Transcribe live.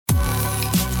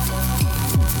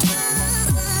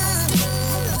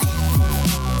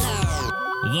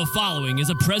The following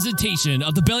is a presentation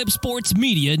of the Belly Up Sports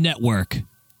Media Network.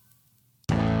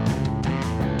 You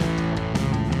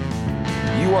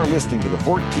are listening to the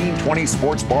 1420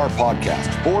 Sports Bar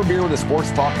Podcast. 4 beer with a sports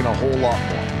talk and a whole lot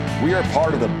more. We are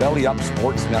part of the Belly Up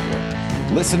Sports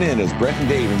Network. Listen in as Brent and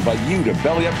Dave invite you to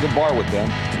belly up to the bar with them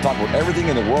to talk about everything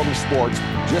in the world of sports,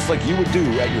 just like you would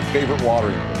do at your favorite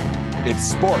watering hole. It's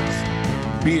sports,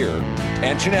 beer,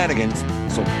 and shenanigans,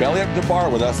 so belly up to the bar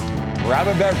with us, grab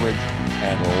a beverage,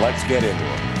 and let's get into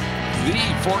it. The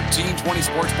 1420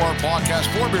 Sports Bar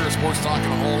Podcast, 4 beer sports talk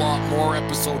and a whole lot more,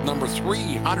 episode number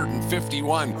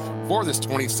 351 for this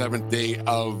 27th day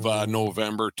of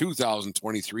November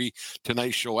 2023.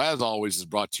 Tonight's show, as always, is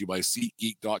brought to you by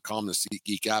SeatGeek.com, the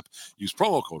SeatGeek app. Use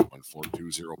promo code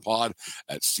 1420pod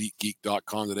at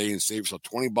SeatGeek.com today and save yourself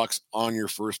 $20 on your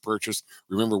first purchase.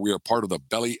 Remember, we are part of the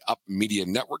Belly Up Media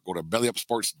Network. Go to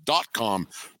bellyupsports.com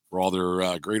for all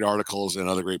their great articles and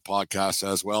other great podcasts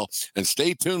as well. And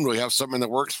stay tuned. We have something that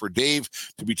works for Dave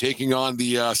to be taking on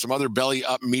the some other Belly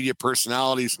Up media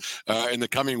personalities in the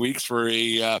coming weeks for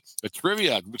a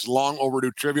trivia. It's long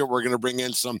overdue trivia. We're going to bring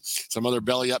in some other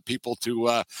Belly Up people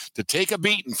to take a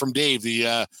beating from Dave,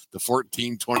 the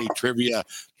 1420 trivia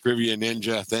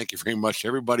ninja. Thank you very much to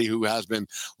everybody who has been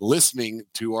listening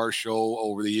to our show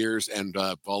over the years and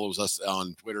follows us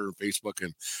on Twitter and Facebook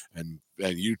and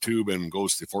YouTube and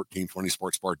goes to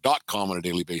 1420sportsbar.com on a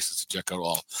daily basis to check out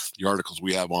all the articles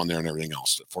we have on there and everything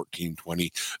else at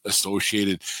 1420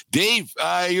 Associated. Dave,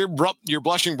 your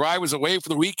blushing bride was away for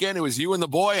the weekend. It was you and the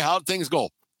boy. How'd things go?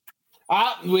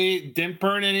 We didn't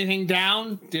burn anything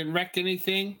down, didn't wreck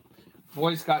anything.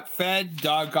 Boys got fed,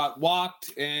 dog got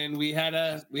walked, and we had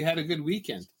a good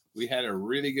weekend. We had a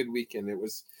really good weekend.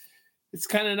 It's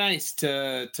kind of nice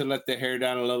to let the hair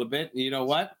down a little bit. And you know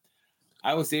what?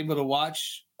 I was able to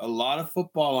watch a lot of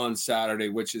football on Saturday,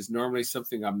 which is normally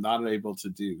something I'm not able to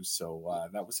do. So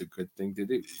that was a good thing to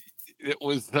do. It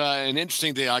was an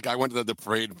interesting day. I went to the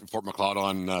parade in Fort McLeod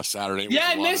on Saturday. Yeah,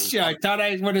 I missed you. I thought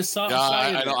I would have saw you.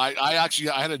 I know. I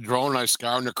had a drone and I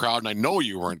scoured the crowd, and I know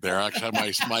you weren't there. I actually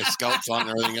had my scouts on and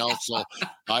everything else, so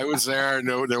I was there. And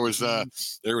there was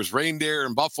reindeer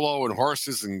and buffalo and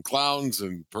horses and clowns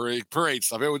and parade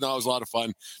stuff. It was a lot of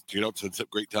fun to get up to the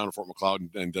great town of Fort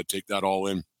McLeod and take that all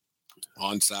in.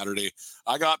 On Saturday,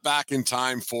 I got back in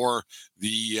time for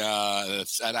the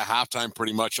at a halftime,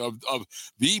 pretty much of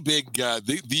the big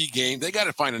the game. They got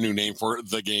to find a new name for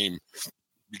the game,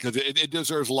 because it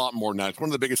deserves a lot more than that. It's one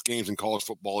of the biggest games in college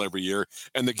football every year,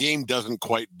 and the game doesn't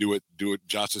quite do it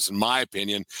justice, in my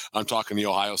opinion. I'm talking the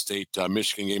Ohio State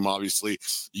Michigan game. Obviously,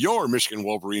 your Michigan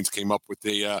Wolverines came up with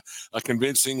a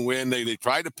convincing win. They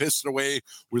tried to piss it away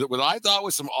with what I thought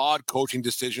was some odd coaching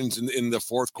decisions in the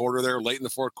fourth quarter there, late in the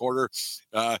fourth quarter.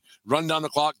 Run down the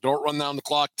clock, don't run down the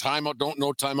clock, timeout, don't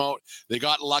no timeout. They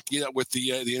got lucky with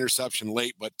the interception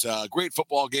late, but great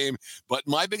football game. But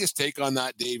my biggest take on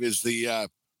that, Dave, is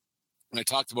I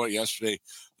talked about it yesterday.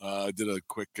 Did a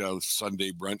quick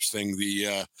Sunday brunch thing.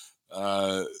 The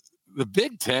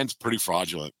Big Ten's pretty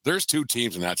fraudulent. There's 2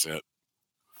 teams and that's it.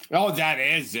 Oh, that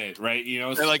is it, right? You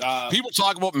know, people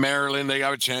talk about Maryland. They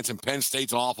got a chance, and Penn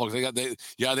State's awful.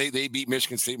 They beat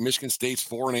Michigan State. Michigan State's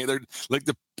 4-8. They're like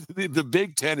the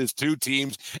Big Ten is 2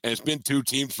 teams, and it's been 2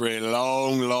 teams for a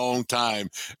long time.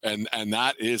 And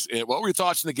that is it. What were your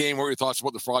thoughts in the game? What were your thoughts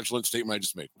about the fraudulent statement I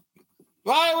just made?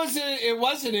 Well, it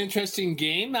was an interesting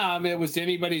game. It was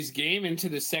anybody's game into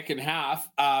the second half.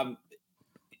 My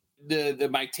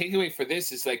takeaway for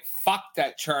this is fuck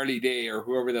that Charlie Day or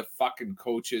whoever the fucking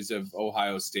coach is of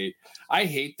Ohio State. I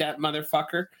hate that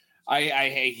motherfucker. I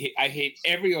hate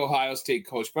every Ohio State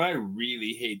coach, but I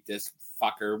really hate this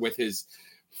fucker with his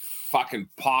fucking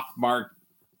pockmarked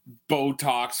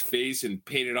Botox face and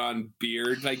painted on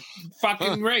beard,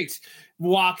 fucking race,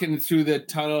 walking through the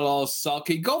tunnel all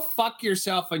sulky. Go fuck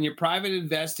yourself and your private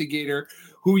investigator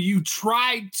who you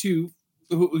paid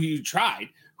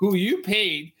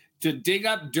to dig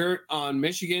up dirt on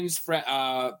Michigan's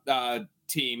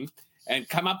team and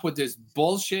come up with this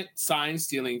bullshit sign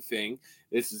stealing thing.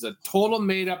 This is a total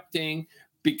made up thing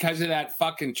because of that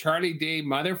fucking Charlie Day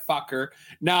motherfucker.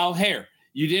 Now here,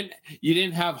 you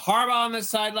didn't have Harbaugh on the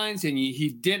sidelines, and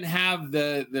he didn't have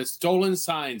the stolen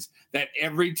signs that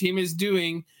every team is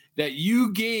doing that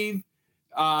you gave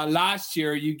last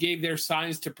year. You gave their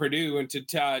signs to Purdue and to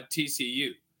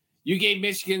TCU. You gave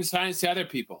Michigan signs to other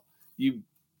people. You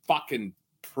fucking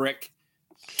prick.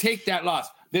 Take that loss.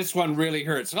 This one really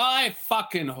hurts. I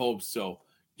fucking hope so.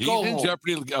 He's in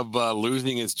jeopardy of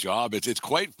losing his job. It's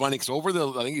quite funny because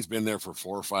I think he's been there for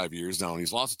 4 or 5 years now, and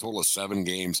he's lost a total of 7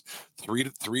 games, three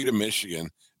to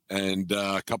Michigan, and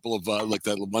a couple of like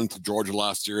that one to Georgia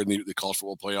last year in the college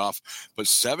football playoff. But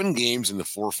 7 games in the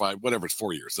 4 or 5, whatever, it's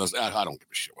 4 years. I don't give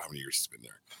a shit how many years he's been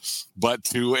there. But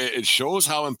it shows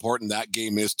how important that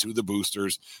game is to the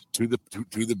boosters, to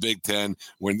the Big Ten.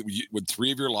 When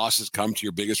 3 of your losses come to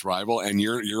your biggest rival, and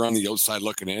you're on the outside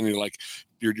looking in, you're like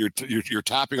you're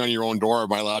tapping on your own door.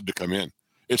 Am I allowed to come in?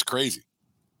 It's crazy.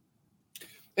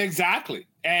 Exactly,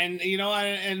 and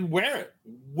and wear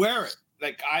it.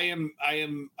 Like I've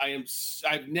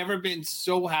never been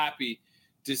so happy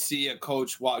to see a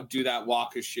coach do that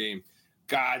walk of shame.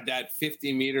 God, that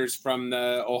 50 meters from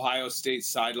the Ohio State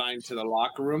sideline to the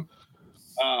locker room.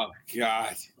 Oh,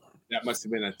 God, that must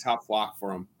have been a tough walk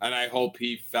for him. And I hope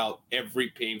he felt every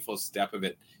painful step of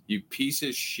it. You piece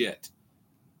of shit.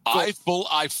 I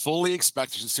fully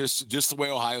expect it's just the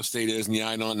way Ohio State is, and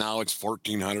I know now it's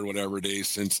 1,400 whatever days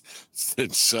since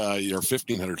you're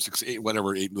 1,500, 6, 8,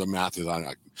 whatever the math is on.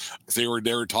 They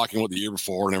were talking about the year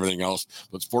before and everything else,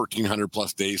 but it's 1,400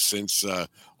 plus days since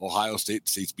Ohio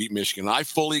State's beat Michigan. I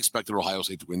fully expected Ohio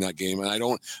State to win that game, and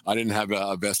I didn't have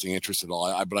a vesting interest at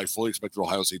all. But I fully expected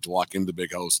Ohio State to walk into the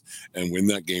Big House and win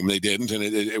that game. They didn't, and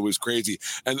it was crazy.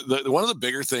 And one of the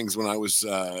bigger things when I was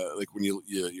like when you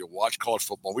watch college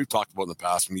football. We've talked about in the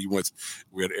past, and even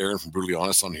we had Aaron from Brutally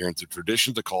Honest on here, and the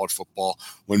traditions of college football.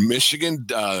 When Michigan,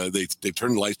 they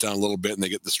turn the lights down a little bit and they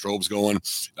get the strobes going.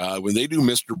 When they do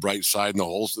Mr. Brightside and the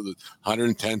whole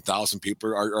 110,000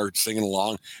 people are singing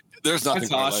along, there's nothing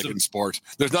quite like it in sports.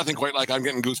 There's nothing quite like, I'm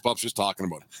getting goosebumps just talking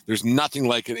about it. There's nothing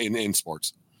like it in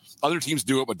sports. Other teams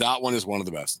do it, but that one is one of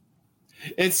the best.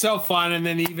 It's so fun. And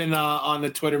then even on the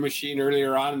Twitter machine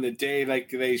earlier on in the day, like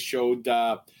they showed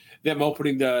them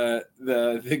opening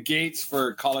the gates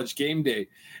for College Game Day. It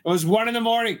was 1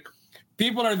 a.m.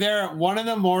 People are there at 1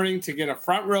 a.m. to get a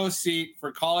front row seat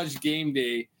for College Game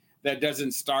Day that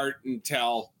doesn't start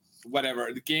until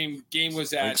whatever. The game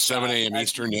was at like 7 a.m.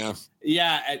 Eastern, yeah.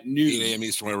 Yeah, at noon. 8 a.m.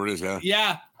 Eastern, whatever it is, yeah.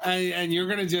 Yeah, and you're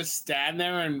going to just stand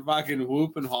there and fucking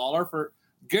whoop and holler for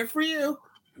good for you.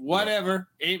 Whatever,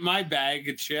 ain't my bag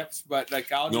of chips, but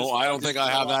like I don't think I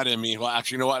have that in me. Well,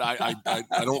 actually, you know what? I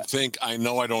don't think I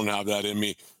know I don't have that in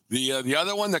me. The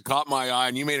other one that caught my eye,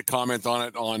 and you made a comment on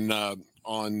it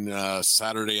on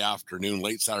Saturday afternoon,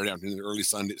 late Saturday afternoon, early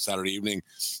Saturday evening,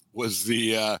 was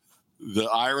the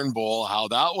Iron Bowl. How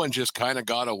that one just kind of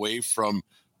got away from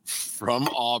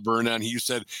Auburn, and he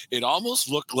said it almost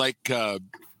looked like.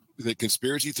 The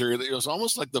conspiracy theory that it was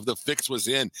almost like the fix was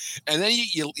in, and then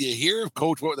you hear of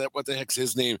Coach what the heck's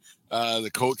his name, the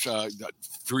coach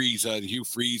Freeze, Hugh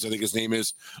Freeze, I think his name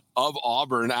is, of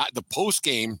Auburn at the post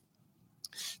game.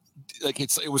 Like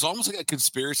it was almost like a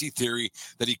conspiracy theory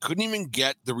that he couldn't even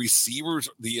get the receivers,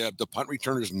 the punt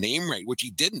returner's name right, which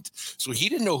he didn't. So he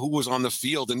didn't know who was on the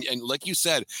field. And like you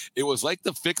said, it was like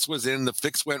the fix was in, the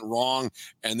fix went wrong,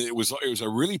 and it was a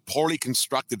really poorly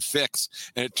constructed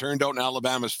fix, and it turned out in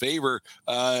Alabama's favor.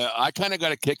 I kind of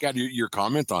got a kick out of your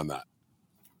comment on that.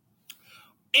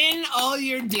 In all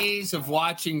your days of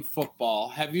watching football,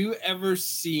 have you ever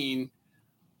seen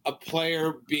a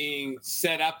player being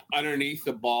set up underneath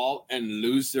the ball and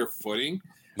lose their footing?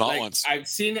 Not once. I've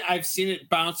seen it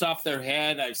bounce off their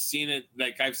head. I've seen it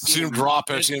I've seen him drop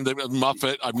it. I've seen him muff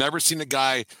it. I've never seen a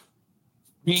guy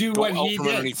do what he did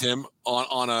underneath him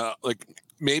on a, like,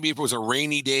 maybe if it was a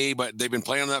rainy day, but they've been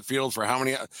playing on that field for how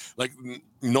many, like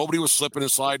nobody was slipping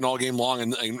and sliding all game long.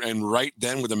 And right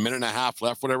then with a minute and a half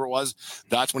left, whatever it was,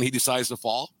 that's when he decides to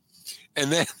fall.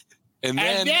 And then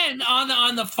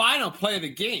on the final play of the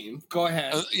game, go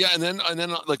ahead. And then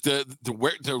like to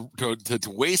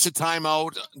waste the time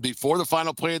out before the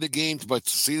final play of the game, but to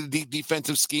see the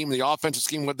defensive scheme, the offensive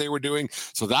scheme, what they were doing.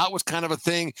 So that was kind of a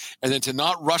thing. And then to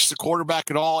not rush the quarterback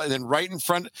at all, and then right in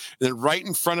front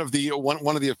of the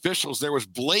one of the officials, there was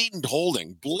blatant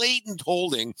holding on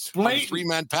a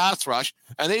 3-man pass rush,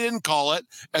 and they didn't call it.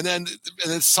 And then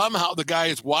somehow the guy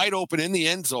is wide open in the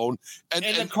end zone and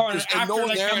in the corner and no one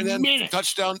like there, and then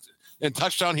touchdown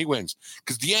he wins.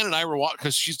 Because Deanna and I were watching,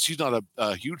 because she's not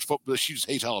a huge football, she just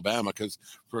hates Alabama because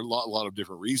for a lot of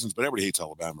different reasons, but everybody hates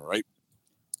Alabama, right?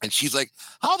 And she's like,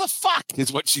 how the fuck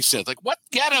is what she said, like, what,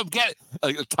 get him,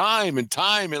 like, time and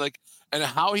like, and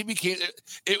how he became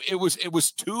it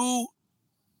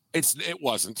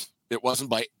wasn't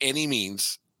by any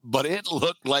means, but it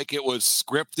looked like it was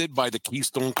scripted by the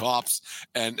Keystone Cops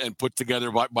and put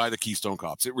together by the Keystone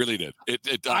Cops. It really did.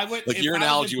 Your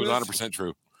analogy was 100%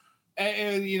 true.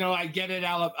 I get it.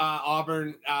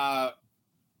 Auburn. I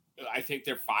think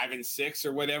they're 5-6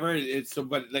 or whatever.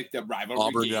 But like the rivalry.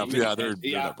 Auburn, game, they're not very good.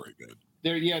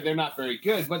 They're not very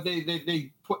good. But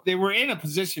they were in a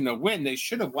position to win. They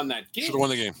should have won that game. Should have won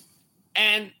the game.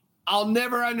 And I'll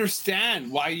never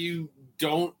understand why you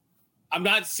don't. I'm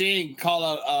not saying call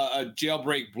a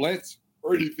jailbreak blitz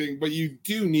or anything, but you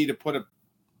do need to put a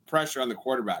pressure on the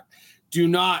quarterback. Do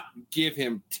not give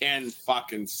him 10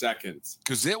 fucking seconds.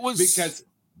 Because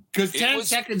 10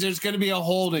 seconds, there's going to be a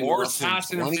holding or a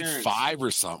pass interference. 25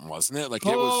 or something, wasn't it? Like,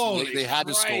 it was, they had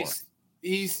to score.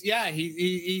 He's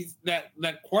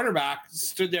that quarterback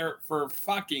stood there for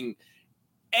fucking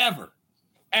ever.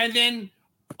 And then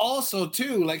also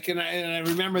too, like, and I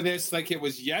remember this like it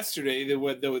was yesterday,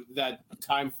 that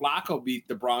time Flacco beat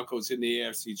the Broncos in the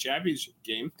AFC Championship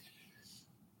game.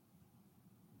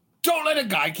 Don't let a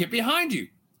guy get behind you.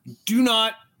 Do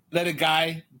not let a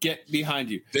guy get behind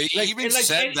you. They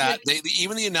said that.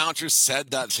 Even the announcers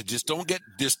said that. So just don't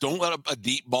let a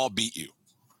deep ball beat you.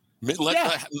 Make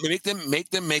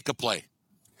them make a play.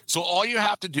 So all you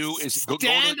have to do is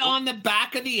stand on the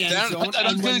back of the end zone.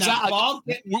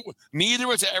 Neither of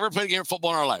us ever played a game of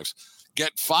football in our lives.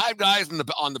 Get 5 guys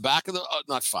on the back of the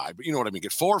not 5, but you know what I mean.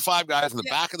 Get 4 or 5 guys in the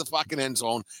back of the fucking end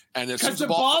zone, and as soon as the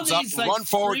ball comes up, like run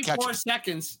forward, 3-4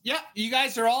 seconds. Yeah, you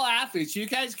guys are all athletes. You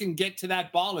guys can get to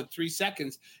that ball in 3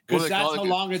 seconds because that's how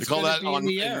long it's going to be in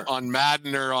the air. On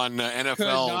Madden or on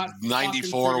NFL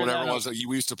 94 or whatever it was that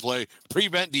you used to play,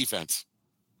 prevent defense,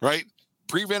 right?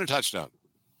 Prevent a touchdown.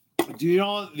 Do you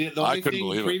know the only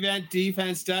thing prevent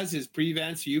defense does is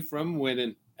prevents you from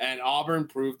winning, and Auburn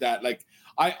proved that. Like,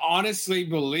 I honestly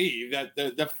believe that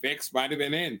the fix might have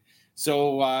been in.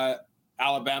 So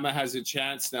Alabama has a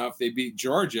chance now if they beat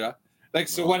Georgia. Like,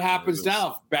 so what happens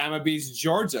now if Bama beats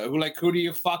Georgia? Who do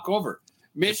you fuck over?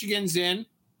 Michigan's in.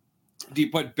 Do you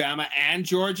put Bama and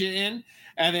Georgia in?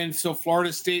 And then so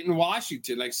Florida State and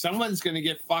Washington. Like, someone's going to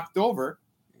get fucked over.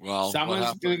 Well,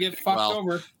 someone's going to get fucked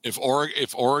over. If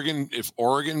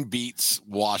Oregon beats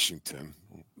Washington,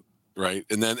 right,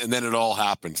 and then it all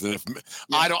happens. And if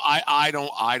I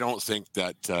don't think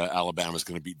that Alabama's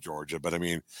going to beat Georgia, but I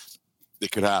mean, it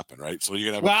could happen, right? So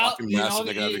you're gonna have a fucking mess, and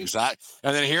they're gonna have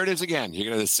and then here it is again. You're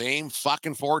gonna have the same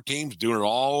fucking 4 teams doing it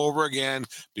all over again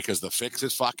because the fix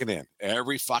is fucking in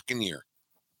every fucking year.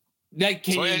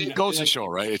 It goes to show,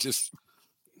 right? It's just.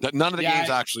 That none of the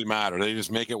games actually matter. They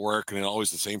just make it work, and it's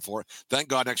always the same for it. Thank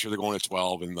God next year they're going to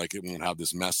 12, and like it won't have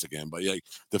this mess again. But yeah,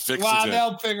 the fix. Well,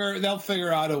 they'll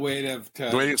figure out a way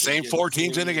to same 4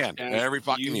 teams in again every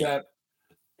fucking year.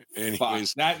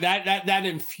 Anyways, that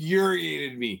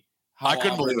infuriated me. I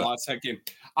couldn't believe it. That game.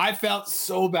 I felt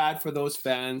so bad for those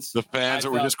fans. The fans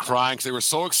that were just crying because they were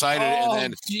so excited,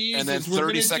 and then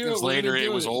 30 seconds later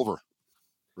it was over.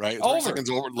 Right, 30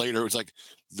 seconds later, it was like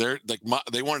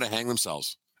they wanted to hang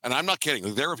themselves. And I'm not kidding.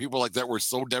 Like, there were people like that were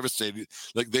so devastated.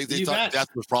 Like they thought death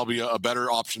was probably a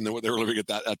better option than what they were living at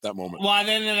that moment. Well,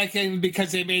 then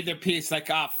because they made their peace, like,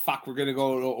 fuck, we're gonna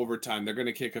go to overtime. They're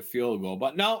gonna kick a field goal,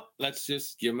 but no, let's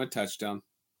just give them a touchdown.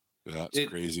 Yeah, that's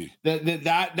crazy.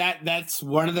 That's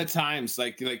one of the times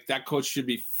like that coach should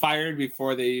be fired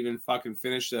before they even fucking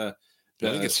finish the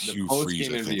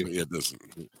post-game interview. It doesn't.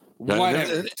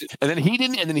 Whatever. And then he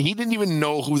didn't even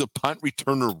know who the punt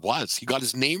returner was. He got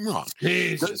his name wrong.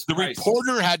 The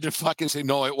reporter had to fucking say,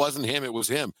 no, it wasn't him. It was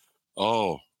him.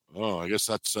 Oh, I guess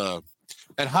that's we'll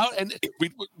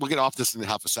get off this in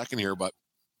half a second here, but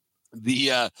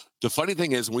the funny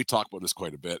thing is, and we talk about this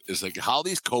quite a bit, is like how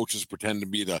these coaches pretend to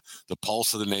be the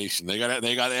pulse of the nation. They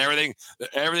got everything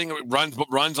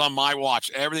runs on my watch.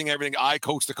 Everything. I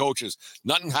coach the coaches.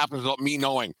 Nothing happens without me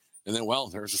knowing. And then,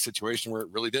 there's a situation where it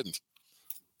really didn't.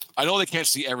 I know they can't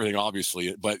see everything,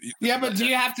 obviously, but do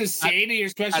you have to say to your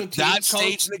special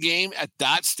team at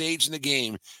that stage in the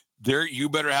game, there you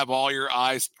better have all your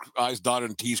I's dotted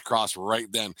and T's crossed right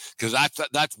then, because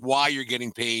that's why you're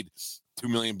getting paid $2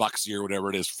 million a year,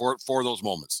 whatever it is, for those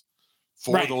moments.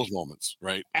 Those moments,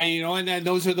 right? And then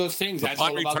those are those things. The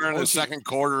punt return in the second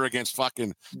quarter against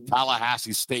fucking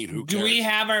Tallahassee State. Who cares? Do we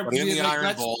have our in the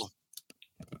Iron Bowl?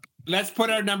 Let's put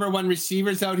our number 1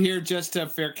 receivers out here just to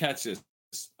fair catches.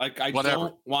 Like, I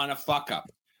don't want to fuck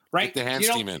up, right? Get the hands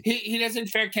team in. He doesn't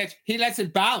fair catch. He lets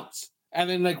it bounce and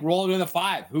then like roll to the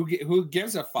 5. Who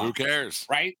gives a fuck? Who cares,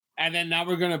 right? And then now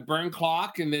we're gonna burn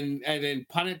clock and then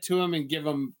punt it to him and give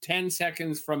him 10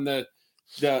 seconds from the.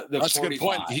 That's 45. A good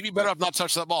point. He'd be better off not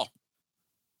touch that ball.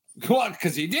 What?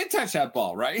 Because he did touch that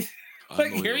ball, right?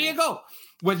 Like, here you go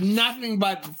with nothing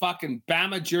but fucking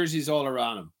Bama jerseys all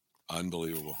around him.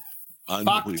 Unbelievable.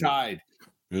 Fuck Tide.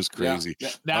 It was crazy.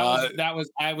 Yeah,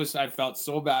 I felt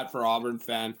so bad for Auburn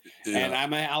fan, and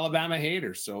I'm an Alabama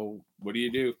hater. So what do you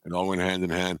do? It all went hand in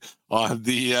hand.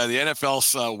 The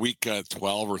NFL's week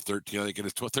 12 or 13. I think it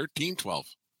is 13, 12.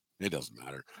 It doesn't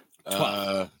matter.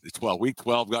 Week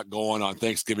 12 got going on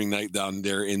Thanksgiving night down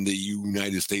there in the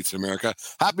United States of America.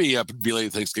 Happy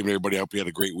belated Thanksgiving, everybody. I hope you had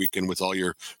a great weekend with all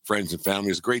your friends and family.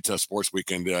 It's a great sports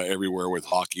weekend everywhere with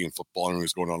hockey and football and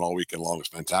everything's going on all weekend long. It's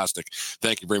fantastic.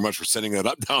 Thank you very much for setting that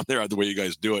up down there the way you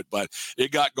guys do it. But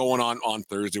it got going on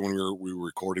Thursday when we were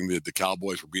recording. The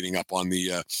Cowboys were beating up on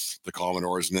the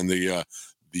Commodores, and then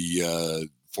the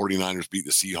 49ers beat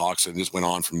the Seahawks and just went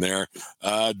on from there.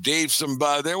 Dave,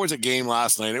 there was a game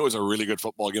last night. It was a really good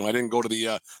football game. I didn't go to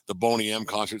the Boney M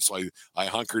concert, so I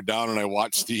hunkered down and I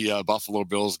watched the Buffalo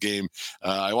Bills game.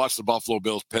 I watched the Buffalo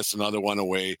Bills piss another one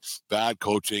away. Bad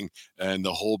coaching and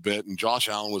the whole bit. And Josh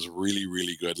Allen was really,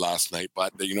 really good last night.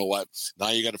 But you know what?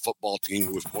 Now you got a football team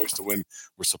who was poised to win.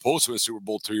 We're supposed to win a Super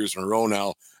Bowl 2 years in a row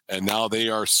now. And now they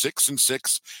are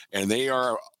 6-6, and they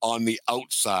are on the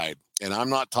outside. And I'm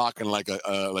not talking like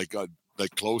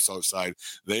close outside.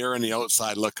 They are on the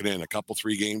outside looking in.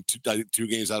 Two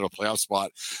games out of a playoff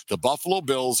spot. The Buffalo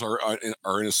Bills are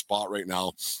in a spot right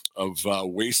now of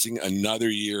wasting another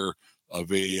year of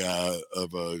really. I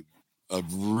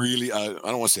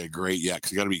don't want to say a great yet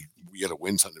because you got to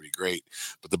win something to be great.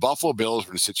 But the Buffalo Bills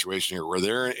are in a situation here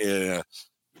where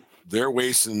they're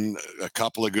wasting a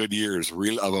couple of good years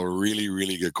of a really,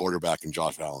 really good quarterback in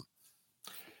Josh Allen.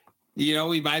 You know,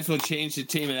 we might as well change the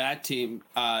team of that team,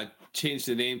 change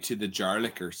the name to the Jar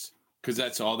Lickers, because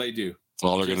that's all they do. That's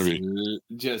all they're going to be.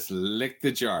 Just lick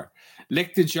the jar.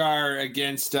 Lick the jar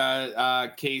against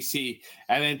KC,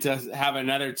 and then to have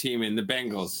another team in the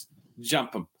Bengals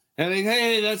jump them. And they,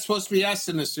 hey, that's supposed to be us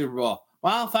in the Super Bowl.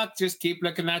 Well, fuck, just keep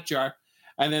licking that jar.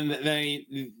 And then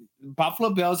the Buffalo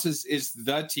Bills is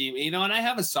the team. You know, and I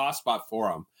have a soft spot for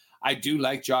them. I do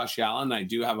like Josh Allen. I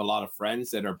do have a lot of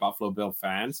friends that are Buffalo Bill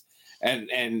fans.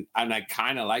 And I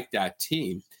kind of like that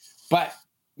team, but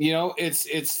you know,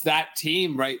 it's that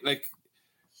team, right? Like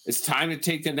it's time to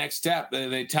take the next step.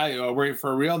 And they tell you, oh, we're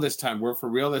for real this time. We're for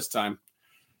real this time.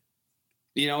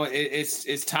 You know,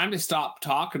 it's time to stop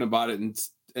talking about it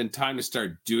and time to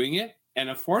start doing it. And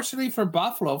unfortunately for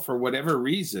Buffalo, for whatever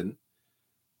reason,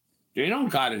 they don't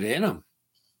got it in them.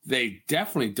 They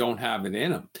definitely don't have it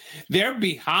in them. They're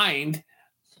behind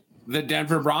the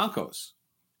Denver Broncos.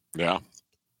 Yeah.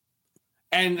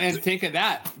 And think of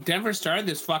that. Denver started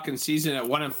this fucking season at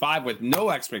 1-5 with no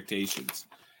expectations.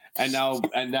 And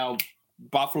now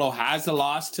Buffalo has a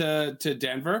loss to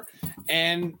Denver,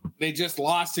 and they just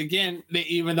lost again.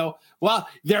 Even though, well,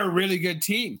 they're a really good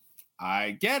team.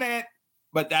 I get it.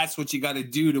 But that's what you got to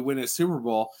do to win a Super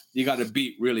Bowl. You got to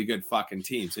beat really good fucking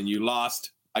teams, and you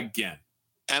lost again.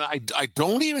 And I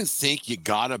don't even think you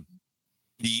got to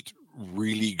beat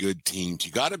really good teams.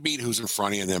 You got to beat who's in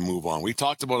front of you and then move on. We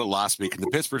talked about it last week, and the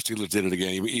Pittsburgh Steelers did it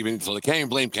again. Even so, they can't even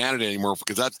blame Canada anymore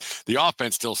because that's the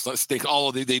offense still stinks.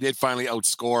 Although they did finally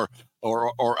outscore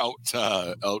or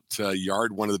out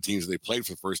yard one of the teams that they played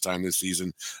for the first time this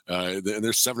season. And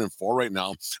they're 7-4 right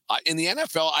now. In the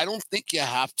NFL, I don't think you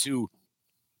have to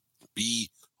be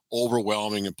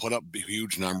overwhelming and put up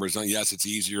huge numbers. And yes, it's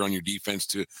easier on your defense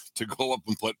to go up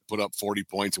and put up 40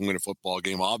 points and win a football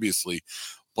game, obviously.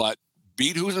 But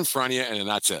beat who's in front of you, and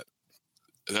that's it.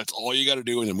 That's all you got to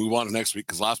do, and then move on to next week,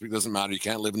 because last week doesn't matter. You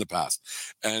can't live in the past.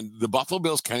 And the Buffalo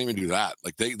Bills can't even do that.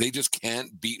 Like they just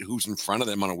can't beat who's in front of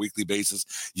them on a weekly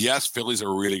basis. Yes, Philly's a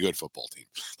really good football team.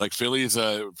 Like Philly's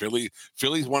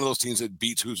one of those teams that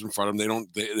beats who's in front of them.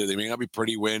 They may not be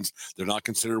pretty wins. They're not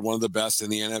considered one of the best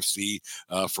in the NFC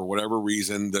for whatever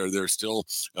reason. They're still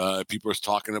people are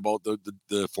talking about the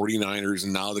 49ers,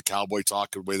 and now the Cowboy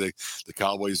talk the way the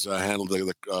Cowboys handled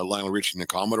the Lionel Richie and the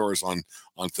Commodores on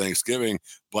Thanksgiving.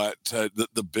 But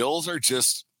the Bills are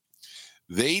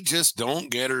they just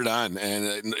don't get her done.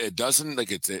 And it doesn't,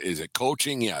 like, is it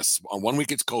coaching? Yes. On 1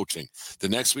 week it's coaching. The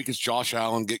next week it's Josh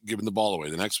Allen giving the ball away.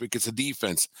 The next week it's a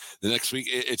defense. The next week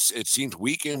it seems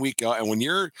week in, week out. And when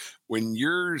you're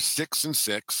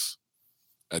 6-6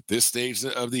 at this stage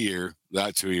of the year,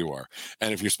 that's who you are.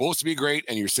 And if you're supposed to be great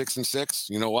and you're 6-6,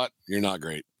 you know what? You're not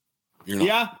great. You're not.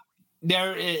 Yeah.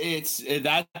 It's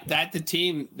that the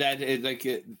team that is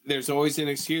like there's always an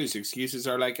excuse. Excuses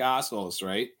are like assholes,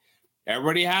 right?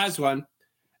 Everybody has one,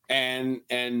 and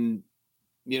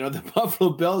you know the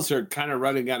Buffalo Bills are kind of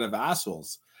running out of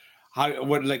assholes.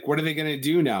 What are they going to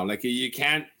do now? Like you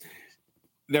can't.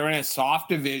 They're in a soft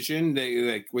division. They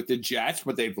like with the Jets,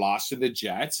 but they've lost to the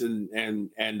Jets, and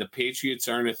the Patriots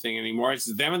aren't a thing anymore. It's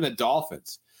them and the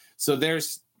Dolphins. So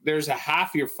there's a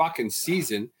half your fucking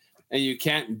season. And you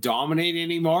can't dominate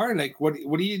anymore. Like, what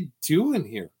are you doing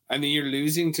here? I mean, you're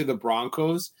losing to the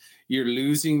Broncos. You're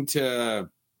losing to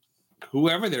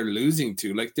whoever they're losing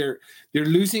to. Like, they're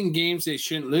losing games they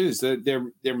shouldn't lose.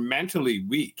 They're mentally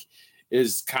weak.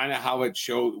 is kind of how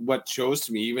what shows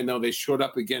to me, even though they showed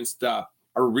up against a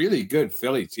really good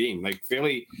Philly team. Like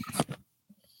Philly's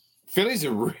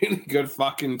a really good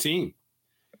fucking team.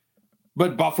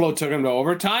 But Buffalo took them to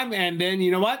overtime, and then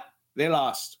you know what? They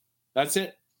lost. That's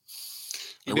it.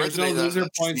 There's no loser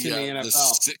points in the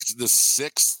NFL. The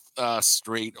sixth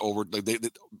straight over.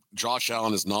 Josh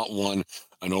Allen has not won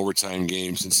an overtime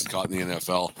game since he's caught in the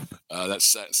NFL.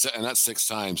 That's 6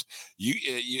 times.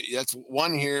 That's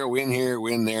one here,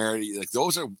 win there. Like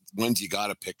those are wins you got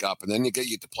to pick up, and then you get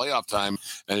to playoff time,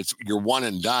 and you're one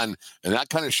and done, and that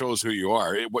kind of shows who you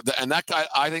are. And that guy,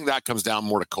 I think that comes down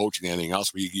more to coaching than anything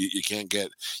else. Where you can't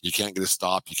get a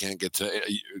stop, you can't get to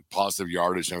positive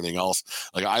yardage and everything else.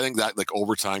 Like I think that like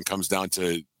overtime comes down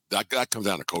to that comes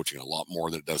down to coaching a lot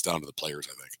more than it does down to the players,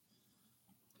 I think.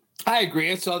 I agree.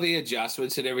 It's all the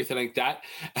adjustments and everything like that.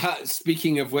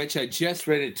 Speaking of which, I just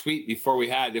read a tweet before we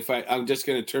had. I'm just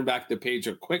going to turn back the page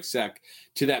a quick sec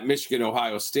to that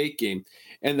Michigan-Ohio State game.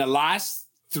 In the last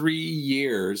 3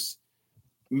 years,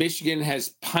 Michigan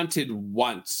has punted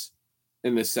once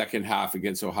in the second half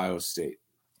against Ohio State.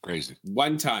 Crazy.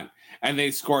 One time. And they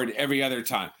scored every other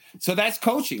time. So that's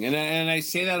coaching. And I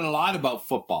say that a lot about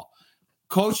football.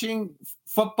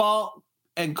 Football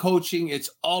and coaching, it's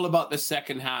all about the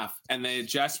second half and the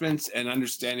adjustments and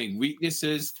understanding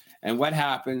weaknesses and what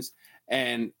happens.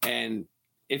 And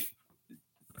if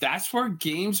that's where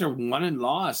games are won and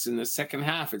lost in the second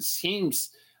half, it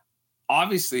seems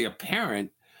obviously apparent,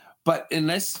 but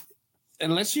unless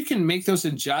you can make those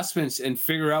adjustments and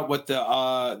figure out what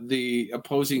the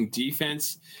opposing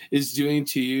defense is doing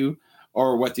to you,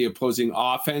 or what the opposing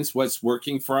offense, what's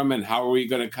working for them, and how are we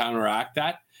going to counteract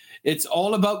that? It's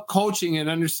all about coaching and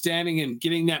understanding and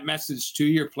getting that message to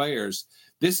your players.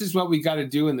 This is what we got to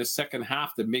do in the second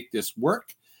half to make this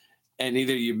work. And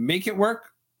either you make it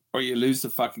work or you lose the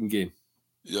fucking game.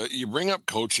 You bring up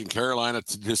coaching. Carolina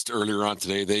just earlier on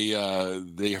today,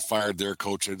 they fired their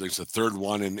coach. There's a third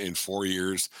one in 4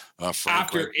 years.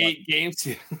 After 8 games.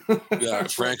 Yeah,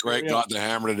 Frank Reich got the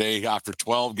hammer today after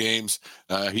 12 games.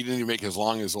 He didn't even make as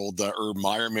long as old Herb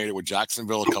Meyer made it with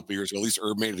Jacksonville a couple years ago. At least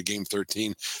Herb made it to game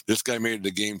 13. This guy made it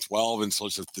to game 12. And so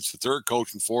it's the third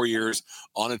coach in 4 years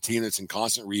on a team that's in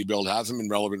constant rebuild, hasn't been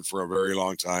relevant for a very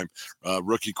long time.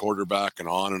 Rookie quarterback, and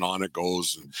on it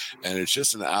goes. And it's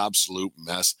just an absolute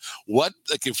mess. What,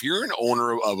 like, if you're an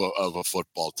owner of a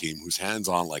football team who's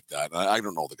hands-on like that, I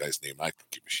don't know the guy's name. I can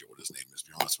give a shit what his name is,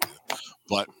 to be honest with you.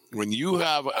 But when you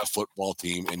have a football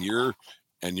team and you're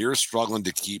struggling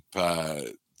to keep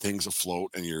things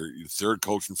afloat, and you're third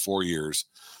coach in 4 years,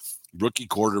 rookie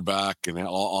quarterback, and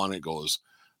on it goes.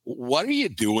 What are you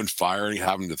doing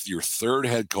having your third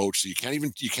head coach? So you can't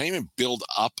even build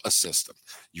up a system.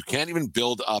 You can't even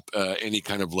build up any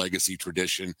kind of legacy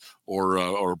tradition or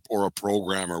a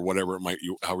program or whatever it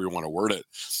however you want to word it.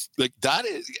 Like that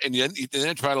is, and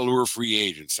then try to lure free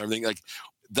agents. Everything like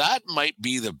that might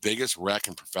be the biggest wreck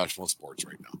in professional sports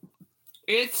right now.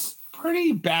 It's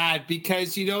pretty bad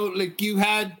because like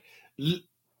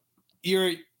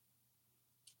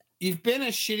you've been a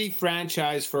shitty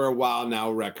franchise for a while now,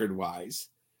 record-wise,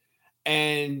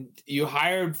 and you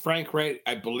hired Frank Reich.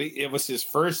 I believe it was his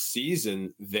first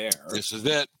season there. This is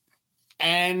it.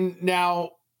 And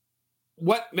now,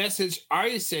 what message are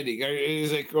you sending?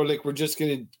 Is like we're just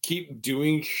gonna keep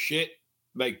doing shit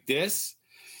like this?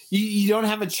 You don't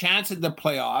have a chance at the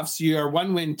playoffs. You're a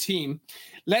 1-win team.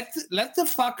 Let the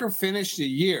fucker finish the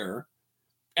year,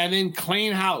 and then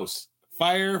clean house,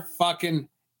 fire fucking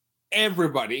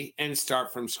everybody, and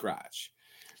start from scratch.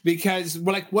 Because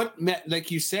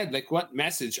like you said, like what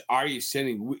message are you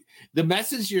sending? The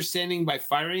message you're sending by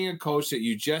firing a coach that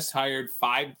you just hired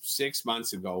 5-6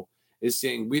 months ago is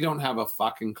saying we don't have a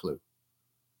fucking clue.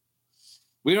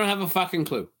 We don't have a fucking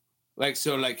clue. Like,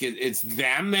 so like it's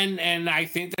them and I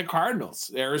think the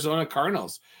Arizona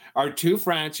Cardinals are 2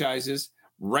 franchises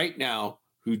right now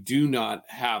who do not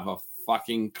have a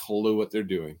fucking clue what they're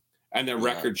doing, and their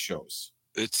record shows.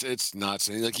 It's nuts.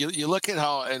 And like you look at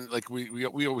how, and like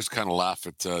we always kind of laugh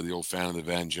at the old fan of the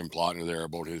van, Jim Plotner, there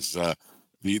about his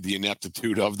the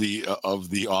ineptitude of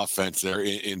the offense there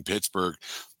in Pittsburgh,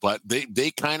 but they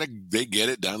get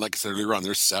it done. Like I said earlier on,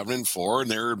 they're 7-4,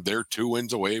 and they're 2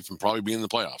 wins away from probably being in the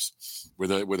playoffs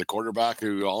with a quarterback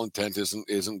who all intent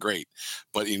isn't great.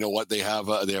 But you know what? They have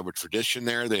a tradition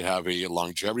there. They have a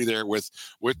longevity there with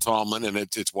Tomlin, and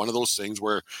it's one of those things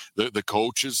where the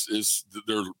coach is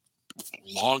their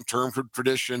long-term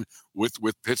tradition with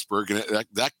Pittsburgh, and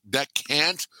that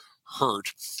can't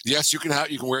hurt. Yes, you can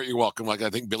wear it, you're welcome, like I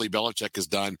think Billy Belichick has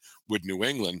done with New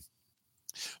England.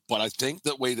 But I think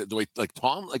the way like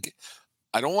Tom, like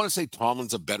I don't want to say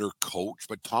Tomlin's a better coach,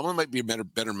 but Tomlin might be a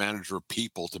better manager of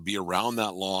people to be around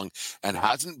that long and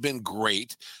hasn't been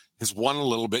great. Has won a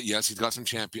little bit. Yes, he's got some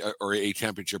a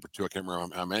championship or two. I can't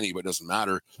remember how many, but it doesn't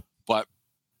matter. But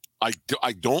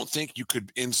I don't think you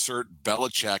could insert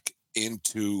Belichick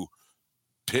into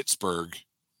Pittsburgh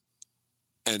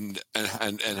and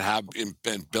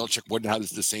Belichick wouldn't have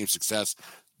the same success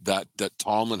that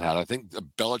Tomlin had. I think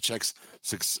Belichick's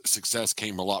success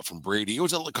came a lot from Brady. It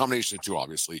was a combination of two,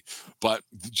 obviously, but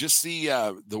just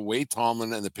the way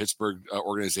Tomlin and the Pittsburgh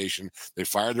organization, they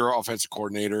fired their offensive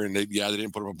coordinator, and they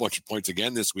didn't put up a bunch of points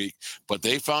again this week, but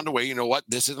they found a way. You know what?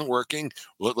 This isn't working.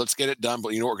 Let's get it done.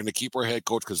 But you know, we're going to keep our head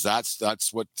coach because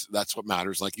that's what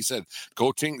matters. Like you said,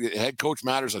 coaching, the head coach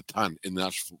matters a ton in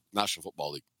the National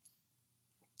Football League.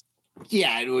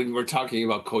 Yeah, and when we're talking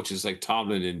about coaches like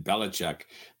Tomlin and Belichick,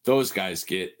 those guys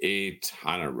get a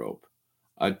ton of rope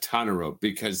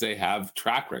because they have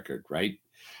track record, right?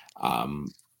 But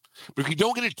if you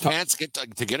don't get a chance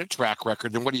to get a track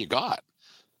record, then what do you got?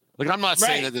 Like, I'm not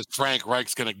saying that this Frank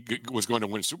Reich's was going to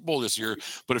win a Super Bowl this year,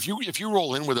 but if you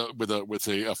roll in with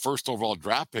a first overall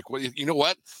draft pick, well, you know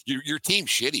what? Your team's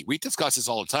shitty. We discuss this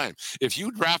all the time. If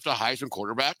you draft a Heisman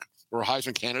quarterback or a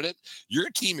Heisman candidate, your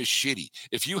team is shitty.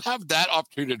 If you have that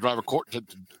opportunity to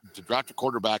draft a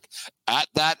quarterback at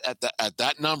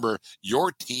that number,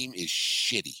 your team is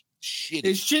shitty.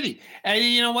 It's shitty. And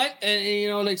you know what?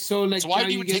 So why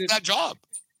do you take that job?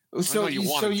 So you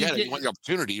want the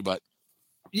opportunity, but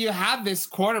you have this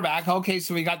quarterback. Okay,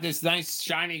 so we got this nice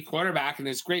shiny quarterback, and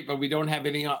it's great, but we don't have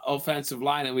any offensive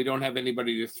line, and we don't have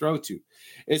anybody to throw to.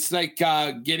 It's like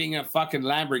getting a fucking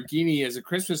Lamborghini as a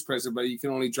Christmas present, but you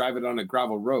can only drive it on a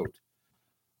gravel road.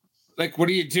 Like, what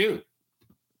do?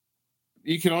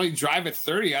 You can only drive at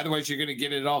 30, otherwise you're going to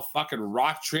get it all fucking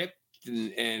rock tripped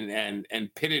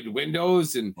and pitted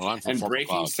windows and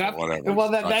breaking stuff.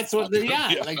 Well, that's what.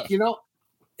 Like, you know.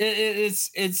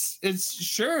 It's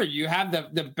sure you have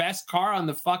the best car on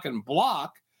the fucking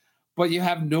block, but you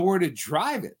have nowhere to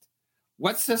drive it.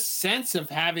 What's the sense of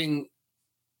having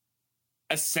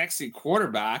a sexy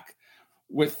quarterback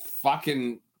with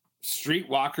fucking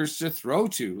streetwalkers to throw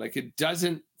to? Like, it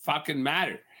doesn't fucking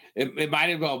matter. It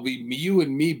might as well be you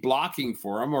and me blocking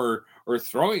for him or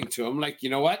throwing to him. Like,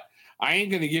 you know what? I ain't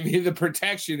going to give you the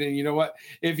protection. And you know what?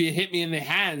 If you hit me in the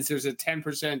hands, there's a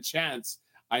 10% chance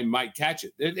I might catch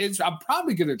it. I'm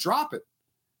probably going to drop it.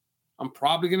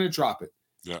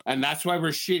 Yeah. And that's why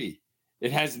we're shitty.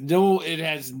 It has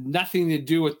nothing to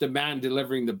do with the man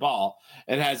delivering the ball.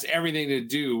 It has everything to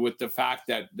do with the fact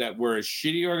that we're a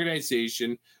shitty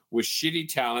organization with shitty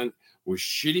talent, with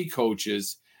shitty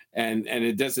coaches, and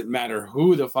it doesn't matter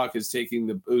who the fuck is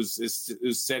taking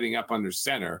who's setting up under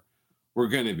center. We're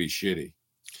going to be shitty.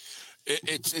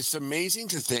 It's amazing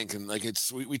to think, and like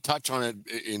we touch on it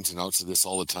ins and outs of this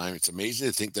all the time. It's amazing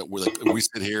to think that we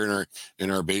sit here in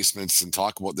our basements and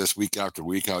talk about this week after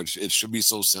week. How it should be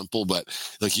so simple, but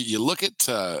like you look at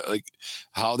like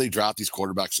how they draft these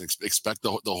quarterbacks and expect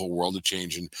the whole world to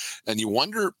change, and you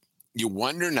wonder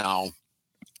now.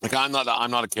 Like, I'm not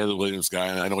a Caleb Williams guy,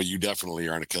 and I know you definitely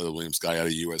aren't a Caleb Williams guy out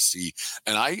of USC.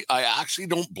 And I actually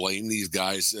don't blame these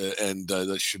guys and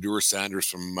the Shedeur Sanders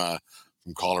from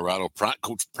Colorado,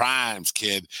 Coach Prime's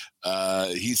kid.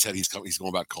 He said he's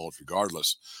going back to college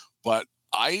regardless. But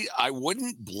I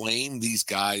wouldn't blame these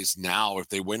guys now if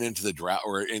they went into the draft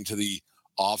or into the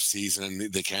off season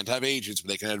and they can't have agents, but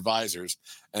they can have advisors.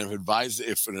 And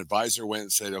if an advisor went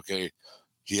and said, okay,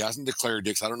 he hasn't declared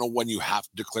Dix. I don't know when you have to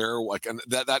declare. Like, and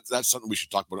that's something we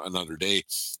should talk about another day.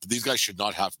 These guys should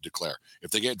not have to declare. If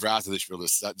they get drafted, they should be able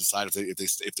to decide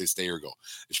if they stay or go.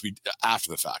 It should be after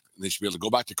the fact. They should be able to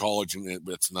go back to college, and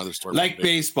it's another story. Like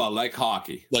baseball, like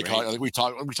hockey, like we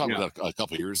talked about that a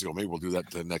couple of years ago. Maybe we'll do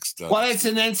that the next. Well, it's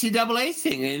an NCAA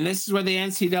thing, and this is where the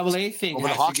NCAA thing.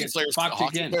 Well, hockey players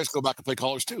go back and play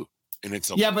college too, and it's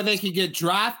but they can get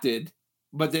drafted.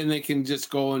 But then they can just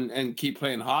go and keep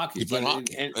playing hockey. So I don't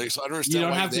understand. You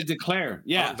don't have to declare.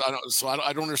 Yeah.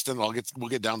 I don't understand. We'll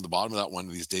get down to the bottom of that one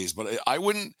of these days. But I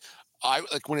wouldn't.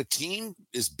 Like when a team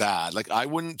is bad. Like I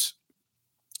wouldn't.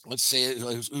 Let's say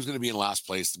who's going to be in last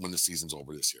place when the season's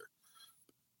over this year?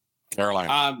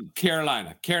 Carolina.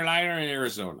 Carolina, and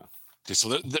Arizona.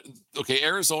 Okay, so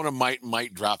Arizona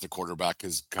might draft a quarterback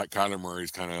because Kyler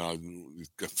Murray's kind of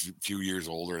a few years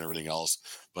older and everything else.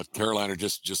 But Carolina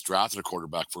just drafted a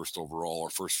quarterback first overall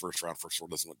or first round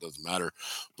doesn't matter.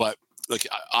 But like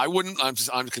I wouldn't. I'm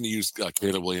just going to use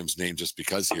Caleb Williams' name just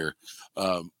because here.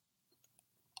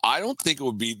 I don't think it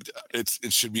would be.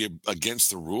 It should be against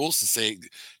the rules to say,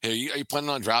 hey, are you planning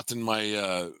on drafting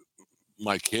my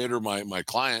kid or my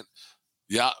client?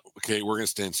 Yeah, okay, we're going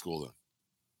to stay in school then.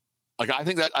 Like, I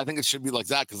think it should be like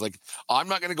that, because like I'm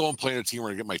not going to go and play in a team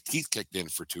where I get my teeth kicked in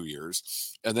for 2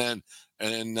 years, and then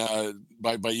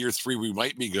by year 3 we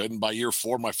might be good, and by year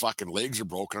 4 my fucking legs are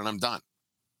broken and I'm done.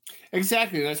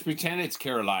 Exactly. Let's pretend it's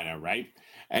Carolina, right?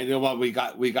 And you know what, we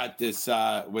got this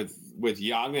with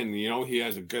Young, and he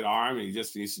has a good arm, and he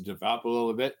just needs to develop a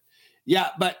little bit. Yeah,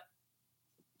 but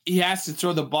he has to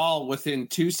throw the ball within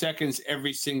 2 seconds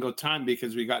every single time,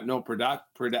 because we got no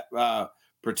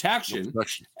protection.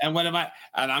 And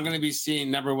I'm going to be seeing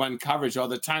number one coverage all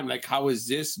the time. Like, how is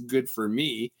this good for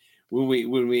me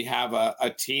when we have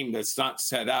a team that's not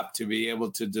set up to be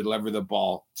able to deliver the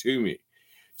ball to me?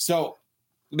 So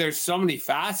there's so many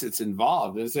facets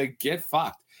involved. It's like, get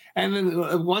fucked. And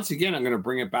then once again, I'm going to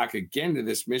bring it back again to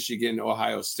this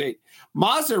Michigan-Ohio State.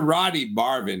 Maserati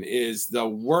Marvin is the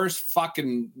worst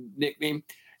fucking nickname.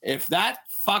 If that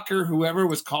fucker, whoever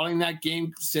was calling that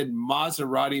game, said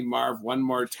Maserati Marv one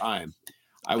more time,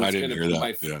 I was going to put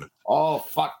my oh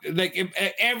fuck! Like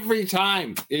every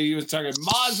time he was talking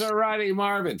Maserati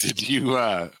Marvin. Did you?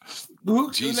 Like,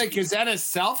 is that a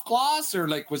self gloss, or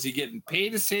like was he getting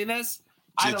paid to say this?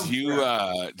 Did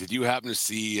you happen to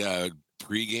see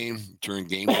pregame during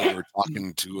game day? We were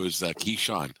talking to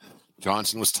Keyshawn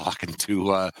Johnson was talking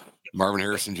to Marvin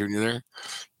Harrison Jr. there.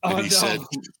 And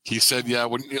he said, yeah,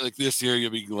 like this year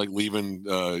you'll be like leaving,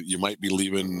 you might be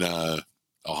leaving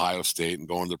Ohio State and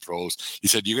going to the pros. He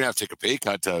said, you're going to have to take a pay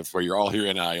cut for your all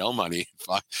here NIL money.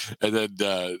 Fuck. And then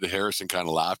the Harrison kind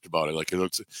of laughed about it. Like,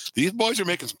 these boys are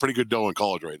making some pretty good dough in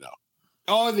college right now.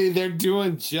 Oh, they're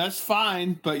doing just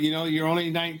fine. But, you're only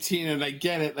 19, and I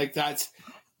get it. Like, that's,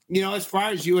 as far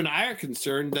as you and I are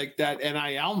concerned, like that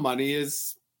NIL money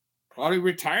is probably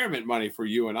retirement money for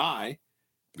you and I.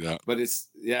 Yeah, but it's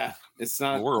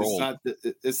not. We're it's old. not.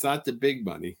 It's not the big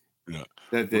money. Yeah,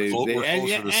 that we're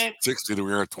closer to 60 than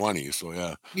we are at 20. So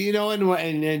yeah,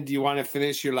 and do you want to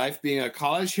finish your life being a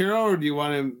college hero, or do you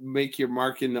want to make your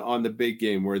mark on the big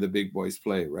game where the big boys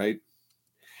play? Right?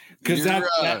 Because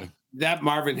that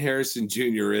Marvin Harrison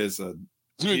Jr. is a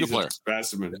good player,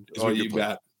 specimen. Oh, you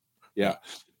bet. Yeah,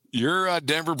 your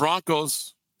Denver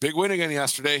Broncos, big win again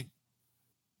yesterday.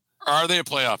 Are they a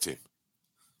playoff team?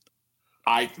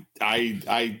 I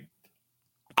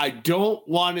don't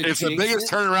want to. It's the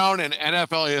biggest turnaround in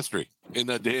NFL history. In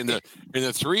the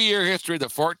 3-year history of the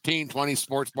 1420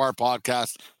 Sports Bar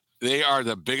podcast, they are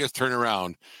the biggest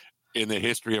turnaround in the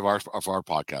history of our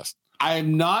podcast.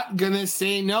 I'm not gonna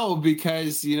say no,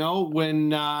 because when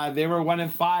they were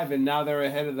 1-5 and now they're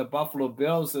ahead of the Buffalo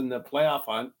Bills in the playoff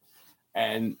hunt,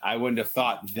 and I wouldn't have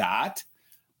thought that.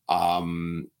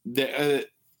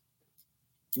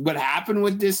 What happened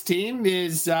with this team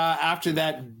is after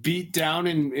that beat down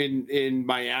in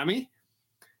Miami,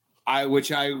 I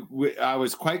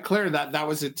was quite clear that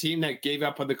was a team that gave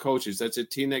up on the coaches. That's a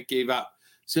team that gave up.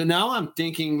 So now I'm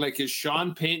thinking, like, is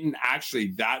Sean Payton actually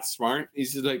that smart?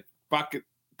 He's just like, fuck it,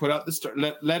 put out the start,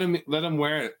 let him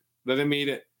wear it, let him eat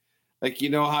it. Like,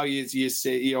 how you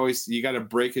say you got to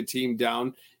break a team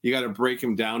down. You got to break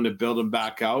them down to build them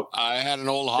back out. I had an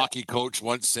old hockey coach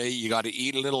once say you got to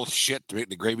eat a little shit to make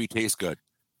the gravy taste good.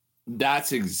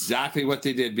 That's exactly what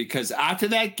they did, because after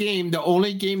that game, the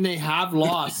only game they have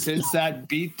lost since that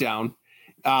beatdown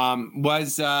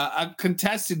was a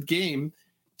contested game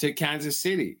to Kansas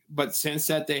City. But since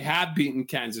that, they have beaten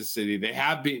Kansas City. They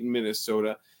have beaten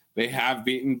Minnesota. They have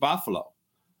beaten Buffalo.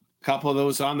 Couple of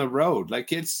those on the road.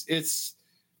 Like,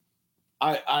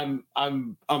 I'm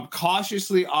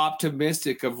cautiously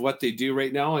optimistic of what they do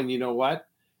right now. And you know what?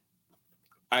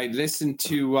 I listened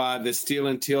to the Steel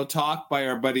and Teal talk by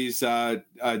our buddies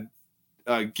Garrett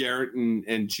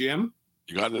and Jim.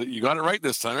 You got it right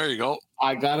this time. There you go.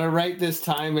 I got it right this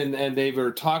time, and they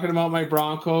were talking about my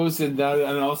Broncos, and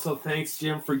also thanks,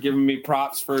 Jim, for giving me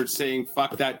props for saying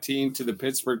fuck that team to the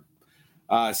Pittsburgh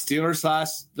Steelers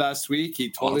last week.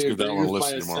 He totally agreed with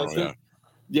my assessment.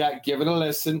 Yeah, give it a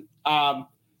listen.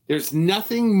 There's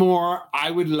nothing more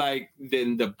I would like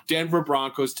than the Denver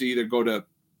Broncos to either go to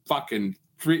fucking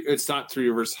it's not Three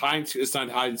Rivers, it's not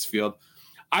Heinz Field.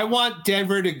 I want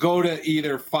Denver to go to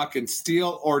either fucking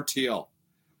Steel or Teal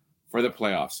for the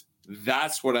playoffs.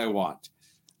 That's what I want.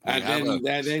 And then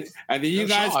you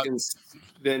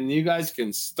guys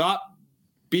can stop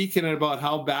beaking about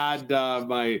how bad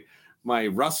my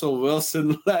Russell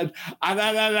Wilson led. I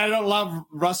don't love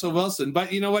Russell Wilson,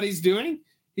 but you know what he's doing?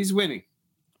 He's winning.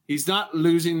 He's not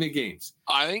losing the games.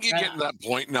 I think you're getting to that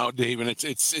point now, Dave, and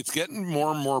it's getting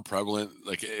more and more prevalent.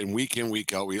 Like in, week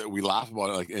out, we laugh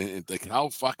about it, like how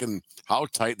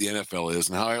tight the NFL is,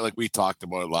 and how, like, we talked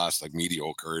about it last, like,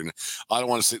 mediocre. And I don't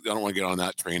want to get on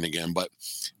that train again, but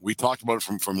we talked about it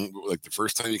from like the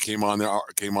first time you came on the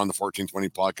 1420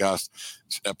 podcast,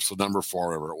 episode number 4,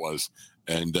 whatever it was.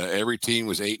 And every team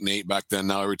was 8-8 back then.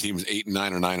 Now every team is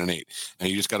 8-9 or 9-8, and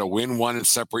you just got to win one and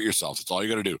separate yourself. That's all you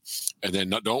got to do. And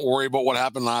then don't worry about what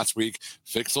happened last week.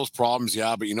 Fix those problems,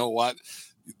 yeah. But you know what?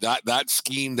 That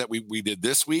scheme that we did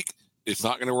this week, it's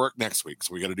not going to work next week.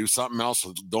 So we got to do something else.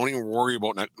 So don't even worry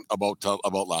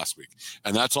about last week.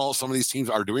 And that's all some of these teams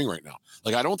are doing right now.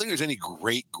 Like, I don't think there's any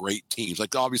great teams.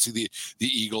 Like, obviously the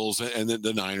Eagles and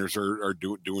the Niners are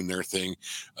doing their thing,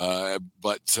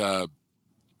 but.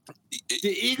 The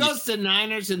Eagles, the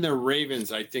Niners, and the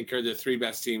Ravens, I think, are the 3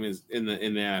 best teams in the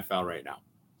NFL right now.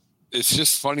 It's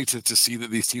just funny to see that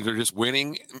these teams are just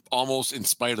winning almost in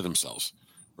spite of themselves,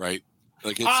 right?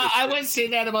 Like, I wouldn't say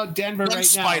that about Denver right now. In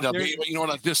spite of it, you know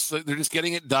what? They're just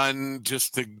getting it done.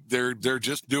 They're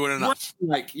just doing enough.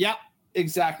 Like, yep,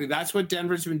 exactly. That's what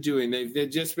Denver's been doing. They've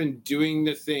just been doing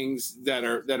the things that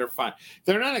are fun.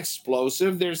 They're not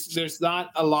explosive. There's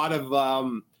not a lot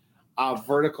of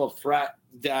vertical threat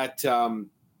that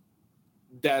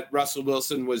Russell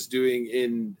Wilson was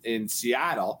doing in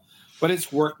Seattle, but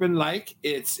it's workmanlike.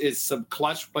 It's some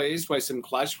clutch plays by some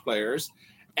clutch players,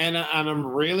 and I'm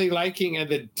really liking. And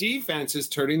the defense is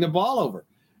turning the ball over.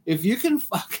 If you can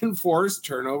fucking force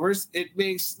turnovers, it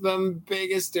makes the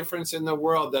biggest difference in the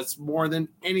world. That's more than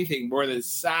anything, more than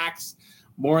sacks,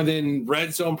 more than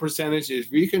red zone percentage.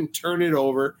 If you can turn it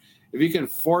over, if you can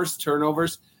force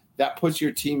turnovers, that puts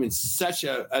your team in such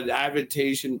an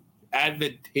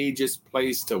advantageous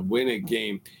place to win a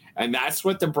game. And that's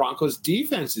what the Broncos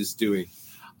defense is doing.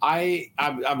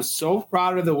 I'm so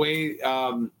proud of the way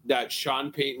that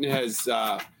Sean Payton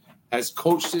has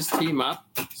coached his team up.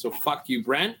 So fuck you,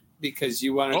 Brent, because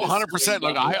you wanted 100%.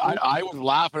 Look, I was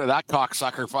laughing at that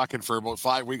cocksucker fucking for about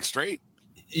 5 weeks straight.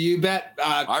 You bet.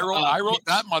 I wrote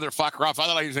that motherfucker off. I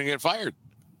thought I was going to get fired.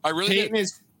 I really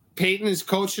did. Payton is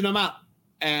coaching them up.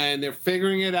 And they're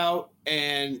figuring it out.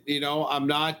 And, you know, I'm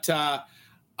not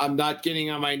getting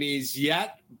on my knees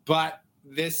yet, but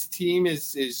this team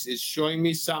is showing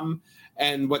me something.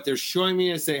 And what they're showing me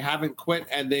is they haven't quit,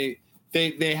 and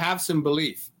they have some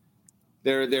belief.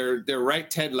 They're right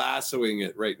Ted Lassoing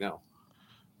it right now.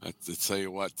 To tell you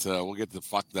what, we'll get to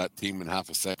fuck that team in half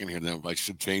a second here. Then I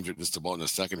should change it just about in a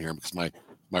second here, because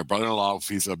my brother-in-law,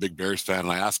 he's a big Bears fan,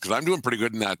 and I asked, because I'm doing pretty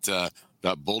good in that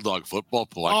Bulldog football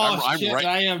pool. I'm right there. You're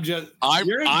right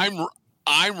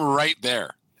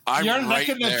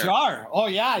in the jar. Oh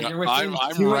yeah, you're within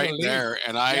I'm right there.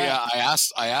 And I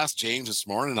asked James this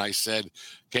morning. I said,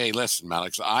 "Okay, listen,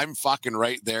 Alex, I'm fucking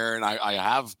right there, and I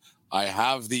have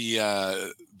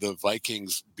the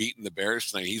Vikings beating the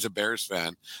Bears tonight." He's a Bears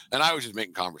fan, and I was just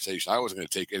making conversation. I wasn't going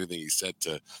to take anything he said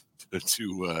to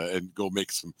and go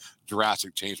make some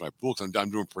drastic change in my pool, because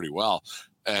I'm doing pretty well.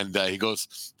 And he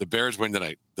goes, the Bears win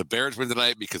tonight. The Bears win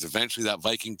tonight because eventually that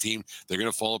Viking team, they're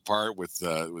going to fall apart with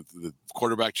the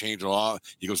quarterback change and all.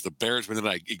 He goes, the Bears win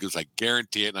tonight. He goes, I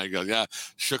guarantee it. And I go, yeah.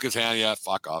 Shook his hand. Yeah,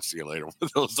 fuck off. See you later.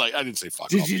 I was like, I didn't say fuck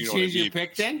off. Did you change your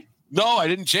pick then? No, I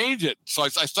didn't change it. So I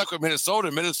stuck with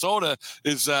Minnesota. Minnesota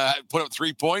is put up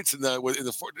 3 points in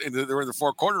the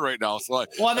fourth quarter right now. So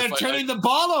they're turning the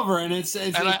ball over, and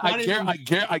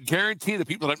I guarantee the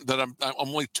people that I'm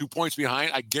only 2 points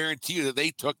behind. I guarantee you that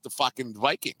they took the fucking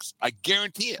Vikings. I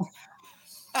guarantee it.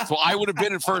 So I would have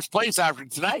been in first place after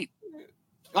tonight.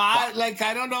 I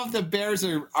don't know if the Bears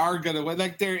are going to win.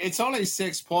 Like, it's only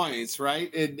 6 points,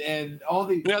 right? And all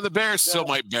the Bears still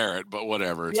might bear it, but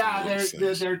whatever.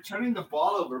 They're turning the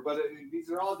ball over, but these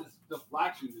are all just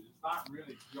deflections. It's not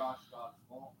really Josh Dobbs'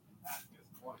 ball at this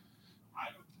point.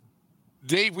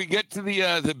 Dave, we get to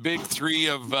the big three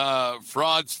of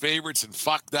frauds, favorites, and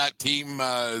fuck that team.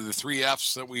 The 3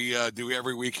 Fs that we do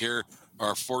every week here.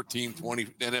 Our 1420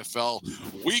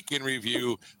 NFL week in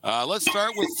review. Let's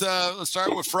start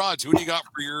with frauds. Who do you got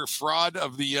for your fraud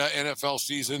of the NFL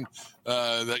season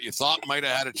that you thought might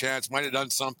have had a chance, might have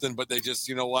done something, but they just,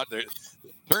 you know what?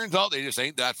 Turns out they just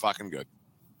ain't that fucking good.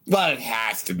 But it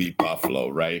has to be Buffalo,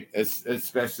 right?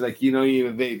 Especially like, you know,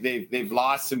 they've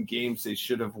lost some games they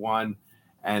should have won,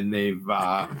 and they've.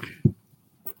 I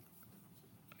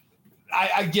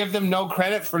give them no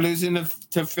credit for losing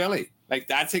to Philly. Like,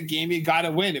 that's a game you got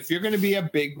to win. If you're going to be a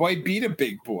big boy, beat a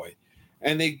big boy.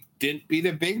 And they didn't beat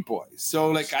a big boy.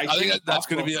 So, like, I think that's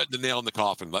going to be the nail in the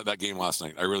coffin, that game last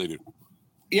night. I really do.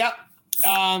 Yep.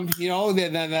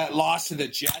 that loss to the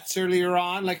Jets earlier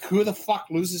on. Like, who the fuck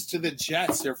loses to the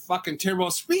Jets? They're fucking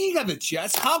terrible. Speaking of the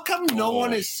Jets, how come no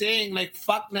one is saying, like,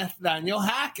 fuck Nathaniel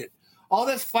Hackett? All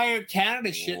this Fire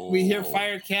Canada shit, we hear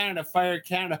Fire Canada, Fire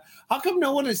Canada. How come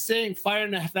no one is saying fire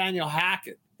Nathaniel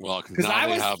Hackett? Well, because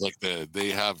now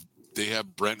they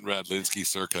have Brent Radlinski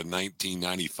circa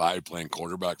 1995 playing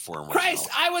quarterback for him. Christ,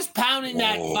 I was pounding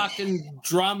that fucking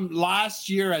drum last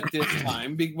year at this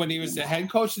time when he was the head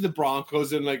coach of the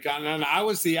Broncos, and I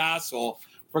was the asshole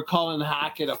for calling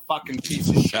Hackett a fucking piece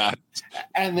of shit.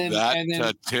 And then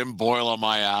Tim Boyle on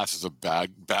my ass is a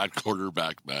bad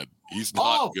quarterback, man. He's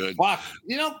not good. Fuck.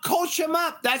 Coach him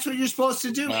up. That's what you're supposed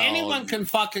to do. Well, anyone can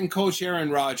fucking coach Aaron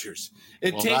Rodgers.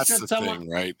 That's the thing,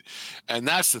 right? And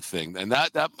that's the thing. And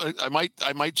that I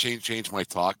might change my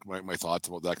thoughts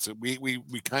about that. So we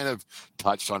kind of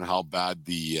touched on how bad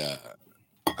the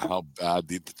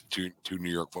two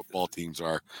New York football teams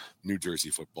are, New Jersey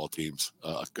football teams,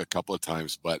 a couple of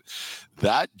times, but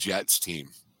that Jets team.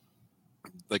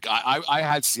 Like I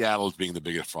had Seattle as being the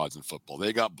biggest frauds in football.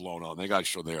 They got blown out. They got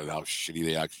shown there how shitty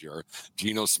they actually are.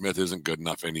 Geno Smith isn't good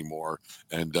enough anymore,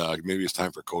 and maybe it's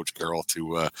time for Coach Carroll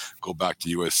to go back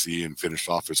to USC and finish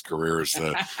off his career as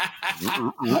ride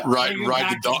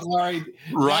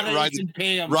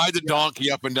the donkey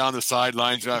up and down the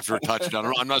sidelines after a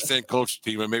touchdown. I'm not saying coach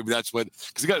the team, and maybe that's what,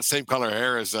 because he got the same color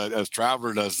hair as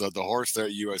Traveler does, the horse there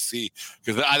at USC.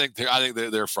 Because I think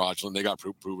they're fraudulent. They got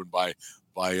proven by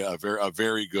a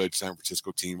very good San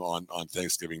Francisco team on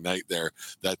Thanksgiving night there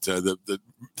that the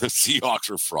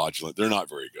Seahawks are fraudulent. They're not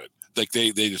very good. Like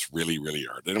they just really, really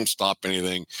are. They don't stop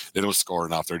anything. They don't score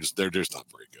enough. They're just not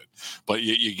very good. But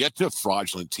you get to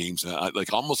fraudulent teams,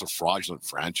 like almost a fraudulent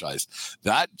franchise.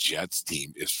 That Jets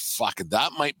team is fucking.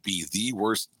 That might be the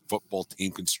worst football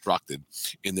team constructed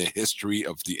in the history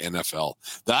of the NFL.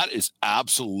 That is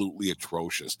absolutely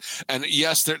atrocious. And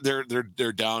yes,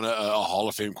 they're down a Hall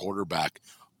of Fame quarterback,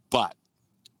 but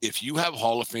if you have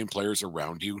Hall of Fame players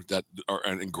around you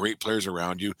and great players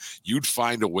around you, you'd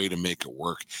find a way to make it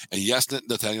work. And yes,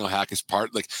 Nathaniel Hackett's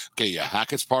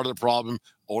Hackett's part of the problem.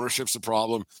 Ownership's the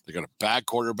problem. They got a bad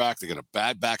quarterback. They got a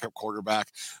bad backup quarterback,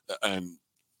 and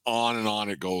on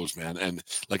it goes, man. And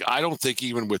like, I don't think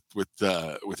even with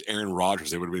Aaron Rodgers,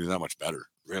 they would have been that much better,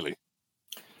 really.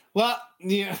 Well,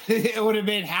 it would have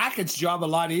made Hackett's job a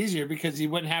lot easier because he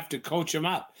wouldn't have to coach him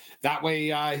up. That way,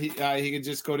 he could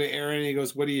just go to Aaron and he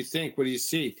goes, "What do you think? What do you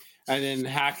see?" And then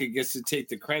Hackett gets to take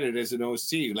the credit as an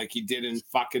OC, like he did in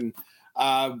fucking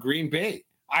Green Bay.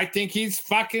 I think he's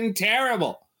fucking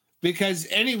terrible because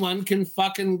anyone can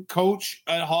fucking coach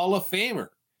a Hall of Famer.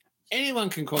 Anyone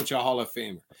can coach a Hall of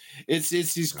Famer. It's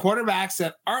these quarterbacks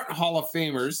that aren't Hall of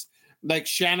Famers, like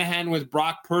Shanahan with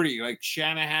Brock Purdy, like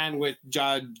Shanahan with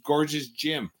Gorgeous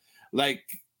Jim. Like,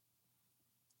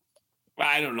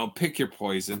 I don't know, pick your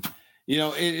poison.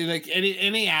 Like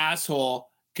any asshole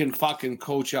can fucking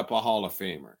coach up a Hall of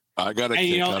Famer. I got to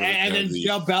and then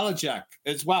Bill Belichick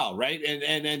as well, right?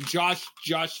 And then Josh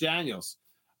Daniels.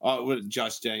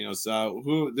 Josh Daniels.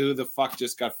 Who the fuck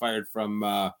just got fired from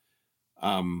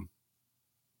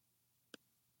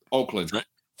Oakland? Right.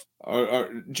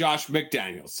 Or Josh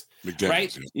McDaniels,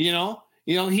 right? Yeah.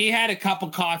 He had a cup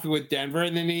of coffee with Denver,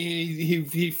 and then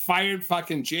he fired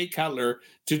fucking Jay Cutler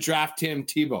to draft Tim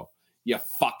Tebow. You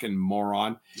fucking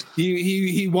moron. Tim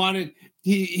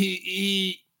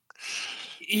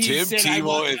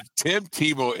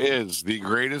Tebow is the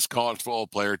greatest college football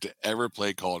player to ever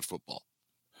play college football.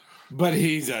 But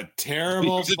he's a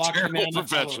terrible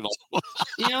professional.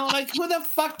 Like, who the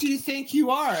fuck do you think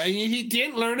you are? I mean, he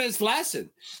didn't learn his lesson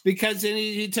because then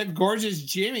he took Gorgeous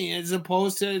Jimmy as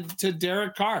opposed to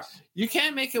Derek Carr. You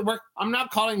can't make it work. I'm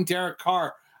not calling Derek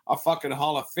Carr a fucking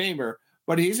Hall of Famer,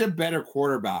 but he's a better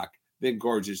quarterback than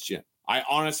Gorgeous Jim. I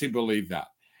honestly believe that.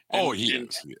 He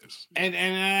is. And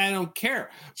I don't care.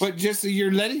 But just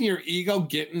you're letting your ego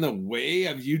get in the way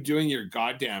of you doing your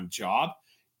goddamn job.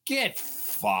 Get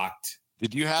fucked.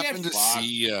 Did you happen to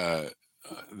see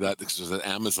that? Because it was an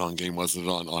Amazon game, wasn't it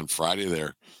on Friday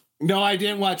there? No, I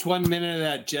didn't watch 1 minute of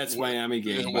that Jets Miami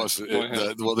game. It was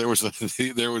there was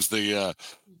the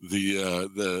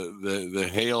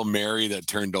Hail Mary that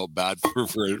turned out bad for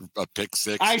a pick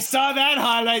six. I saw that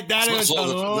highlight. That was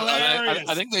hilarious.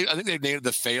 I think they named it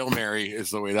the Fail Mary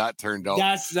is the way that turned out.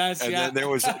 That's then there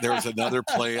was another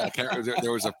play. I can't remember.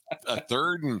 There was a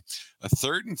third and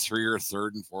 3 or a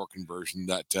 3rd and 4 conversion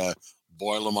that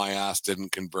Boyle of my ass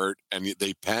didn't convert, and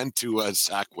they panned to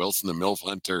Zach Wilson, the MILF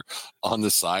hunter, on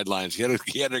the sidelines. He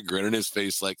had a grin on his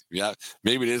face, like, yeah,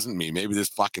 maybe it isn't me. Maybe this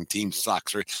fucking team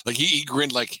sucks. Right? Like he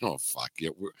grinned, like, fuck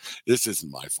it, this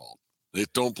isn't my fault. They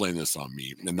don't blame this on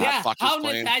me. And that Yeah, fucker's how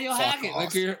playing. Nathaniel Fuck Hackett?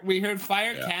 off. Like we heard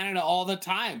fire Canada all the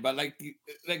time, but like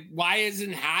why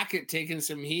isn't Hackett taking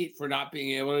some heat for not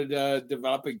being able to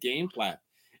develop a game plan?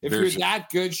 If you're that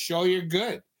good, show you're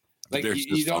good. Like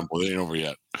you don't. It ain't over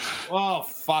yet. Oh,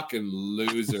 fucking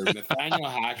loser! Nathaniel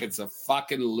Hackett's a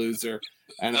fucking loser.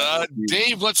 And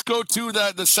Dave, let's go to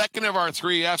the second of our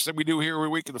 3 Fs that we do here every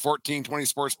week in the 1420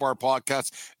 Sports Bar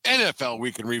Podcast, NFL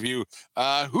Week in Review.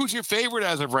 Who's your favorite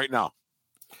as of right now?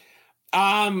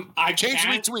 I change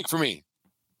week to week for me.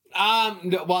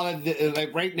 Well,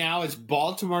 like right now, it's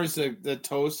Baltimore's the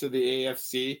toast of the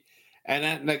AFC,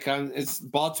 and then it's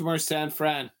Baltimore San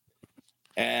Fran,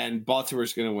 and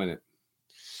Baltimore's going to win it.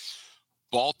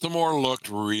 Baltimore looked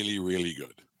really, really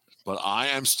good, but I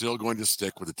am still going to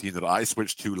stick with the team that I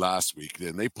switched to last week.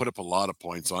 And they put up a lot of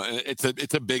points on. And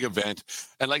it's a big event,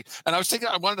 and I was thinking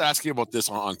I wanted to ask you about this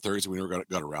on Thursday. We never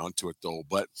got around to it though.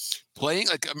 But playing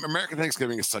like American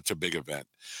Thanksgiving is such a big event,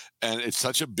 and it's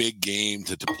such a big game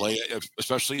to play,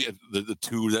 especially the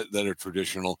two that are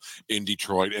traditional in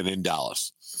Detroit and in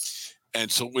Dallas. And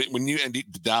so when you and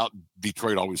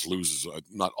Detroit always loses,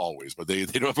 not always, but they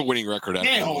don't have a winning record at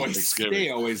Thanksgiving. They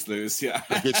always lose, yeah.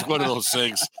 It's one of those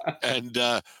things, and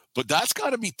but that's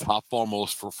got to be tough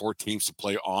almost for teams to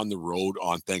play on the road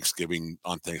on Thanksgiving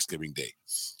Day.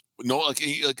 No, like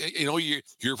you know,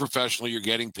 you're a professional, you're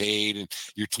getting paid, and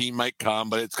your team might come,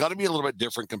 but it's got to be a little bit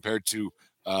different compared to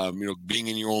being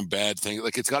in your own bed thing.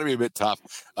 Like it's got to be a bit tough.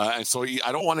 And so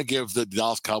I don't want to give the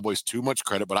Dallas Cowboys too much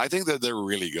credit, but I think that they're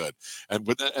really good. And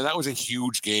that was a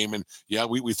huge game. And yeah,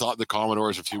 we thought the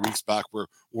Commodores a few weeks back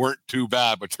weren't too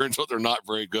bad, but turns out they're not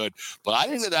very good. But I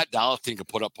think that Dallas team can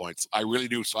put up points. I really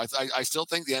do. So I still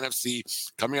think the NFC,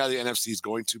 coming out of the NFC, is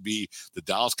going to be the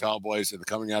Dallas Cowboys, and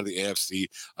coming out of the AFC,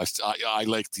 I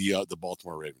like the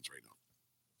Baltimore Ravens right now.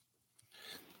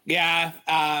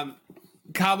 Yeah.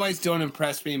 Cowboys don't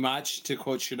impress me much, to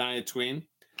quote Shania Twain.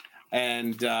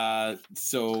 And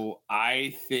so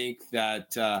I think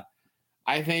that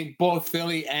I think both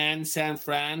Philly and San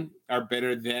Fran are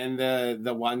better than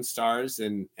the one stars,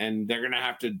 and they're going to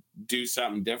have to do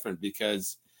something different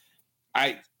because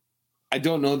I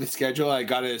don't know the schedule. I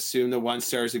got to assume the one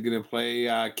stars are going to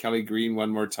play Kelly Green one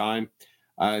more time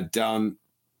down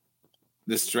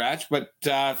the stretch, but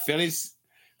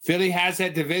Philly has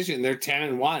that division. They're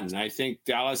 10-1. I think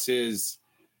Dallas is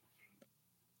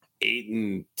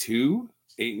 8-2,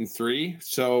 8-3.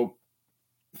 So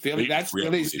Philly, that's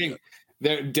Philly's thing.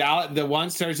 The one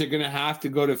stars are going to have to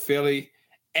go to Philly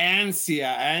and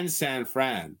San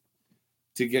Fran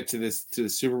to get to the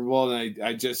Super Bowl, and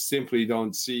I just simply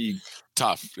don't see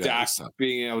Dak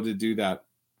being able to do that.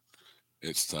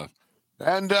 It's tough.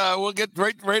 And we'll get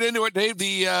right into it, Dave.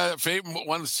 The famous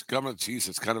one's coming. Geez,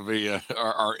 it's kind of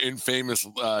our infamous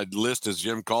list, as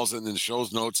Jim calls it in the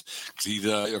show's notes, because he's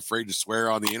afraid to swear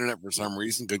on the internet for some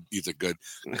reason. He's a good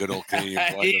old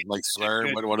Canadian boy. Doesn't like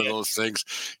swearing, but one of those things.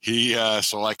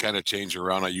 So I kind of change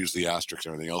around. I use the asterisk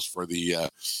and everything else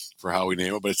for how we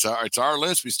name it. But it's our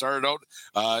list. We started out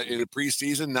in the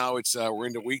preseason. Now we're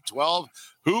into week 12.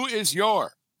 Who is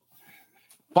your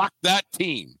fuck that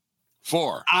team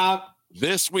for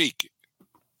this week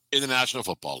in the National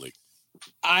Football League?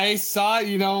 I saw,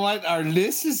 you know what? Our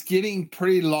list is getting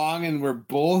pretty long, and we're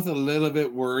both a little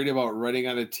bit worried about running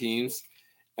out of teams.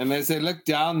 And as I look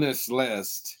down this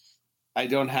list, I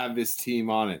don't have this team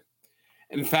on it.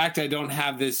 In fact, I don't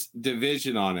have this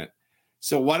division on it.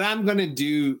 So what I'm going to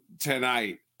do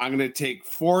tonight, I'm going to take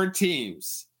 4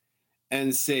 teams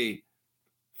and say,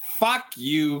 fuck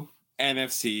you,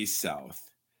 NFC South.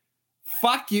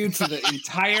 Fuck you to the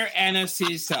entire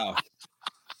NFC South.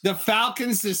 The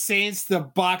Falcons, the Saints, the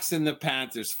Bucks, and the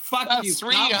Panthers. That's you.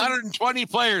 320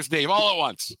 players, Dave, all at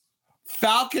once.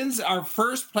 Falcons are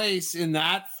first place in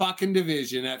that fucking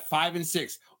division at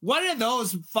 5-6. One of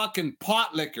those fucking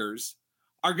pot lickers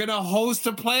are going to host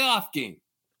a playoff game.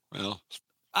 Well,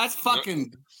 that's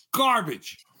fucking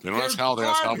garbage. They don't ask how, they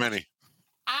ask how many.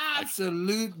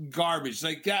 Absolute garbage.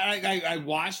 Like I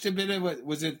watched a bit of it.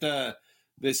 Was it the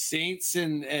Saints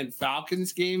and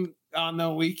Falcons game on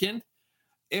the weekend?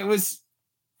 It was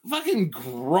fucking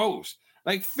gross.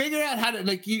 Like, figure out how to,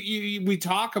 like, we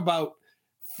talk about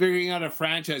figuring out a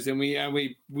franchise, and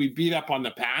we beat up on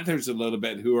the Panthers a little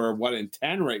bit, who are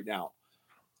 1-10 right now.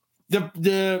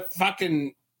 The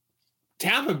fucking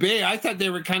Tampa Bay, I thought they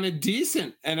were kind of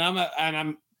decent, and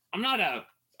I'm not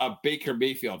a Baker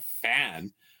Mayfield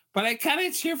fan, but I kind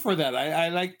of cheer for that. I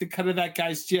like the cut of that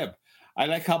guy's jib. I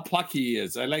like how plucky he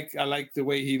is. I like the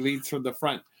way he leads from the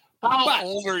front. How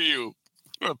old are you?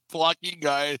 You're a plucky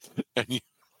guy. And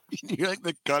You like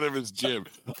the cut of his gym.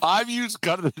 I've used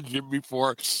cut of the gym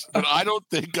before, but I don't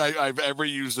think I've ever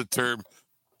used the term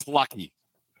plucky.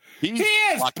 He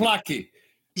is plucky.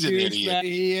 He's an idiot.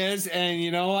 He is, and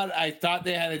you know what? I thought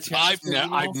they had a chance.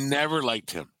 I've never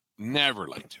liked him. Never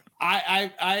liked him.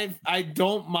 I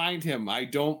don't mind him. I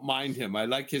don't mind him. I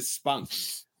like his spunk,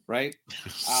 right?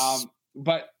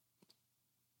 But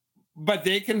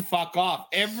they can fuck off.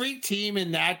 Every team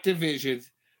in that division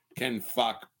can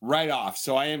fuck right off.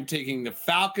 So I am taking the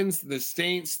Falcons, the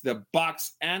Saints, the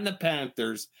Bucks, and the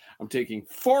Panthers. I'm taking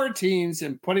 4 teams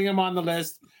and putting them on the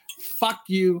list. Fuck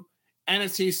you,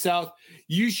 NFC South.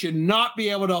 You should not be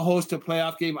able to host a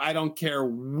playoff game. I don't care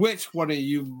which one of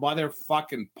you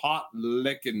motherfucking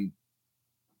pot-licking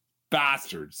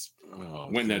bastards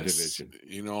win that division.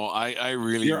 You know, I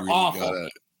really, You're really awful.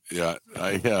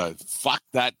 Fuck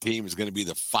that team is going to be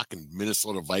the fucking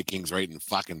Minnesota Vikings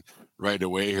right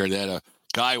away here. They had a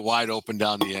guy wide open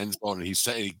down the end zone, and he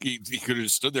said he could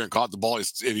have stood there and caught the ball.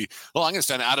 I'm going to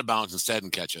stand out of bounds instead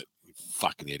and catch it. You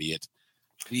fucking idiot.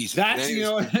 Jesus. That's, you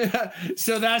know,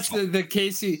 so that's the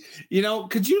Casey, you know,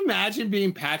 could you imagine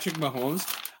being Patrick Mahomes?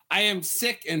 I am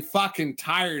sick and fucking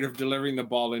tired of delivering the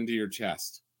ball into your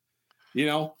chest. You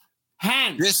know,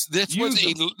 hands. This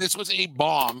was a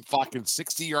bomb fucking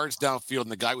 60 yards downfield,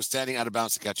 and the guy was standing out of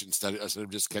bounds to catch it instead of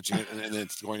just catching it and then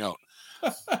it's going out.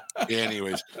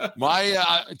 Anyways,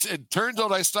 it turns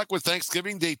out I stuck with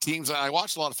Thanksgiving Day teams. I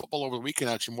watched a lot of football over the weekend,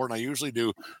 actually more than I usually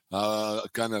do.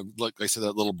 Kind of like I said,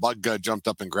 that little bug jumped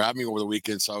up and grabbed me over the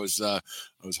weekend, so I was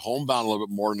homebound a little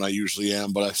bit more than I usually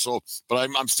am. But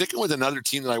I'm sticking with another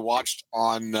team that I watched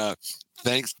on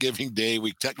Thanksgiving Day.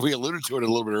 We alluded to it a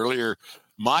little bit earlier.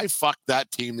 My fuck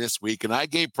that team this week, and I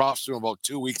gave props to him about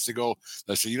 2 weeks ago.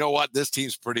 I said, you know what, this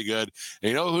team's pretty good.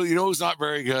 And you know who's not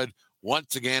very good?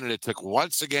 Once again, and it took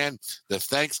the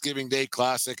Thanksgiving Day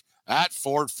Classic at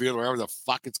Ford Field, wherever the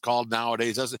fuck it's called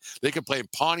nowadays. They can play in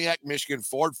Pontiac, Michigan,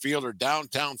 Ford Field, or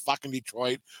downtown fucking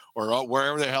Detroit, or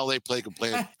wherever the hell they play. Can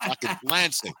play in fucking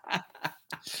Lansing.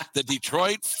 The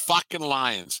Detroit fucking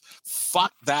Lions.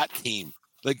 Fuck that team.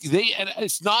 Like and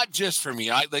it's not just for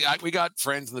me. We got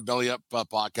friends in the Belly Up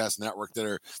podcast network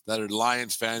that are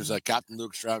Lions fans. Captain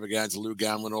Luke Extravaganza, Lou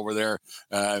Gamlin over there,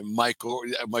 Michael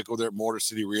there at Motor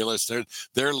City Realist.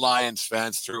 They're Lions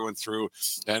fans through and through.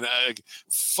 And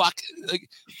fuck,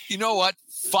 you know what?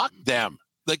 Fuck them.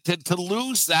 Like to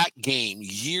lose that game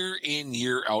year in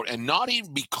year out and not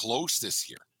even be close this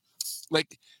year.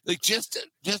 Like just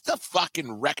a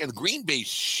fucking wreck. And Green Bay's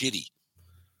shitty.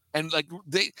 And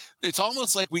it's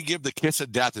almost like we give the kiss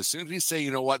of death as soon as we say,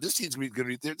 you know what, this team's going to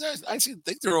be there. I think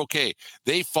they're okay.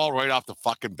 They fall right off the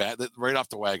fucking right off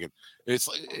the wagon. It's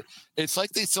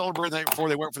like they celebrated the night before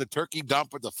they went for the turkey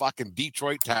dump at the fucking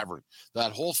Detroit Tavern.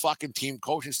 That whole fucking team,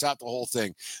 coaching staff, the whole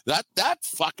thing. That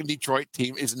fucking Detroit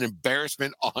team is an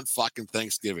embarrassment on fucking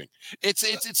Thanksgiving.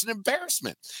 It's an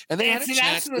embarrassment, and they had a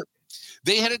chance.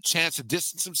 They had a chance to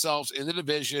distance themselves in the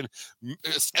division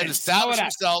and establish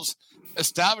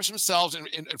themselves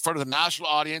in front of the national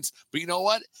audience. But you know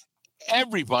what?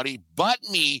 Everybody but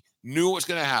me knew what was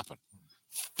going to happen.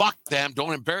 Fuck them.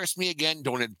 Don't embarrass me again.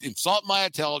 Don't insult my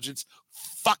intelligence.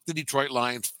 Fuck the Detroit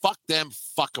Lions. Fuck them.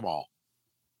 Fuck them all.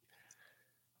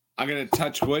 I'm going to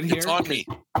touch wood here. It's on me.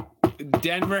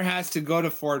 Denver has to go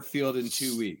to Ford Field in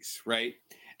 2 weeks, right?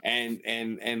 And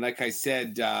like I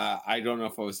said, I don't know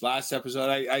if it was last episode.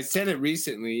 I said it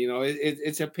recently. You know,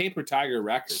 it's a paper tiger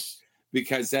record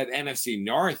because that NFC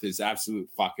North is absolute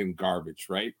fucking garbage,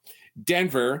 right?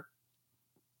 Denver,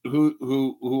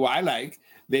 who I like,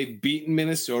 they've beaten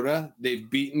Minnesota, they've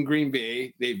beaten Green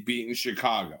Bay, they've beaten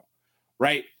Chicago,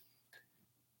 right?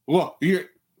 Well,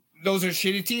 those are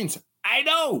shitty teams. I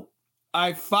know.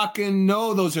 I fucking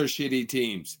know those are shitty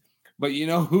teams. But you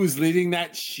know who's leading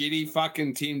that shitty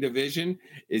fucking team division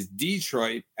is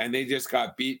Detroit, and they just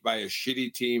got beat by a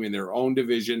shitty team in their own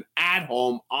division at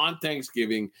home on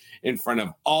Thanksgiving in front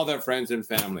of all their friends and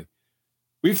family.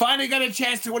 We finally got a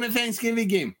chance to win a Thanksgiving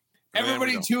game.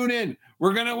 Everybody tune in.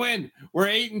 We're going to win. We're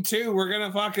 8-2. We're going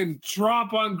to fucking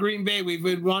tromp on Green Bay. We've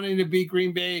been wanting to beat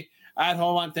Green Bay at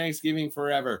home on Thanksgiving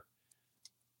forever.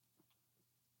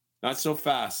 Not so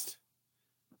fast.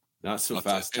 Not so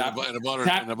fast. In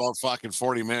about fucking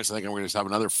 40 minutes, I think I'm going to have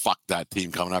another fuck that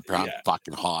team coming up here. I'm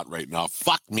fucking hot right now.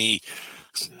 Fuck me.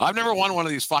 I've never won one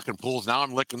of these fucking pools. Now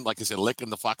I'm licking, like I said, licking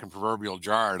the fucking proverbial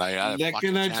jar. And I had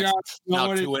licking the jar.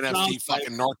 Now 2 NFC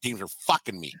fucking North teams are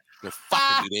fucking me. They're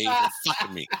fucking me, Dave. They're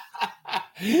fucking me.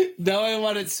 Knowing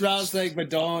what it smells like, but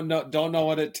don't know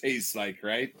what it tastes like,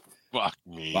 right? Fuck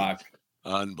me. Fuck.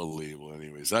 Unbelievable.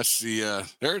 Anyways, that's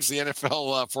there's the NFL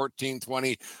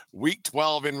 1420 Week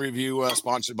 12 in review,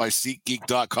 sponsored by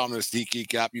SeatGeek.com, the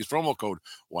SeatGeek app. Use promo code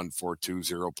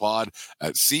 1420pod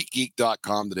at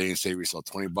SeatGeek.com today and save yourself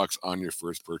 $20 on your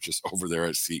first purchase over there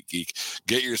at SeatGeek.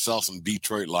 Get yourself some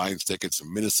Detroit Lions tickets,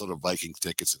 some Minnesota Vikings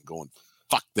tickets, and go and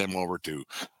fuck them over too.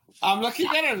 I'm looking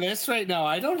at our list right now.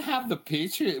 I don't have the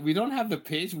Patriot. We don't have the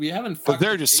page. We haven't. But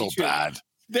they're just so bad.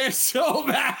 They're so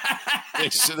bad. They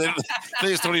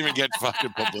just don't even get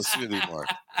fucking publicity anymore.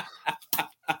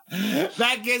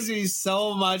 That gives me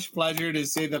so much pleasure to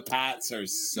say the Pats are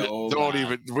so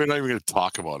bad. We're not even going to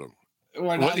talk about them.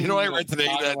 I read today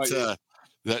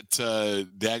that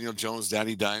Daniel Jones,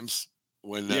 Danny Dimes,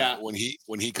 when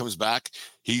he comes back,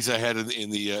 he's ahead in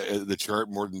the chart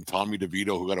more than Tommy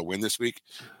DeVito, who got a win this week.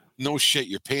 No shit,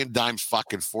 you're paying Dimes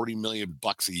fucking $40 million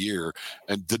a year,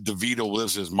 and DeVito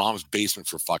lives in his mom's basement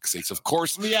for fuck's sakes. Of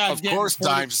course,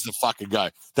 Dimes is the fucking guy.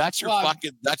 That's your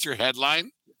headline.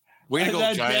 Way to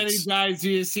go, Giants. Danny Dimes, do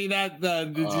you see that?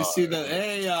 Did you see the?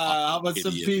 Hey, how about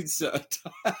some pizza?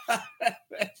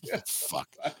 Fuck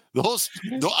those.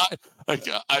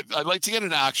 I'd like to get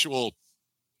an actual,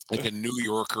 like a New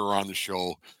Yorker on the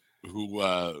show who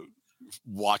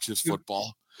watches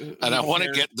football. And I want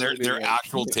to get their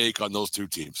actual take on those two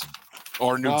teams,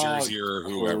 or New Jersey or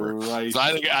whoever. Right. So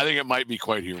I think it might be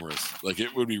quite humorous. Like,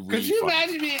 it would be really. Could you funny.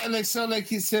 imagine me? Like, so, like,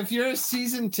 so if you're a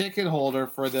season ticket holder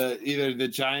for either the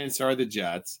Giants or the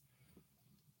Jets,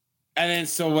 and then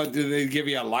so what? Do they give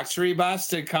you a luxury bus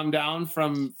to come down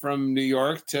from New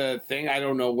York to thing? I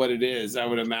don't know what it is. I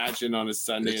would imagine on a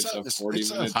Sunday it's a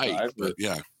 40-minute drive. But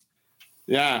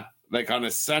yeah. Like on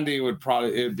a Sunday, it would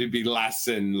be less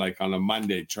than like on a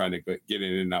Monday trying to get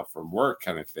in and out from work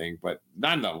kind of thing. But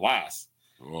nonetheless,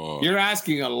 you're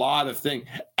asking a lot of things,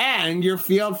 and your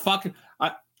field fucking.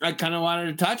 I kind of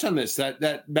wanted to touch on this. That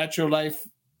MetroLife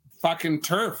fucking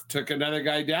turf took another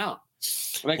guy down.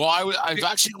 Like, well,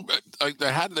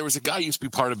 there was a guy who used to be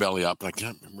part of Belly Up, and I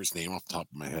can't remember his name off the top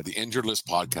of my head. The Injured List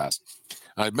podcast.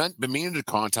 I've been meaning to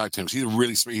contact him. He's a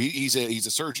really he's a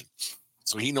surgeon.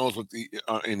 So he knows what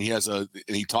and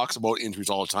he talks about injuries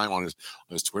all the time on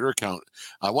his Twitter account.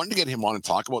 I wanted to get him on and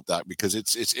talk about that because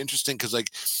it's interesting because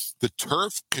like the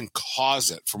turf can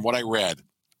cause it from what I read,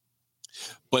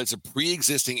 but it's a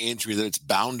pre-existing injury that it's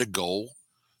bound to go.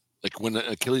 Like when the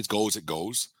Achilles goes, it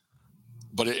goes,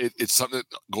 but it's something that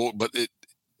go, but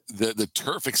the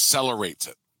turf accelerates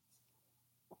it.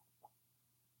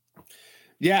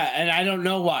 Yeah, and I don't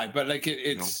know why, but like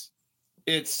it's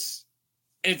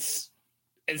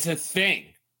a thing.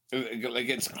 Like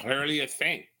it's clearly a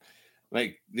thing.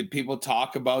 Like the people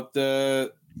talk about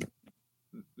the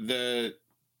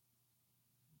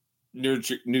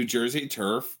New Jersey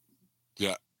turf.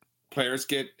 Yeah, players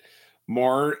get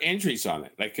more injuries on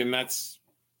it. Like, and that's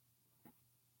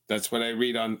what I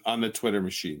read on the Twitter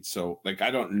machine. So like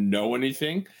I don't know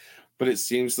anything, but it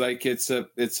seems like it's a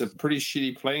pretty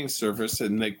shitty playing surface.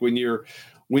 And like when you're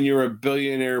a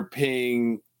billionaire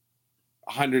paying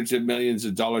hundreds of millions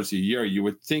of dollars a year, you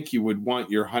would think you would want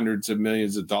your hundreds of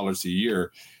millions of dollars a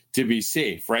year to be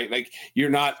safe, right? Like you're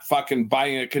not fucking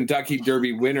buying a Kentucky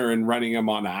Derby winner and running him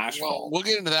on asphalt. Well, we'll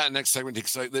get into that next segment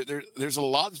because there's a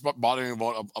lot that's bothering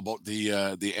about the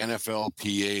NFLPA,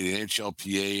 the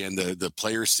NHLPA, and the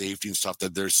player safety and stuff.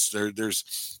 That there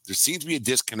seems to be a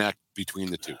disconnect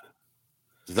between the two.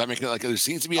 Does that make it like there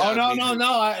seems to be? No.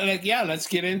 Let's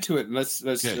get into it. Let's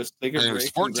take a break.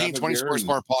 1420 Sports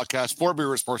Bar Podcast, 4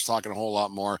 Beer Sports, talking a whole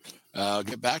lot more. I'll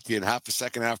get back to you in half a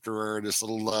second after this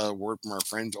little word from our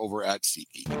friends over at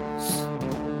SeatGeek.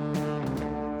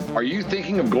 Are you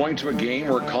thinking of going to a game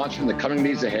or a concert in the coming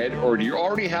days ahead, or do you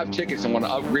already have tickets and want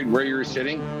to upgrade where you're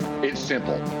sitting? It's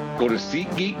simple. Go to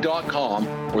SeatGeek.com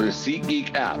or the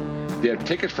SeatGeek app. They have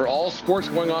tickets for all sports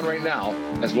going on right now,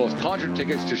 as well as concert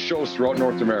tickets to shows throughout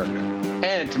North America.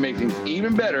 And to make things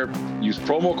even better, use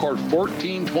promo code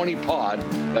 1420pod,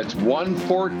 that's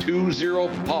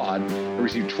 1420pod, and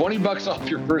receive $20 off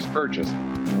your first purchase.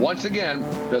 Once again,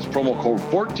 that's promo code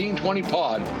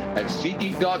 1420pod at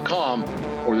SeatGeek.com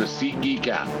or the SeatGeek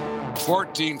app.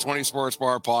 1420 Sports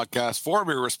Bar Podcast, 4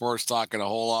 Beer Sports, talking a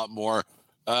whole lot more.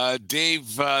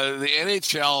 Dave, the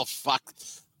NHL,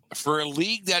 for a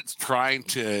league that's trying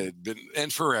to,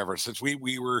 and forever since we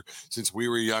were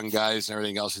young guys and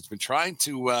everything else, it's been trying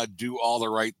to do all the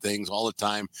right things all the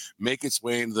time, make its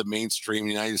way into the mainstream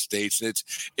United States, and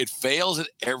it fails at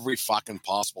every fucking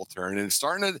possible turn, and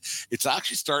it's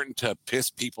actually starting to piss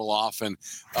people off, and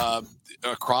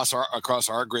across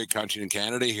our great country in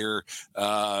Canada here,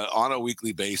 on a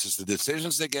weekly basis, the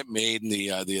decisions that get made and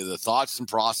the thoughts and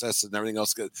process and everything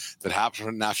else that happens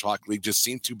in the National Hockey League just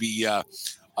seem to be.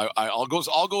 I'll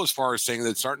go as far as saying that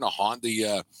it's starting to haunt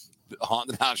the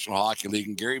National Hockey League,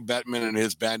 and Gary Bettman and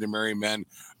his band of merry men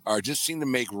just seem to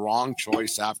make wrong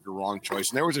choice after wrong choice.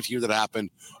 And there was a few that happened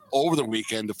over the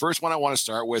weekend. The first one I want to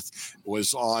start with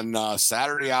was on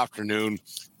Saturday afternoon.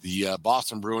 The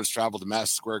Boston Bruins traveled to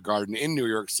Madison Square Garden in New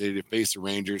York City to face the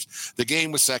Rangers. The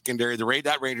game was secondary.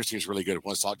 That Rangers team is really good.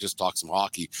 Let's just talk some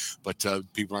hockey, but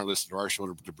people aren't listening to our show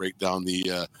to break down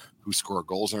the who scored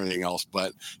goals or anything else.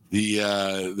 But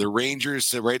the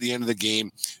Rangers, right at the end of the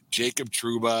game, Jacob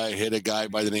Trouba hit a guy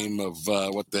by the name of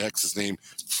what the heck's his name?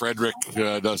 Frederick.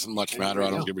 Doesn't much matter. I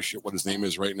don't give a shit what his name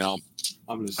is right now.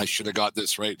 I should have got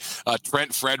this right.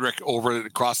 Trent Frederick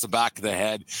across the back of the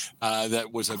head.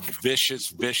 That was a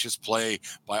vicious play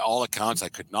by all accounts. I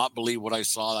could not believe what I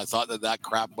saw. I thought that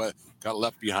crap got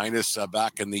left behind us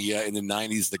back in the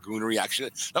 90s. The goonery, actually,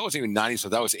 that wasn't even 90s, so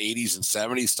that was 80s and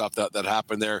 70s stuff that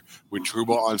happened there with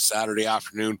Trouba on Saturday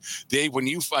afternoon. Dave, when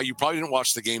you probably didn't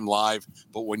watch the game live,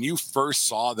 but when you first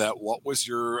saw that, what was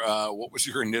your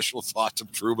initial thoughts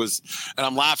of Trouba's? And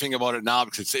I'm laughing about it now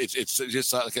because it's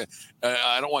just like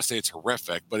I don't want to say it's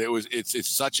horrific, but it's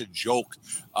such a joke.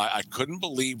 I couldn't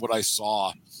believe what I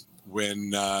saw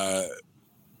when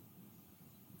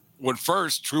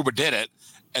first Trouba did it,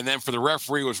 and then for the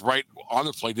referee was right on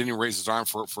the play, didn't even raise his arm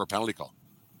for a penalty call.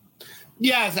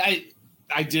 Yes,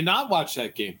 I did not watch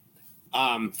that game.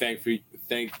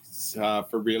 Thanks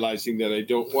for realizing that I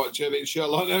don't watch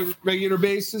NHL on a regular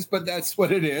basis, but that's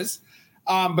what it is.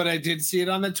 But I did see it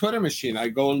on the Twitter machine. I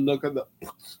go and look at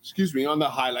on the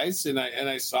highlights, and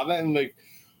I saw that, and like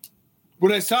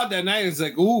when I saw it that night, I was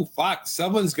like, "Ooh, fuck!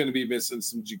 Someone's going to be missing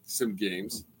some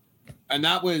games." And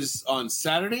that was on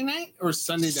Saturday night or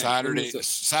Sunday night?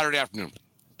 Saturday afternoon.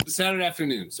 Saturday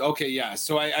afternoons. Okay, yeah.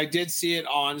 So I did see it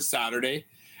on Saturday.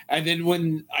 And then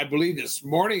when I believe this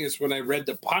morning is when I read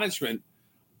the punishment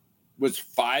was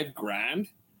 $5,000.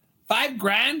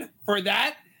 $5,000 for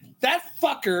that? That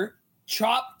fucker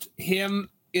chopped him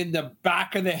in the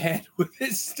back of the head with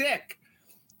his stick.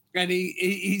 And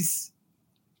he's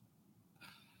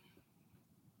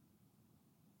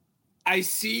I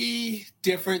see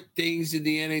different things in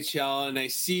the NHL, and I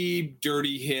see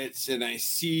dirty hits, and I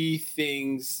see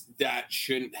things that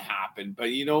shouldn't happen. But,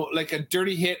 like a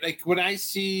dirty hit, like when I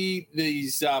see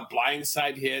these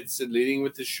blindside hits and leading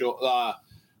with the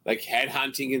like head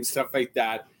hunting and stuff like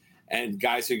that, and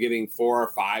guys are getting 4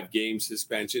 or 5 game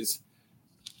suspensions,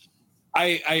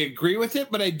 I agree with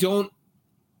it, but I don't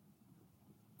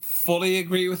fully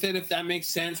agree with it, if that makes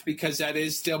sense, because that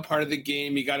is still part of the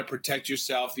game. You got to protect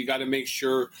yourself. You got to make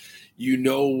sure you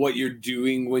know what you're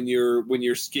doing when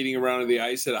you're skating around on the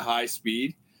ice at a high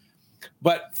speed.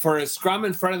 But for a scrum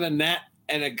in front of the net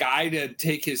and a guy to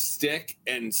take his stick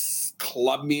and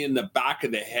club me in the back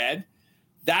of the head,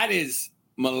 that is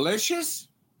malicious.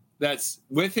 That's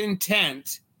with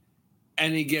intent,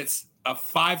 and he gets a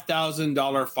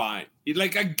 $5,000 fine.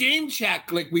 Like a game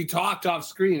check, like we talked off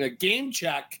screen, a game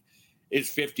check is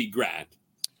 $50,000.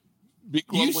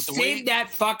 You saved that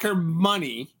fucker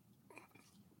money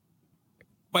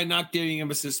by not giving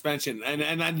him a suspension,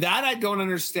 and that I don't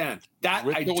understand. That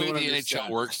with I the don't way the understand. NHL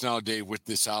works now, Dave, with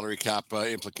the salary cap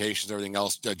implications, and everything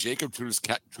else. Jacob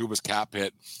Trouba's cap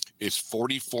hit is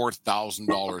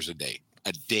 $44,000 a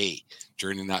day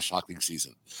during the National Hockey League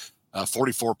season.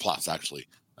 44 plus actually.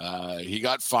 He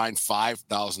got fined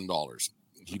 $5,000.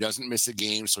 He doesn't miss a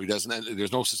game, so he doesn't.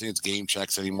 There's no such thing as game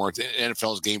checks anymore. It's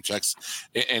NFL's game checks.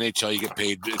 NHL, you get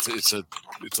paid. It's a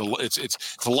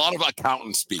lot of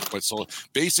accountant speak. But so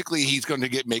basically, he's going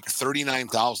to make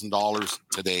 $39,000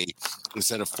 today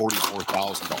instead of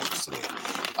 $44,000 today.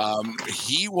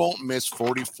 He won't miss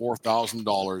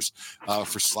 $44,000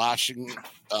 for slashing.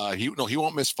 He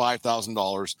won't miss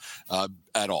 $5,000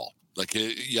 at all. Like,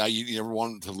 yeah, you never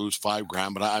wanted to lose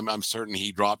 $5,000, but I'm certain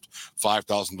he dropped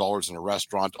 $5,000 in a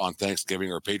restaurant on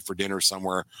Thanksgiving or paid for dinner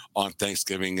somewhere on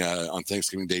Thanksgiving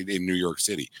Day in New York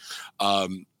City.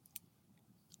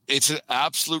 It's an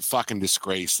absolute fucking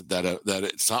disgrace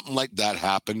that something like that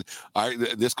happened.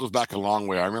 This goes back a long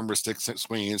way. I remember stick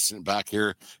swinging incident back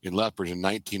here in Lethbridge in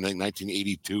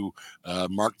 1982.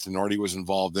 Mark Tenorti was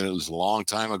involved in it. It was a long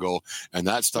time ago, and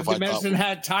that stuff But the Medicine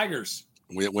Hat Tigers.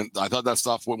 I thought that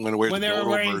stuff went away when they were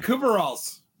wearing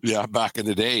Cooperalls. Yeah, back in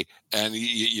the day. And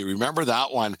you remember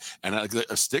that one, and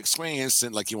a stick swing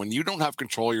instant, like when you don't have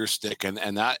control of your stick and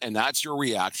that's your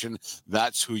reaction,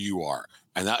 that's who you are.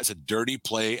 And that's a dirty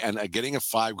play. And getting a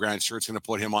 $5,000, sure, it's going to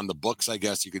put him on the books, I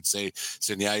guess you could say,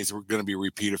 saying, yeah, he's going to be a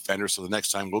repeat offender. So the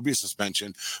next time will be a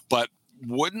suspension. But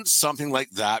wouldn't something like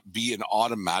that be an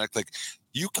automatic? Like,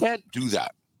 you can't do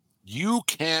that. You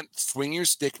can't swing your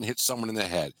stick and hit someone in the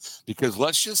head, because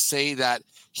let's just say that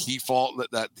he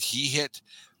hit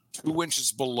 2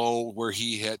 inches below where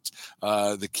he hit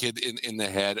the kid in the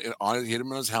head, and hit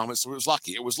him on his helmet. So it was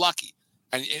lucky. It was lucky.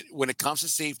 And when it comes to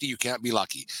safety, you can't be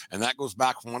lucky. And that goes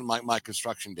back from one of my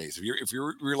construction days. If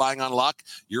you're relying on luck,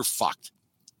 you're fucked.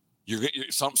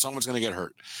 Someone's going to get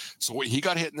hurt. So he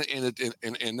got hit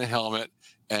in the helmet.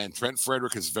 And Trent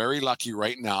Frederick is very lucky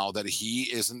right now that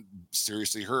he isn't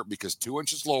seriously hurt, because 2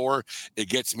 inches lower, it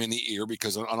gets him in the ear,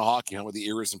 because on a hockey helmet, the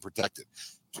ear isn't protected.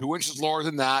 2 inches lower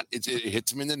than that, it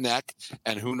hits him in the neck,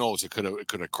 and who knows? It could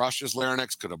have crushed his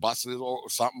larynx, could have busted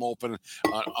something open,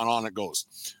 on it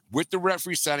goes. With the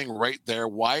referee standing right there,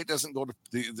 why it doesn't go to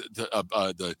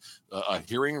the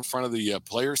hearing in front of the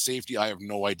player safety, I have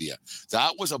no idea.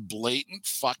 That was a blatant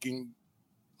fucking,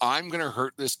 I'm going to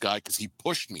hurt this guy because he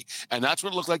pushed me. And that's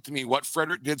what it looked like to me. What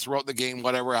Frederick did throughout the game,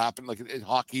 whatever happened, like in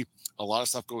hockey, a lot of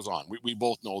stuff goes on. We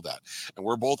both know that. And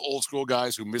we're both old school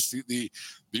guys who miss the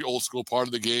old school part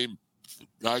of the game.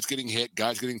 Guys getting hit,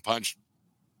 guys getting punched,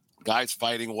 guys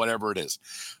fighting, whatever it is.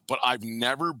 But I've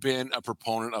never been a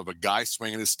proponent of a guy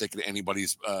swinging his stick at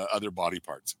anybody's other body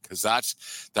parts, because that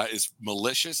is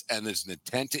malicious, and there's an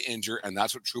intent to injure, and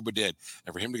that's what Trouba did.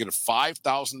 And for him to get a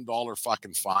 $5,000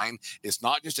 fucking fine, it's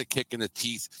not just a kick in the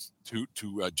teeth to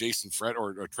Jason Fred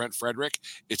or Trent Frederick.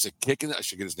 It's a kick in the, I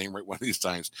should get his name right one of these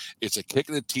times. It's a kick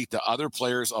in the teeth to other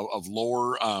players of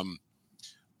lower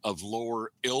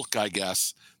ilk, I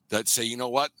guess, that say, you know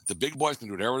what, the big boys can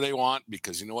do whatever they want,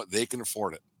 because you know what, they can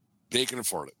afford it. They can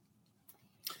afford it.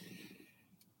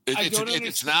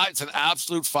 It's an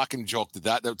absolute fucking joke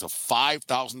that's a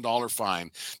 $5,000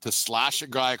 fine to slash a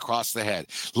guy across the head.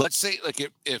 Let's say, like,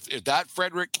 if that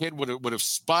Frederick kid would have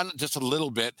spun just a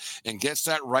little bit and gets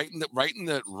that right in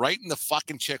the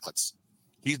fucking chiclets.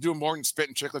 He's doing more than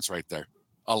spitting chiclets right there.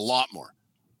 A lot more.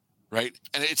 Right?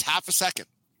 And it's half a second.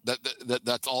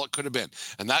 That's all it could have been.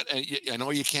 And that, I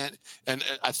know you can't, and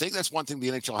I think that's one thing the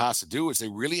NHL has to do, is they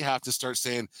really have to start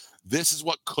saying, this is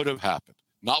what could have happened,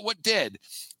 not what did.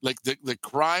 Like the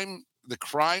crime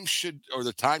should, or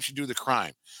the time should do the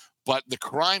crime, but the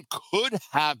crime could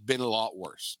have been a lot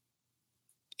worse.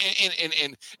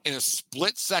 In a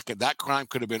split second, that crime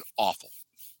could have been awful.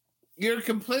 You're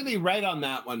completely right on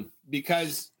that one,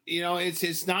 because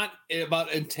it's not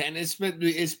about intent.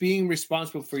 It's being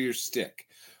responsible for your stick.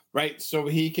 Right. So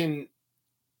I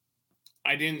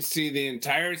didn't see the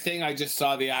entire thing. I just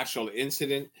saw the actual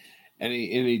incident, and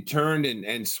he turned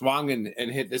and swung and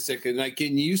hit the stick. And like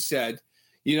you said,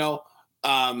 if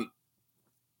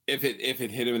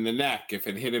it hit him in the neck, if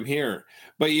it hit him here,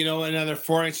 but another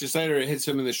 4 inches later, it hits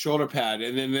him in the shoulder pad.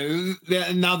 And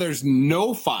then now there's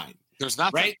no fine. There's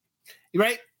nothing.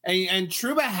 Right. And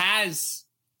Trouba has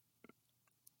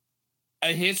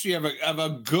a history of a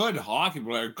good hockey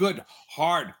player, good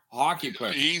hard hockey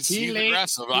player. He's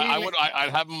aggressive. I'd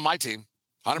have him on my team,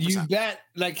 100%. You bet.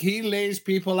 Like, he lays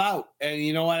people out, and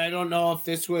you know what? I don't know if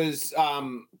this was.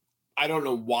 I don't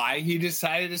know why he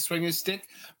decided to swing his stick,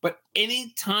 but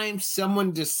anytime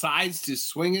someone decides to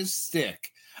swing his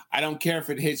stick, I don't care if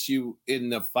it hits you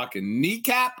in the fucking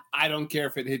kneecap. I don't care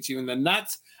if it hits you in the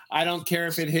nuts. I don't care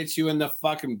if it hits you in the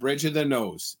fucking bridge of the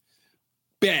nose.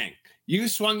 Bang. You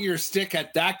swung your stick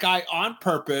at that guy on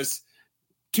purpose,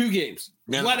 2 games,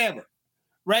 whatever,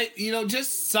 right?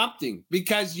 Just something,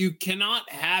 because you cannot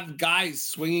have guys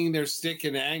swinging their stick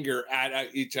in anger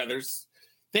at each other's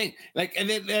thing. Like, and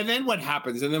then what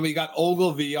happens? And then we got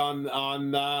Ogilvy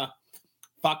on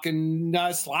fucking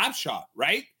slap shot,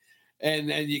 right? And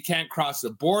you can't cross the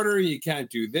border. You can't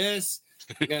do this.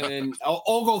 And then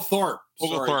Oglethorpe.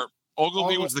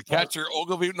 Ogilvy was the catcher.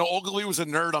 Ogilvy was a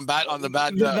nerd on Bad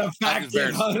News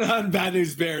Bears. On Bad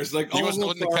News Bears. Like, he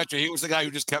wasn't the catcher. He was the guy who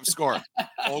just kept score.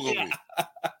 Ogilvy.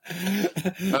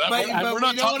 We're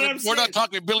not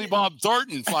talking Billy Bob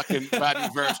Thornton fucking Bad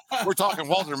News Bears. We're talking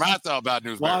Walter Matthau Bad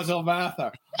News Bears.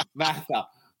 Walter Matthau.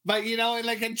 But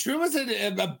and Trouba's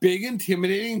a big,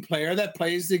 intimidating player that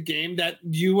plays the game that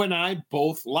you and I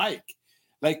both like.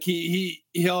 Like,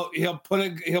 he'll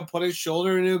put his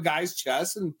shoulder into a guy's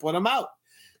chest and put him out.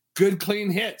 Good,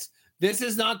 clean hits. This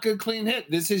is not good clean hit.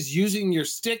 This is using your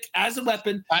stick as a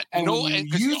weapon. And when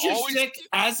you use your stick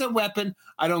as a weapon,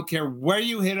 I don't care where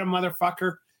you hit a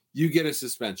motherfucker, you get a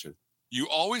suspension. You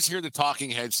always hear the talking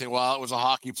heads say, well, it was a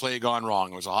hockey play gone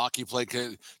wrong. It was a hockey play,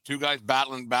 two guys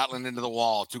battling into the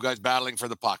wall, two guys battling for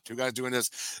the puck, two guys doing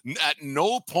this. At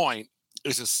no point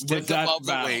is a stick above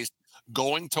the waist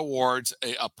going towards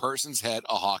a person's head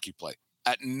a hockey play.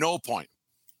 At no point.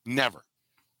 Never.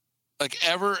 Like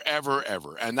ever.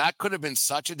 And that could have been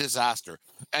such a disaster.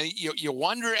 And you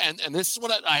wonder, and this is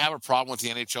what I have a problem with the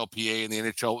NHLPA and the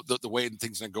NHL, the way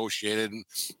things negotiated, and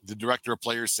the director of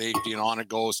player safety, and on it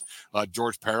goes,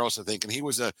 George Peros, I think, and he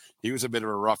was a bit of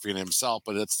a ruffian himself,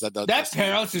 but that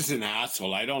Peros is an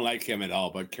asshole. I don't like him at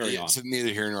all, but carry on. It's neither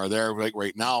here nor there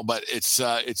right now, but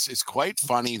it's quite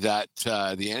funny that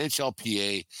the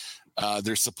NHLPA,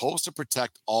 they're supposed to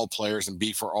protect all players and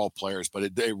be for all players, but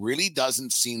it really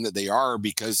doesn't seem that they are,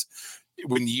 because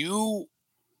when you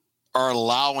are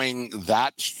allowing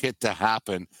that shit to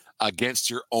happen against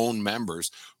your own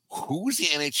members, who's the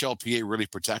NHLPA really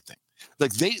protecting?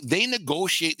 Like they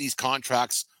negotiate these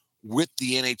contracts with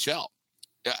the NHL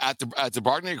at the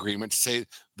bargaining agreement to say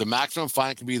the maximum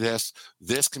fine can be this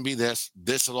can be this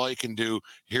is all you can do.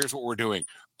 Here's what we're doing.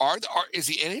 Is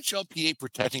the NHLPA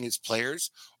protecting its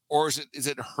players, or is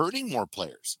it hurting more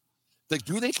players? Like,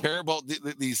 do they care about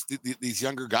these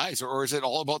younger guys, or is it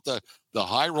all about the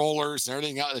high rollers and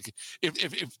everything else? Like,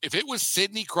 if it was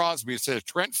Sidney Crosby instead of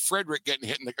Trent Frederick getting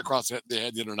hit across the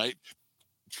head the other night,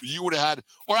 you would have had.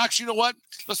 Or actually, you know what?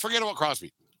 Let's forget about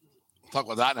Crosby. We'll talk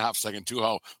about that in a half second too.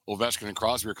 How Ovechkin and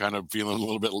Crosby are kind of feeling a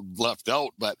little bit left out.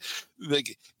 But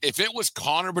like, if it was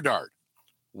Connor Bedard,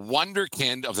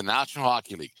 wonderkind of the National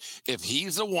Hockey League, if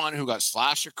he's the one who got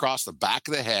slashed across the back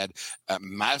of the head at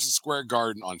Madison Square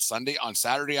Garden on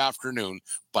Saturday afternoon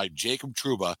by Jacob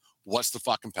Trouba, what's the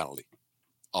fucking penalty?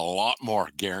 A lot more,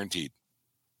 guaranteed.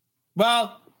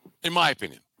 Well, in my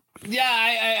opinion. Yeah,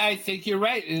 I think you're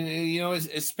right. You know,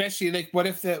 especially like what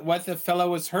if the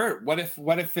fellow was hurt? What if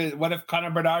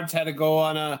Connor Bedard's had to go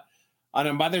on a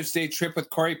Mother's Day trip with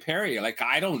Corey Perry? Like,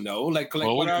 I don't know. Like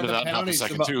what are the penalties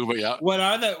about? Too, but yeah. What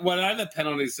are the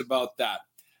penalties about that?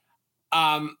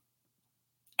 And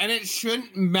it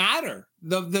shouldn't matter.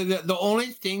 The only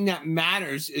thing that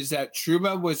matters is that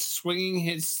Trouba was swinging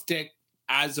his stick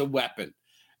as a weapon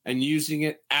and using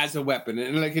it as a weapon.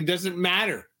 And like, it doesn't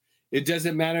matter. It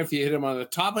doesn't matter if you hit him on the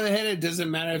top of the head. It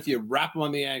doesn't matter if you wrap him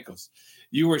on the ankles.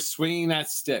 You were swinging that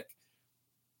stick.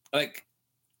 Like,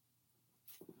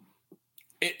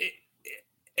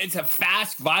 it's a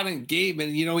fast, violent game,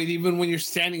 and you know, even when you're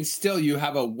standing still, you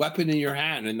have a weapon in your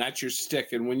hand, and that's your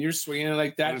stick. And when you're swinging it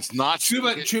like that, it's not.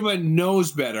 Trouba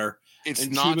knows better. It's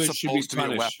not supposed to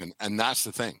be a weapon, and that's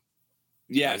the thing.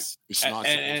 Yes, right? It's not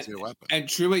supposed to be a weapon. And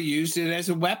Trouba used it as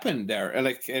a weapon there.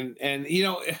 Like, and you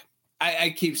know,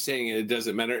 I keep saying it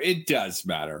doesn't matter. It does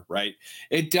matter, right?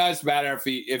 It does matter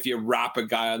if you wrap a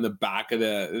guy on the back of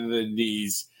the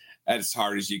knees as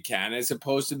hard as you can, as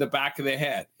opposed to the back of the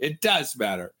head. It does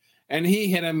matter. And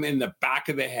he hit him in the back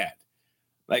of the head,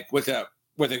 like with a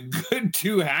good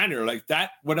two-hander. Like,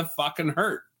 that would have fucking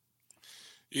hurt.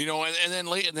 You know, and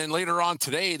then later on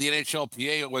today, the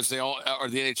NHLPA or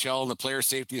the NHL and the Player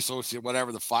Safety Associate,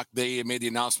 whatever the fuck, they made the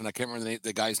announcement. I can't remember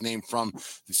the guy's name from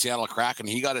the Seattle Kraken.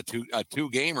 He got a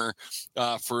two-gamer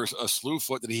for a slew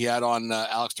foot that he had on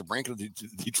Alex DeBrincat of the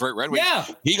Detroit Red Wings. Yeah,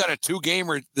 he got a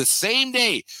two-gamer the same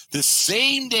day.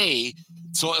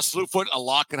 So a slew foot, a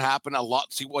lot can happen. A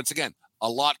lot. See, once again, a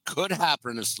lot could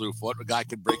happen in a slew foot. A guy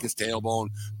could break his tailbone,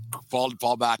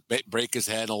 fall back, break his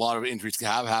head. A lot of injuries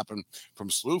have happened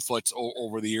from slew foots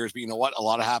over the years. But you know what? A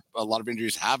lot of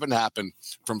injuries haven't happened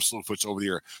from slew foots over the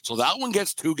year. So that one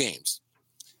gets 2 games.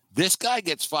 This guy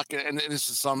gets fucking, and this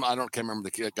is can't remember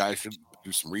the guy. Should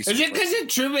do some research. Is it because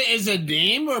Trouba is a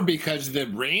name, or because the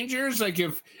Rangers? Like,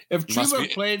 if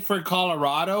Trouba played for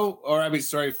Colorado,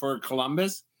 for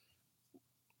Columbus,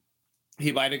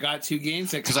 he might have got 2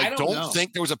 games. Because I don't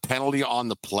think there was a penalty on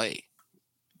the play.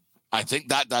 I think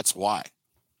that's why.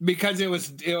 Because it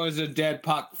was a dead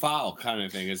puck foul kind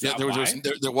of thing. Is that why?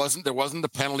 There wasn't a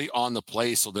penalty on the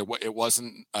play, so it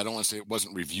wasn't. I don't want to say it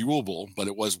wasn't reviewable, but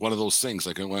it was one of those things.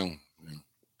 Like, well,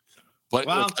 but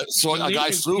so a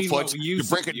guy slew foot, you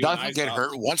break it, doesn't get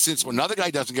hurt. Once another guy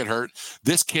doesn't get hurt,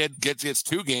 this kid gets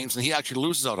 2 games, and he actually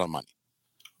loses out on money.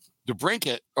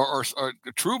 DeBrincat or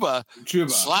Trouba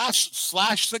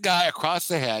slash the guy across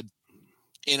the head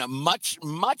in a much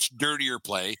dirtier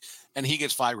play, and he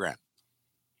gets $5,000,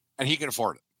 and he can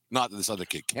afford it. Not that this other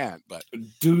kid can't, but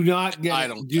do not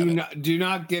get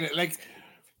it. Like,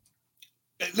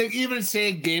 like even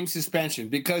say game suspension,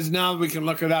 because now we can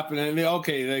look it up and then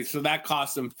okay, like, so that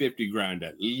costs them $50,000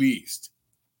 at least.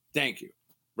 Thank you,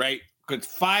 right? Because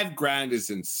 $5,000 is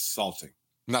insulting.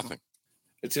 Nothing.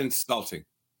 It's insulting.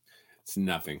 It's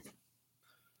nothing.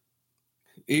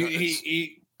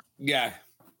 Yeah.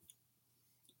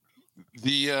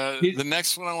 The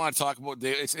next one I want to talk about,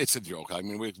 Dave, it's a joke. I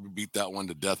mean, we beat that one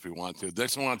to death if we want to. The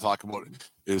next one I want to talk about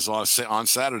is on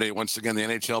Saturday. Once again, the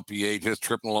NHLPA just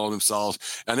tripping all over themselves.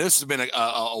 And this has been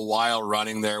a while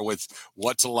running there with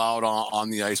what's allowed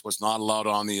on the ice, what's not allowed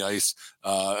on the ice,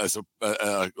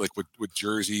 like with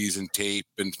jerseys and tape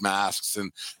and masks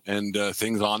and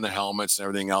things on the helmets and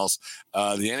everything else.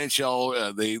 The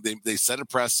NHL, they set a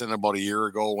precedent about a year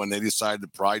ago when they decided to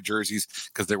pride jerseys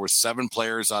because there were 7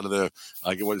 players out of the,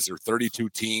 like, what is there, 32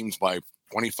 teams by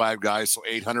 25 guys, so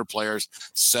 800 players.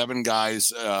 7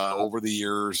 guys over the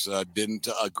years didn't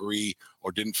agree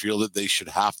or didn't feel that they should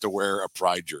have to wear a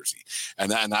pride jersey, and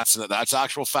that's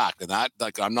actual fact. And that,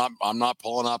 like, I'm not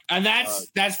pulling up. And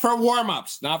that's for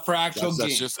warm-ups, not for actual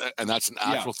games. That's an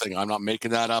actual thing. I'm not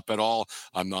making that up at all.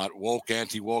 I'm not woke,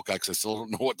 anti-woke. I still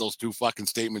don't know what those 2 fucking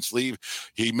statements leave.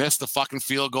 He missed the fucking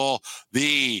field goal.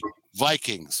 The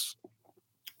Vikings.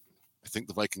 I think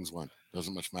the Vikings won.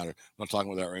 Doesn't much matter. I'm not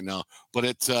talking about that right now. But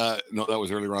it's no, that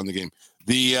was earlier on in the game.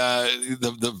 The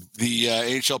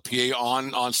NHLPA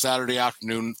on Saturday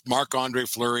afternoon, Marc-Andre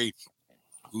Fleury,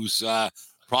 who's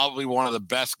probably one of the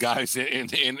best guys in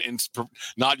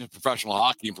not just professional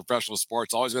hockey and professional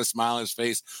sports. Always got a smile on his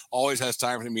face. Always has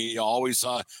time for the media. Always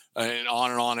and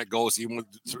on it goes. Even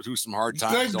through some hard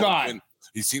times. Good guy.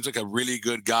 He seems like a really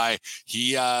good guy.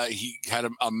 He had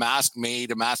a mask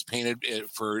made, a mask painted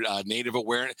for Native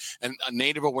Awareness and a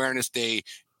Native Awareness Day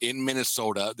in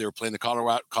Minnesota. They were playing the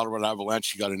Colorado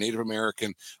Avalanche. He got a Native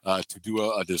American to do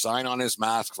a design on his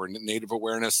mask for Native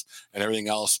awareness and everything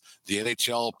else. The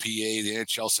NHL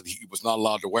said he was not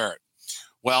allowed to wear it.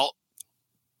 Well,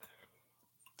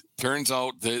 turns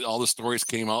out that all the stories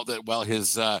came out that, well,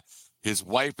 his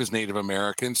wife is Native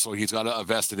American, so he's got a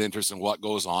vested interest in what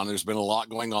goes on. There's been a lot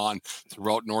going on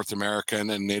throughout North America,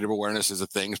 and Native awareness is a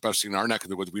thing, especially in our neck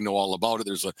of the woods. We know all about it.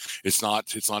 It's not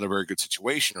a very good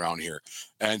situation around here,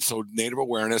 and so Native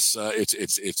awareness,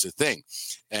 it's a thing.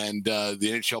 And the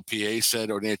NHLPA said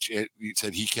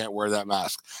he can't wear that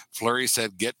mask. Fleury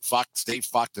said, "Get fucked, stay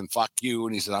fucked, and fuck you."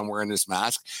 And he said, "I'm wearing this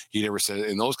mask." He never said it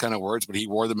in those kind of words, but he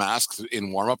wore the mask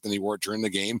in warm up, and he wore it during the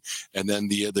game, and then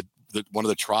the one of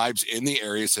the tribes in the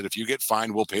area said, "If you get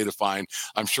fined, we'll pay the fine."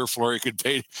 I'm sure Fleury could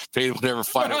pay whatever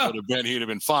fine it would have been. He'd have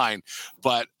been fine.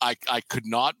 But I could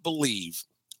not believe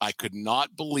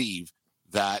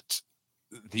that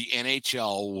the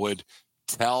NHL would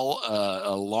tell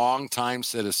a longtime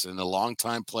citizen, a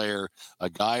longtime player, a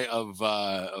guy of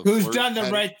who's done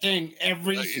the right thing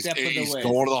every step of the way. He's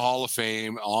going to the Hall of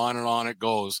Fame. On and on it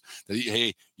goes. That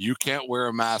hey, you can't wear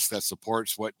a mask that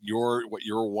supports what your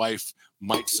wife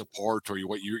might support or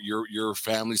what your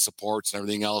family supports and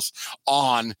everything else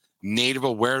on Native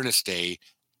Awareness Day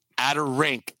at a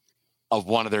rink of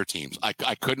one of their teams. I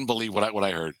couldn't believe what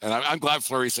I heard, and I'm glad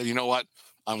Fleury said, "You know what?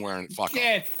 I'm wearing it. Fuck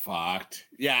Get fucked."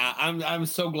 Yeah, I'm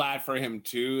so glad for him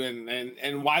too,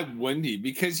 and why wouldn't he?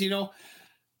 Because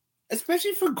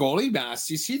especially for goalie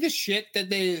masks, you see the shit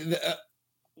that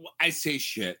I say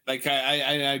shit like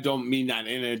I don't mean that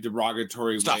in a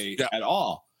derogatory way at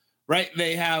all, right?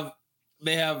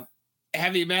 They have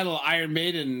heavy metal Iron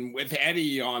Maiden with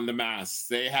Eddie on the mask.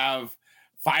 They have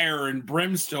fire and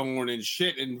brimstone and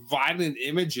shit and violent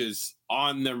images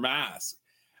on their mask.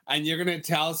 And you're going to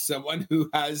tell someone who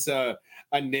has a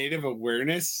Native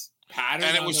awareness pattern.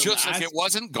 And it was just like, it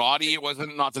wasn't gaudy. It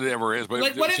wasn't, not that it ever is, but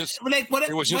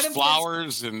it was just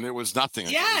flowers and it was nothing.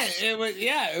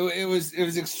 It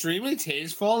was extremely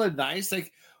tasteful and nice.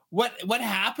 Like what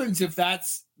happens if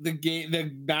that's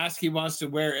the mask he wants to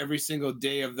wear every single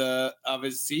day of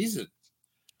his season?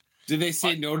 Do they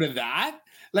say no to that?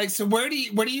 Like, so where do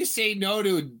you say no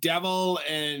to devil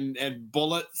and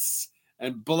bullets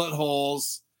and bullet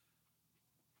holes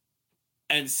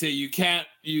and say you can't,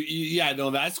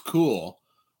 that's cool.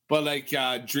 But like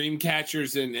dream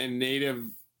catchers and native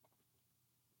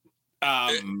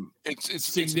it's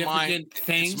significant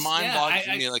things. It's mind-boggling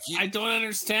to me. Like I don't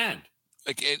understand.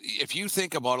 Like if you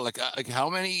think about it, like how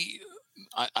many,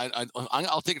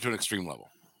 I'll take it to an extreme level.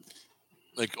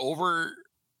 Like over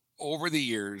the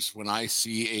years, when I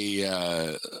see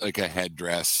a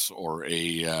headdress or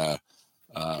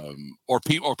or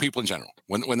people in general,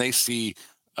 when they see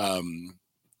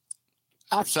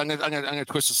Actually, I'm gonna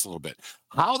twist this a little bit.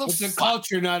 How the It's a fuck,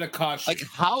 culture, not a costume. like,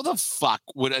 how the fuck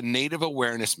would a native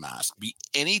awareness mask be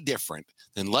any different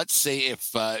than, let's say, if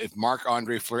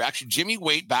Marc-Andre Fleury, actually Jimmy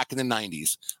Waite back in the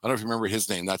 90s, I don't know if you remember his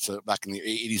name, that's back in the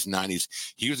 80s and 90s,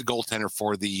 he was a goaltender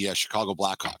for the Chicago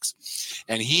Blackhawks,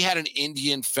 and he had an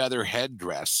Indian feather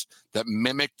headdress that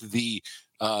mimicked the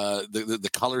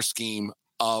color scheme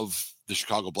of the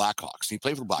Chicago Blackhawks. He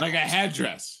played for Blackhawks. Like a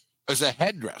headdress. As a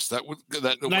headdress that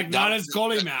like not his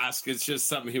goalie mask. It's just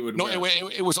something he would wear.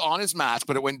 It was on his mask,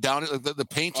 but it went down. The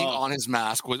painting on his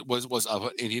mask was of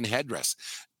an Indian headdress.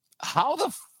 How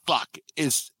the fuck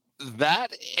is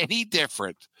that any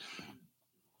different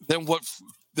than what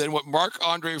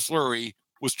Marc-Andre Fleury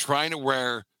was trying to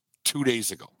wear 2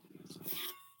 days ago?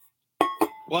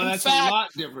 Well, that's a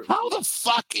lot different. How the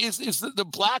fuck is the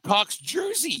Blackhawks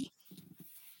jersey?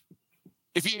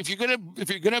 If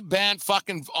you're gonna ban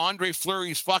fucking Andre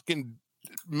Fleury's fucking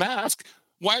mask,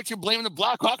 why aren't you blaming the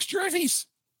Blackhawks jerseys?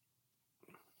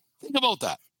 Think about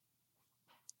that.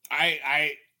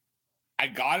 I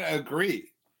gotta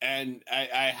agree, and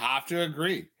I have to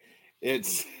agree.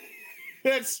 It's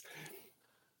a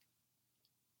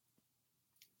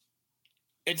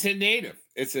native.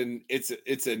 It's a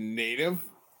native,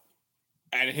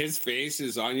 and his face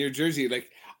is on your jersey. Like,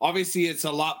 obviously, it's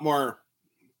a lot more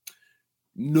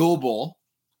noble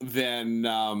than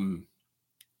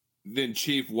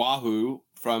Chief Wahoo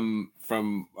from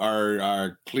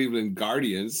our Cleveland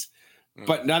Guardians,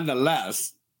 but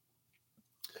nonetheless,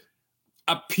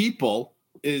 a people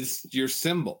is your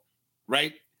symbol,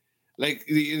 right?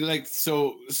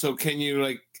 So can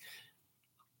you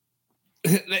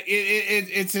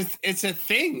it's a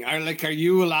thing. Are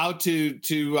you allowed to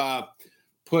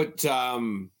put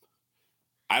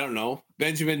I don't know,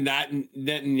 Benjamin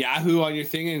Netanyahu on your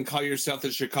thing and call yourself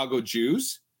the Chicago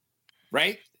Jews,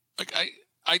 right? I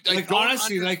that's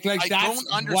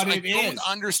what it is. I don't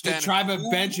understand the tribe of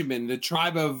Benjamin, the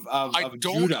tribe of I don't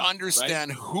Judah,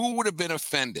 understand right? Who would have been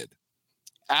offended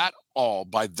at all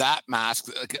by that mask.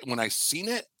 Like, when I seen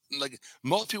it, like,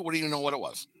 most people wouldn't even know what it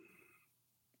was.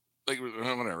 Like,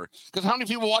 whatever. Because how many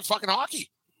people watch fucking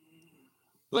hockey?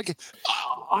 Like,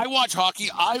 I watch hockey.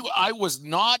 I was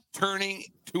not tuning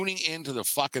into the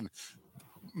fucking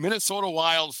Minnesota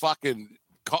Wild fucking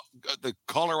the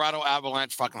Colorado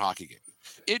Avalanche fucking hockey game.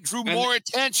 It drew more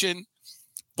attention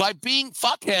by being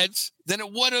fuckheads than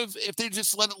it would have if they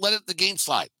just let the game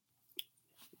slide.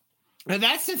 And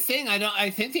that's the thing. I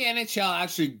think the NHL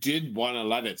actually did want to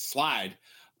let it slide,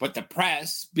 but the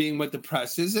press, being what the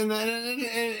press is, and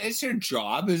it's their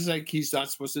job, is like, he's not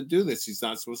supposed to do this. He's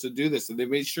not supposed to do this. And they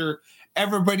made sure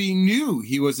everybody knew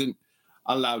he wasn't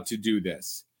allowed to do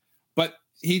this. But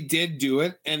he did do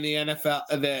it, and the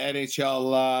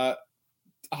NHL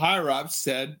higher ups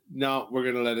said, no, we're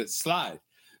going to let it slide.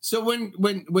 So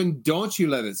when don't you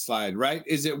let it slide, right?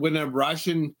 Is it when a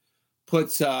Russian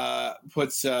puts an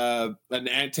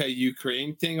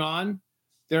anti-Ukraine thing on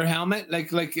their helmet?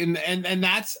 And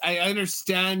that's, I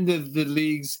understand the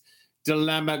league's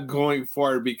dilemma going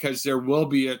forward, because there will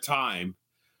be a time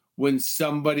when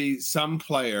some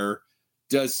player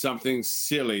does something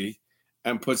silly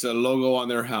and puts a logo on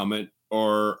their helmet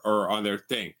or on their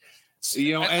thing. So,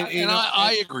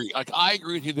 I agree. Like, I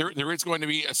agree with you. There is going to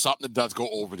be something that does go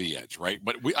over the edge, right?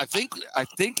 But I think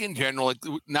in general, like,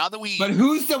 now that we. But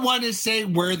who's the one to say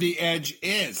where the edge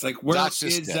is? Like, where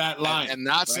is that line? And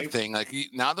that's right? The thing. Like,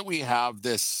 now that we have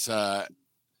this,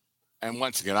 and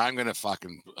once again, I'm gonna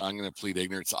plead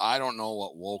ignorance. I don't know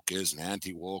what woke is and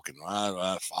anti-woke, and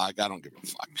I don't give a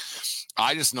fuck.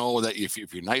 I just know that if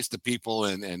you're nice to people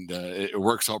and it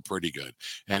works out pretty good.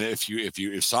 And if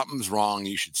something's wrong,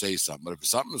 you should say something. But if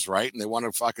something's right and they want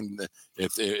to fucking,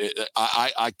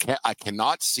 I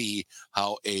cannot see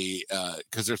how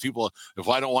because there's people, if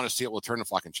I don't want to see it, we'll turn the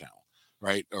fucking channel,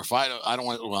 right? Or if I don't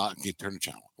want, well, I can turn the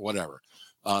channel, whatever.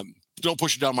 Don't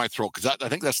push it down my throat, because I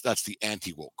think that's the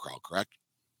anti-woke crowd, correct?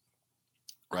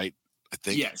 Right? I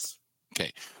think. Yes.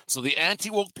 Okay. So the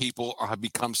anti-woke people have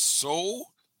become so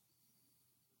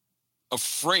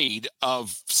afraid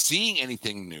of seeing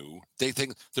anything new, they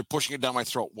think they're pushing it down my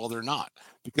throat. Well, they're not,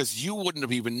 because you wouldn't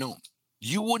have even known.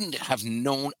 You wouldn't have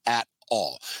known at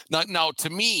all. Now, to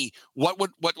me,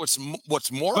 what's more? But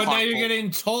harmful, now you're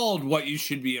getting told what you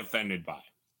should be offended by.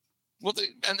 Well,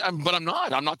 but I'm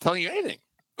not. I'm not telling you anything.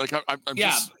 Like I'm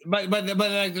yeah, just, but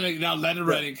like now let it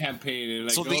running campaign and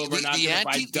like so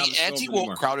the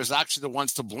anti-woke crowd is actually the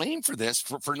ones to blame for this,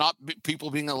 for not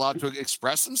people being allowed to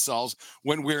express themselves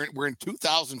when we're in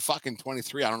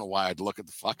 2023. I don't know why I'd look at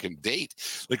the fucking date.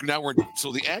 Like now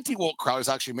so the anti-woke crowd has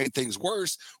actually made things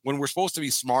worse when we're supposed to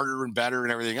be smarter and better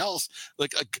and everything else.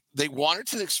 Like they wanted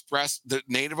to express the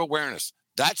native awareness.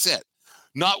 That's it.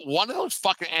 Not one of those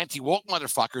fucking anti-woke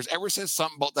motherfuckers ever says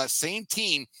something about that same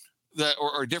team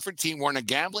or a different team wearing a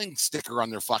gambling sticker on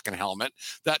their fucking helmet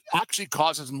that actually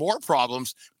causes more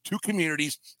problems to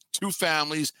communities, to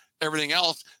families, everything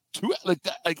else, to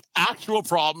like actual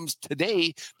problems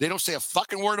today. They don't say a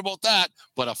fucking word about that,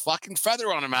 but a fucking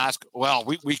feather on a mask. Well,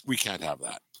 we can't have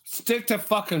that. Stick to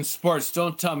fucking sports.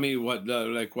 Don't tell me what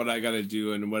I got to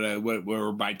do and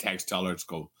where my tax dollars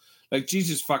go. Like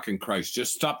Jesus fucking Christ,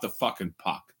 just stop the fucking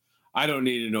puck. I don't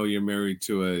need to know you're married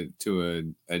to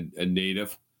a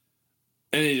native.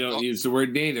 And they don't use the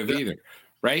word native either,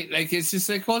 right? Like, it's just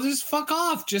like, well, just fuck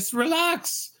off. Just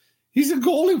relax. He's a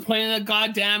goalie playing a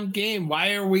goddamn game.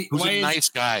 Why are we... Who's a nice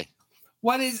guy?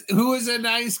 Who is a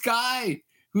nice guy?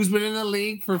 Who's been in the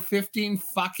league for 15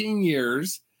 fucking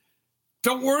years?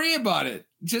 Don't worry about it.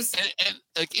 Just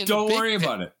don't worry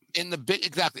about it.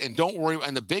 Exactly. And don't worry.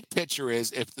 And the big picture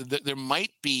is if there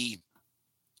might be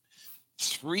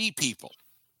 3 people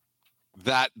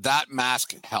that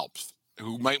mask helps.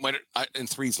 Who might and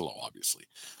 3's low, obviously,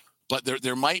 but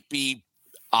there might be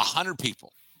 100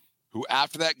 people who,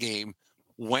 after that game,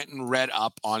 went and read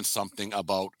up on something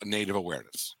about native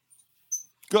awareness.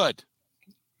 Good.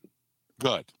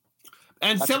 And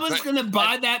that's someone's going to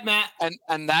buy that mask,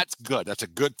 and that's good. That's a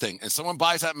good thing. And someone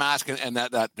buys that mask, and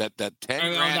that 10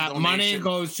 grand that money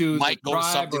goes to might go to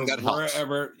something that helps.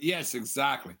 Wherever. Yes,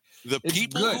 exactly. The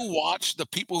people who watch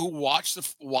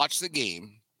the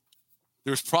game.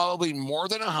 There's probably more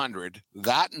than 100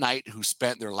 that night who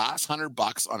spent their last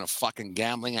 $100 on a fucking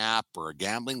gambling app or a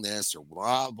gambling this or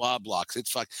blah, blah, blah. Cause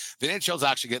it's the NHL is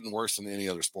actually getting worse than any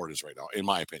other sport is right now, in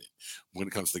my opinion, when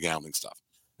it comes to gambling stuff.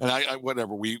 And I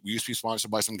whatever, we used to be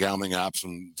sponsored by some gambling apps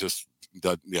and just,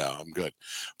 I'm good.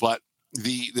 But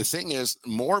the thing is,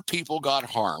 more people got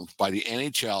harmed by the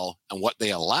NHL and what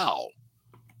they allow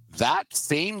that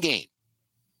same game.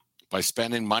 By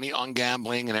spending money on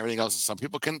gambling and everything else. Some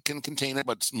people can contain it,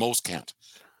 but most can't.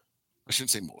 I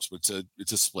shouldn't say most, but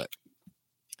it's a split.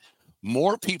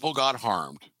 More people got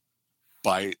harmed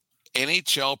by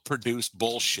NHL produced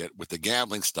bullshit with the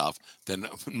gambling stuff than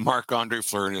Marc-Andre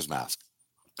Fleury and his mask.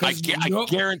 I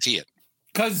guarantee it.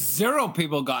 Because 0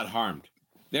 people got harmed.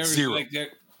 There's 0.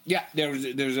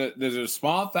 There's a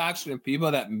small faction of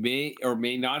people that may or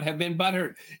may not have been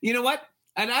butthurt. You know what?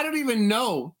 And I don't even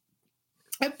know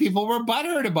if people were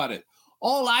butthurt about it.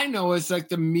 All I know is like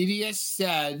the media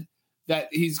said that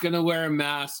he's going to wear a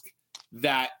mask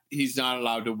that he's not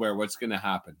allowed to wear. What's going to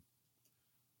happen?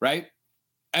 Right?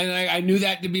 And I knew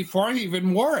that before he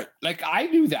even wore it. Like I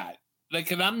knew that. Like,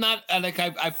 and I'm not like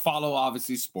I follow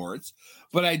obviously sports,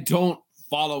 but I don't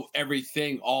follow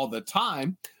everything all the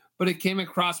time. But it came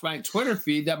across my Twitter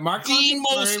feed that the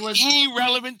most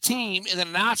irrelevant team in the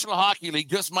National Hockey League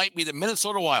just might be the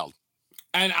Minnesota Wild.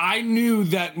 And I knew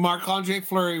that Marc-Andre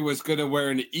Fleury was going to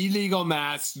wear an illegal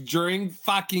mask during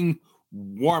fucking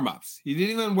warm-ups. He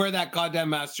didn't even wear that goddamn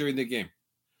mask during the game.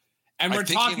 And we're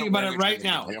talking about it right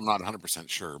now. I'm not 100%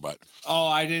 sure, but... Oh,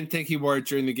 I didn't think he wore it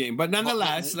during the game. But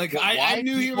nonetheless, I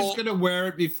knew he was going to wear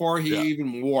it before he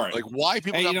even wore it. Like, why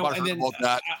people got butthurt about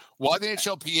that? Why the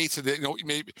NHLPA said that,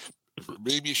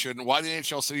 maybe you shouldn't. Why the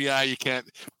NHL said,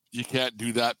 you can't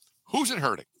do that. Who's it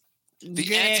hurting?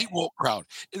 The anti-woke crowd.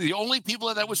 The only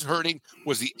people that was hurting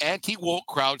was the anti-woke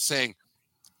crowd saying,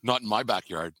 not in my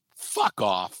backyard. Fuck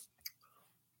off.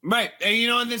 Right.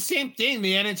 And, and the same thing,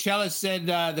 the NHL has said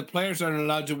the players aren't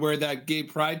allowed to wear that gay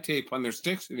pride tape on their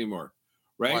sticks anymore.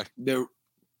 Right? The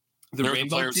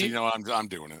rainbow players tape. Say, I'm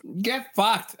doing it. Get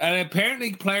fucked. And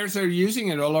apparently players are using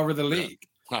it all over the league.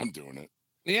 Yeah, I'm doing it.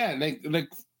 Yeah. Like,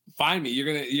 find me.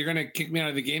 You're gonna kick me out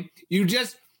of the game.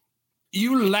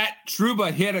 You let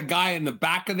Trouba hit a guy in the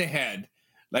back of the head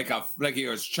like he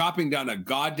was chopping down a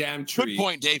goddamn tree. Good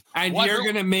point, Dave. And you're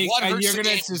gonna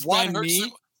suspend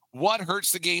me. What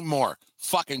hurts the game more?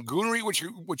 Fucking goonery, which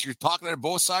you're talking at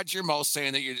both sides of your mouth,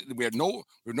 saying that we have no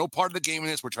part of the game in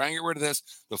this. We're trying to get rid of this.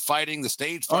 The fighting, the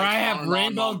stage fight. Or I have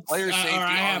rainbow player safety. Or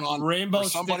I have rainbow.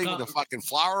 Somebody with a fucking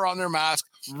flower on their mask.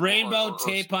 Rainbow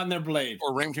tape on their blade.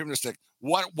 Or rainbow tape on their stick.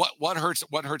 What hurts?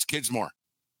 What hurts kids more?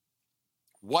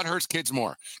 What hurts kids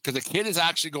more? Because a kid is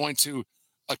actually going to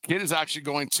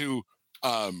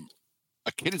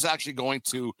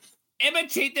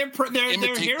imitate their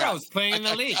heroes playing in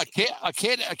the league. A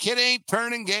kid ain't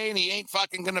turning gay, and he ain't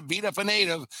fucking gonna beat up a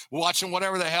native watching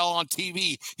whatever the hell on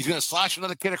TV. He's gonna slash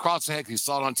another kid across the head because he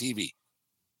saw it on TV.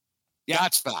 Yeah,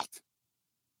 that's fact.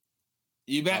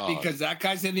 You bet, because that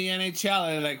guy's in the NHL,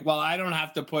 and like, well, I don't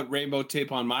have to put rainbow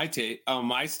tape on my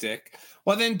stick.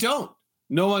 Well, then don't.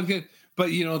 No one can.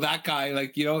 But you know that guy,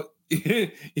 like, you know,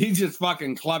 he just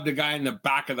fucking clubbed a guy in the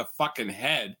back of the fucking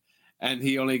head, and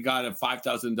he only got a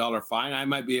 $5,000 fine. I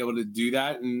might be able to do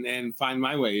that and find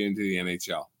my way into the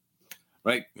NHL.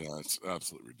 Right? Yeah, it's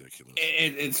absolutely ridiculous.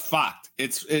 It's fucked.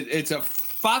 It's a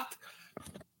fucked.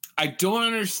 I don't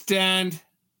understand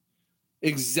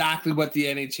exactly what the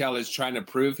NHL is trying to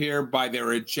prove here by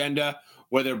their agenda,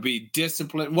 whether it be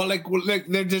discipline. Well, like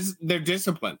they're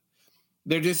disciplined.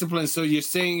 They're disciplined. So you're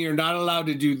saying you're not allowed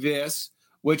to do this,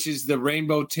 which is the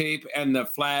rainbow tape and the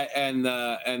flag and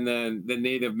the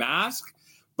native mask,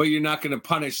 but you're not going to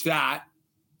punish that.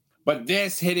 But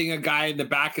this hitting a guy in the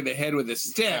back of the head with a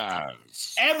stick,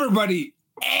 yes. Everybody,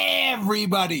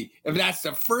 if that's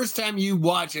the first time you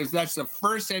watch, if that's the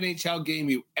first NHL game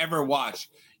you ever watched,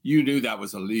 you knew that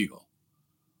was illegal.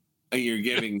 And you're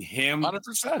giving him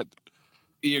 100%.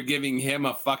 You're giving him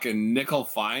a fucking nickel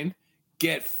fine.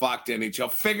 Get fucked,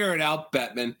 NHL. Figure it out,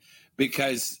 Bettman,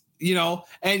 because, you know,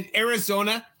 and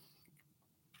Arizona,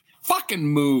 fucking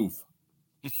move.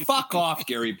 Fuck off,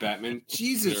 Gary Bettman.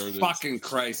 Jesus fucking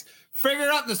Christ. Figure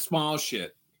out the small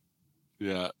shit.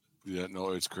 Yeah. Yeah, no,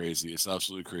 it's crazy. It's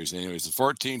absolutely crazy. Anyways, the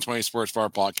 1420 Sports Bar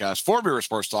Podcast, 4 Beer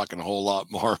Sports Talk, and a whole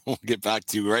lot more. We'll get back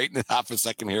to right in half a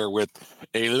second here with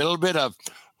a little bit of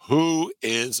who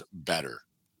is better.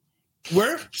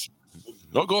 Where?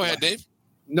 No, go ahead, Dave.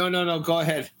 No. Go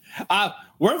ahead.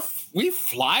 We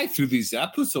fly through these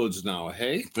episodes now.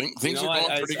 Hey, things are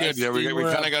going pretty good. Yeah, we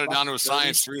kind of got it down to a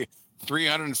science.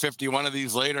 351 of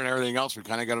these later and everything else. We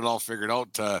kind of got it all figured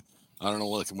out. I don't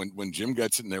know when Jim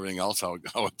gets it and everything else how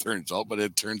it turns out, but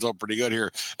it turns out pretty good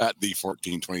here at the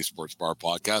 1420 Sports Bar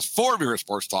Podcast. 4 Beer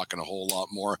Sports Talk and a whole lot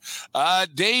more.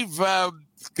 Dave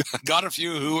got a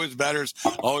few who is betters.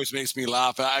 Always makes me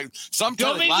laugh.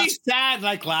 Don't make me sad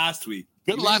like last week.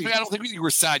 Good last week. I don't think you were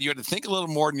sad. You had to think a little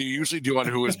more than you usually do on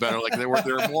who is better. Like there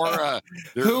were more.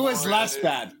 Who was less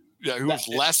bad? Yeah, who was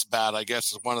less bad, I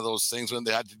guess, is one of those things when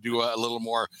they had to do a little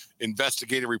more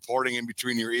investigative reporting in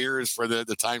between your ears for the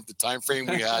time frame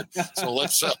we had. So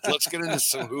let's get into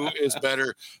some who is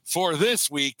better for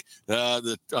this week,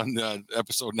 on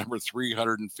episode number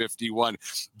 351.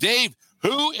 Dave,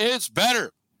 who is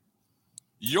better?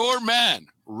 Your man,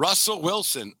 Russell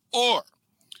Wilson, or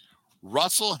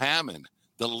Russell Hammond,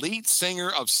 the lead singer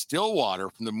of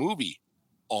Stillwater from the movie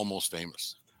Almost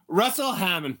Famous? Russell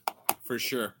Hammond, for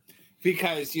sure.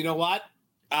 Because you know what?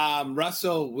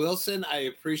 Russell Wilson, I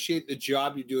appreciate the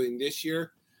job you're doing this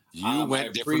year. You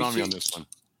went different on me on this one.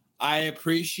 I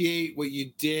appreciate what you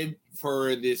did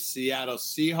for the Seattle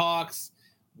Seahawks,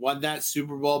 won that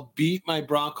Super Bowl, beat my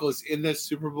Broncos in the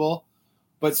Super Bowl.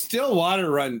 But Stillwater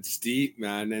runs deep,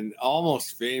 man, and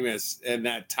Almost Famous, and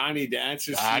that Tiny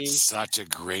Dancer scene. That's such a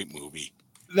great movie.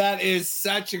 That is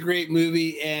such a great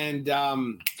movie, and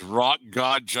rock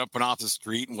god jumping off the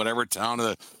street in whatever town of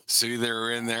the city they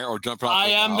were in there, or jumping off. I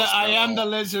am the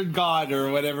lizard god, or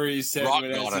whatever he said. Rock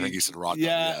god, I think he said rock god.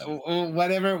 Yeah,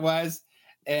 whatever it was.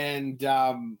 And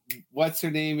what's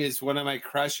her name is one of my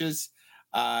crushes.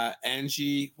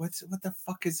 Angie, what the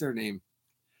fuck is her name?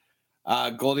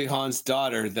 Goldie Hawn's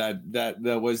daughter.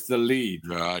 That was the lead.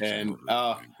 Yeah, and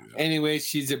anyway,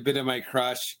 she's a bit of my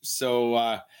crush.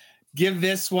 So. Give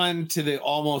this one to the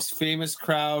Almost Famous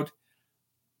crowd.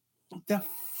 What the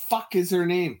fuck is her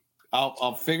name?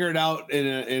 I'll figure it out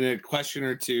in a question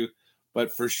or two,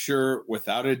 but for sure,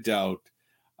 without a doubt,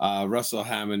 Russell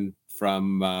Hammond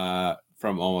from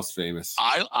Almost Famous.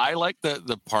 I like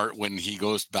the part when he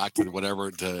goes back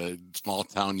to small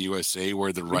town USA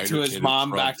where the writer to his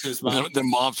mom, back to his mom. The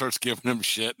mom starts giving him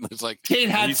shit, and it's like Kate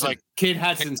Hudson. Kate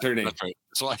Hudson's her name. That's right.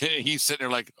 So he's sitting there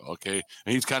like, okay,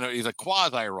 and he's a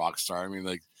quasi rock star. I mean,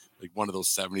 like one of those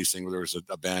 70s things where there was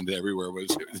a band everywhere.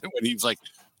 Was when he's like,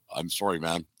 I'm sorry,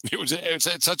 man.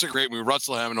 It's such a great movie.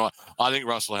 Russell Hammond. I think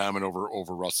Russell Hammond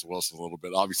over Russell Wilson a little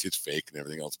bit. Obviously, it's fake and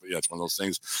everything else, but yeah, it's one of those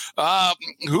things.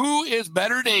 Who is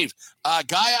better, Dave? A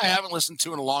guy I haven't listened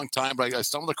to in a long time, but I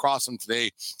stumbled across him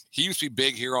today. He used to be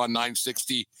big here on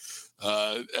 960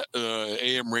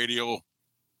 AM radio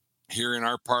here in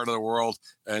our part of the world,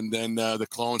 and then the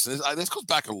Clones. This goes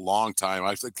back a long time.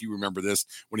 I think you remember this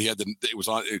when he had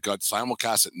it got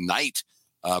simulcast at night.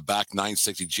 Back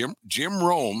 960, Jim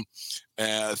Rome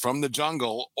from the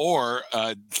Jungle, or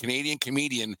Canadian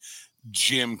comedian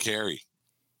Jim Carrey.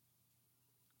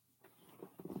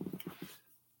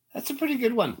 That's a pretty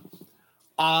good one.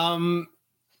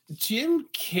 Jim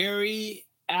Carrey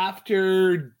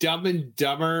after Dumb and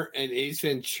Dumber and Ace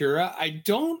Ventura. I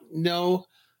don't know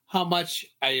how much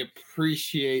I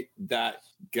appreciate that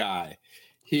guy.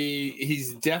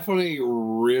 He's definitely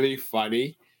really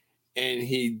funny, and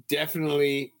he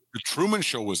definitely The Truman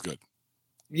Show was good.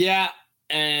 Yeah,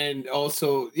 and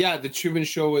also the Truman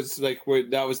Show was like where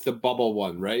that was the bubble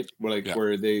one, right?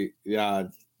 Where they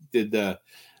did the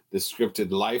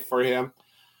scripted life for him.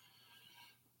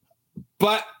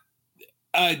 But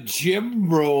Jim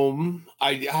Rome,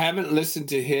 I haven't listened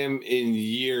to him in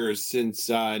years since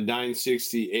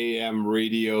 960 AM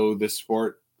radio, the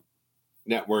sport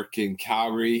network in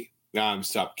Calgary.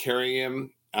 Stopped carrying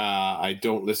him. I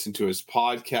don't listen to his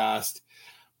podcast,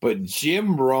 but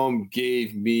Jim Rome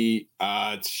gave me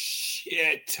a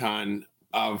shit ton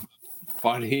of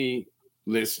funny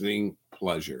listening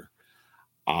pleasure.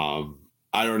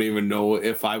 I don't even know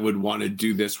if I would want to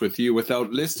do this with you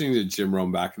without listening to Jim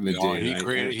Rome back in the day.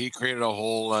 He created a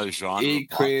whole genre. He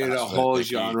created a whole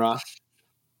genre.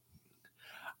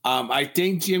 I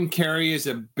think Jim Carrey is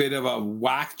a bit of a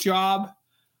whack job.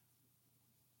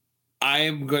 I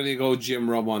am going to go Jim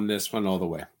Rome on this one all the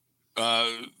way.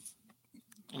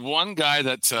 One guy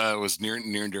that was near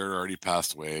and dear already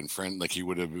passed away, and friend, like he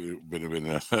would have been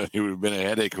a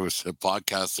headache with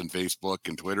podcasts and Facebook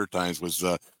and Twitter times, was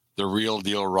the real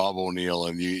deal Rob O'Neill,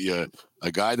 and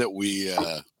a guy that we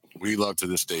love to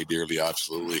this day dearly.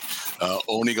 Absolutely.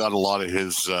 Oni got a lot of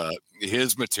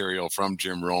his material from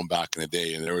Jim Rome back in the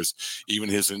day, and there was even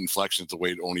his inflections, the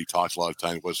way Oni talked a lot of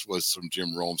times was from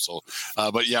Jim Rome. So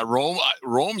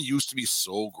Rome used to be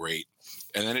so great,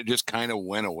 and then it just kind of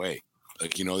went away.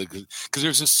 Like, because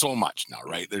there's just so much now,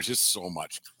 right? There's just so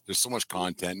much. There's so much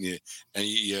content, and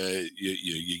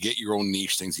you get your own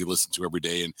niche things you listen to every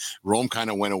day. And Rome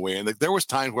kind of went away, and there was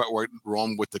times where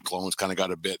Rome with the clones kind of got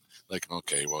a bit like,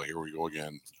 okay, well, here we go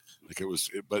again. Like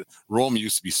but Rome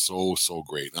used to be so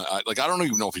great. I don't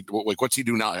even know what's he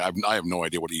do now. I have no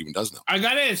idea what he even does now. I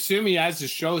gotta assume he has the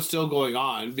show still going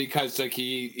on because like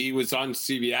he was on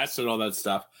CBS and all that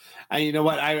stuff. And you know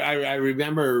what? I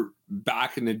remember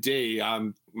back in the day,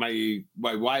 my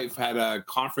wife had a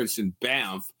conference in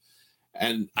Banff,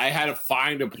 and I had to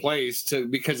find a place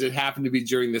because it happened to be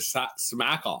during the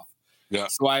smack off. Yeah.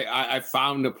 So I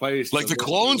found a place. Like the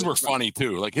clones were funny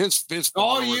too. Like his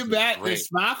oh, you bet. The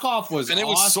smack off was and it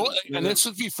awesome. was and this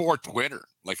was before Twitter.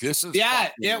 Like this is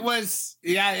it was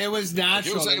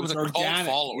natural. It was a organic.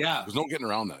 Follower. Yeah, there's no getting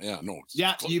around that. Yeah, no.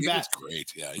 You bet. Was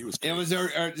great. Yeah, he was great. It was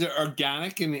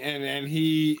organic, and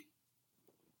he's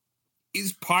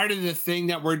part of the thing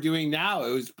that we're doing now.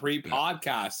 It was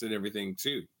pre-podcast and everything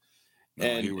too. No,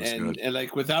 and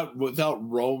like without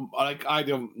Rome, like I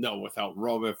don't know without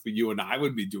Rome if you and I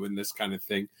would be doing this kind of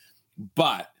thing,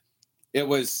 but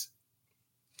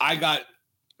I got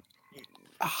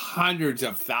hundreds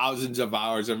of thousands of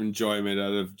hours of enjoyment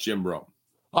out of Jim Rome.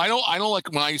 I don't like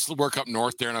when I used to work up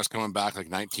north there, and I was coming back like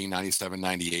 1997,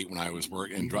 98 when I was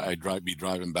working, and I'd be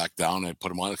driving back down. I'd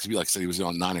put him on. It could be like say he was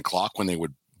on 9 o'clock when they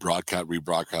would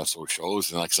rebroadcast those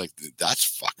shows, and it's like that's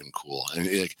fucking cool. And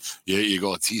you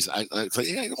go, geez, it's like,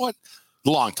 yeah, you know what? A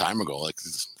long time ago, like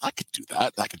I could do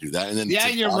that. And then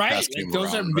you're right. Like,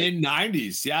 those are mid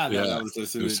 90s. Yeah, that was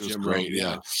listening to Jim great.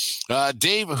 Rome, yeah.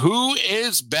 Dave, who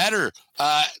is better,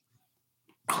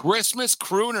 Christmas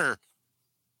crooner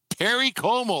Perry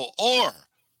Como or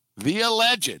the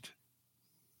alleged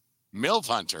MILF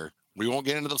hunter? We won't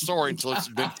get into the story until it's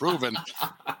been proven.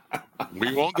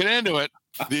 We won't get into it.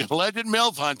 The alleged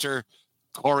MILF hunter,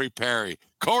 Corey Perry.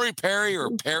 Corey Perry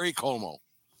or Perry Como?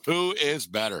 Who is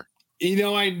better?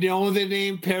 I know the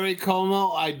name Perry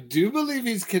Como. I do believe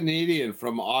he's Canadian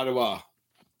from Ottawa.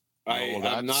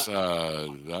 That's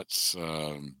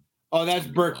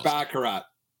Burt Baccarat.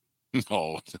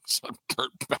 No, that's not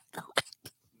Burt Baccarat.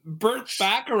 Burt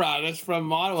Baccarat is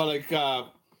from Ottawa. Like,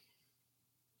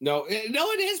 no,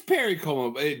 it is Perry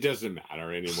Como. It doesn't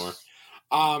matter anymore.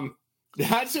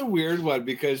 That's a weird one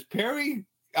because Corey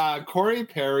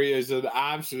Perry is an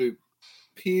absolute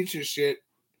piece of shit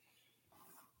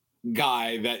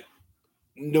guy that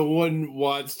no one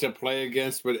wants to play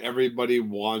against, but everybody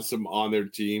wants him on their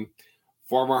team.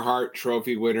 Former Hart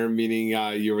Trophy winner, meaning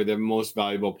you were the most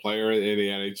valuable player in the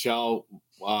NHL.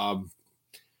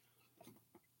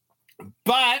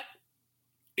 But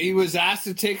he was asked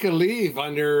to take a leave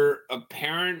under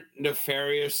apparent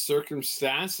nefarious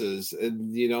circumstances,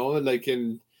 and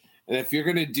and if you're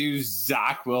gonna do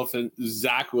Zach Wilson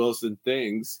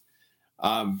things,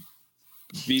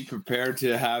 be prepared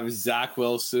to have Zach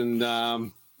Wilson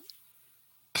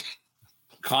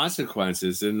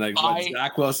consequences, and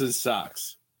Zach Wilson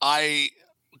sucks.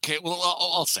 Okay, well,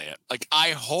 I'll say it. Like,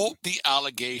 I hope the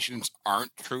allegations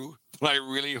aren't true, but I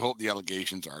really hope the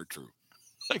allegations are true.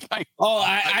 Like,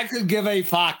 I could give a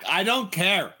fuck. I don't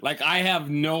care. Like, I have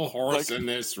no horse in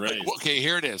this race. Okay,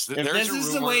 here it is. If this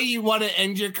is the way you want to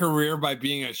end your career by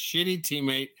being a shitty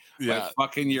teammate, by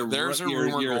fucking there's a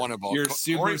rumor going about your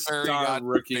Corey Perry superstar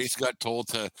rookies. Basically got told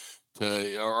to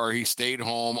or he stayed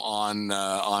home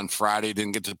on Friday,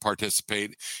 didn't get to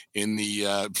participate in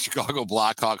the Chicago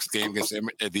Blackhawks game against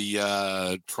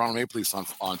the Toronto Maple Leafs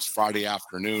on Friday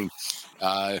afternoon.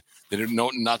 They didn't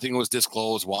know, nothing was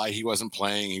disclosed why he wasn't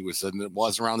playing. He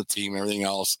wasn't around the team and everything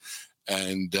else.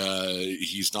 And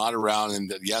he's not around.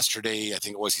 And yesterday, I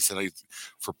think it was, he said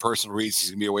for personal reasons, he's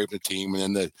going to be away from the team. And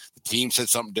then the team said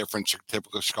something different,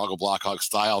 typical Chicago Blackhawks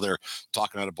style. They're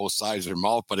talking out of both sides of their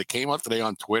mouth. But it came up today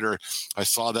on Twitter. I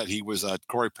saw that he was,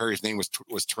 Corey Perry's name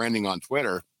was trending on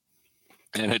Twitter.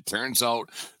 And it turns out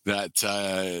that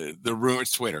the rumor,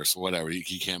 it's Twitter, so whatever.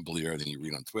 He can't believe everything you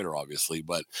read on Twitter, obviously.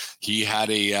 But he had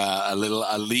a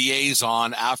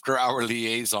liaison, after-hour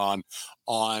liaison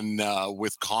on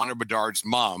with Connor Bedard's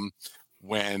mom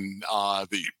when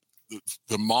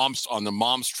the mom's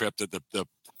trip that the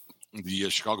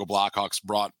Chicago Blackhawks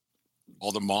brought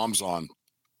all the moms on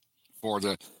for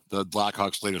the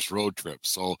Blackhawks' latest road trip.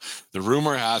 So the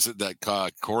rumor has it that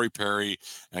Corey Perry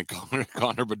and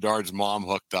Connor Bedard's mom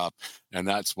hooked up, and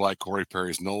that's why Corey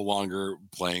Perry is no longer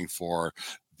playing for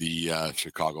the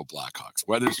Chicago Blackhawks.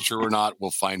 Whether it's true or not,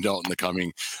 we'll find out in the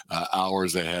coming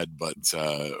hours ahead. But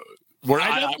we're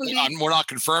not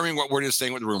confirming what we're just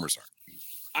saying what the rumors are.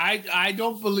 I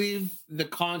don't believe the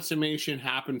consummation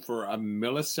happened for a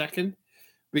millisecond,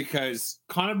 because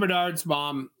Connor Bedard's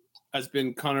mom has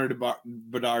been Connor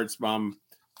Bedard's mom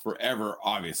forever,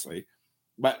 obviously,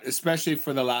 but especially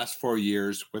for the last 4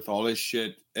 years with all his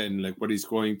shit and like what he's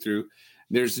going through,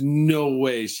 there's no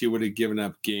way she would have given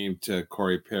up game to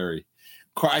Corey Perry.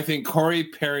 I think Corey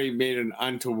Perry made an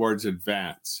untowards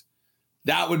advance.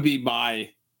 That would be my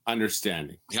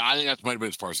understanding. Yeah, I think that might have been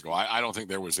as far as go. I don't think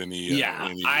there was any.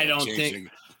 I don't think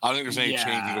there's any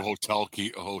changing of hotel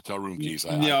room keys.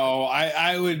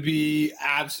 I would be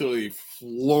absolutely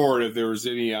floored if there was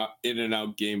any in and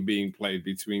out game being played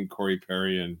between Corey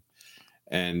Perry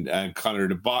and Connor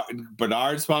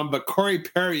Bedard's mom. But Corey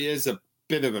Perry is a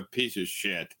bit of a piece of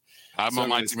shit. I'm on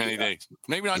my team any day.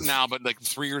 Maybe not now, but like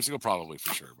 3 years ago, probably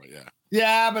for sure. But yeah.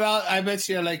 Yeah, but I bet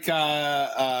you like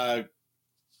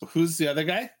who's the other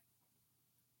guy?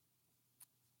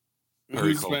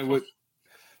 Who's playing with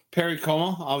Perry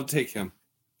Como? I'll take him.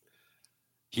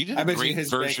 He did a great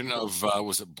version of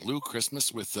was it Blue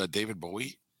Christmas with David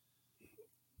Bowie?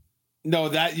 No,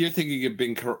 that you're thinking of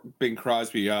Bing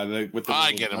Crosby. With the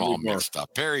I get them all mixed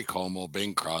up. Perry Como,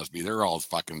 Bing Crosby. They're all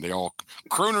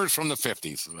crooners from the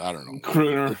 50s. I don't know.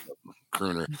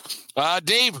 Crooner.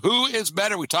 Dave, who is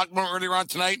better? We talked about earlier on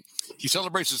tonight. He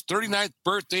celebrates his 39th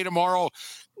birthday tomorrow.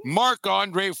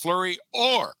 Marc-Andre Fleury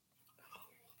or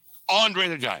Andre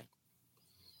the Giant?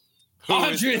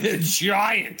 Andre the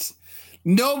Giant.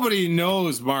 Nobody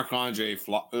knows Marc-Andre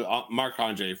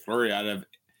Fleury out of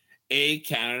A,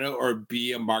 Canada, or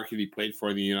B, a market he played for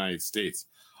in the United States.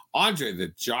 Andre the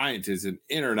Giant is an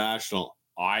international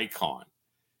icon.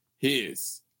 He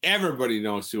is. Everybody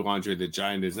knows who Andre the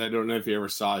Giant is. I don't know if you ever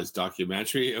saw his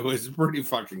documentary. It was pretty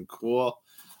fucking cool.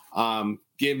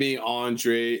 Give me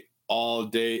Andre all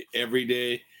day, every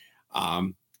day.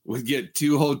 We'd get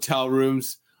 2 hotel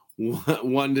rooms,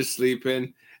 one to sleep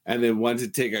in, and then one to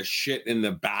take a shit in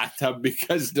the bathtub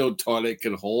because no toilet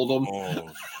can hold him.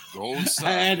 Oh,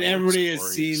 and everybody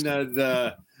has seen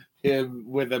him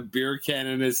with a beer can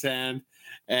in his hand,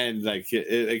 and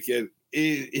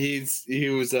he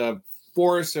was a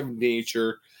force of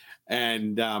nature,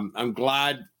 and I'm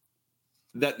glad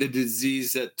that the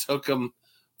disease that took him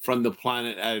from the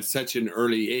planet at such an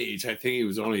early age, I think he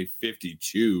was only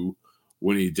 52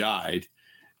 when he died,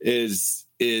 is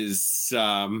he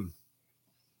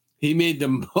made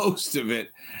the most of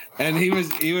it, and he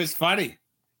was funny.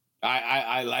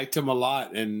 I liked him a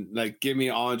lot, and like, give me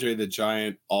Andre the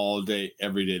Giant all day,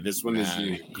 every day. This one is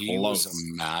he was a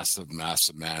massive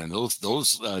man, and those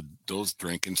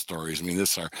drinking stories. I mean,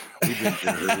 we've been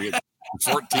here.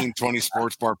 1420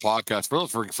 Sports Bar Podcast. For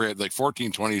like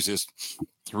 1420 is just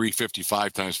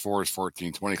 355 times 4 is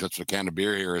 1420. That's what a can of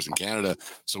beer here is in Canada.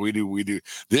 So we do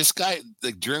this guy,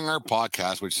 like, during our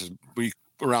podcast, which is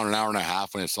around an hour and a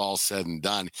half when it's all said and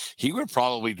done, he would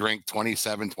probably drink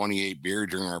 27, 28 beer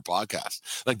during our podcast.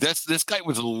 Like, this guy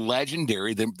was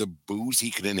legendary, the booze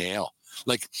he could inhale.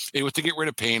 Like it was to get rid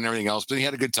of pain and everything else, but he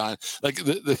had a good time. Like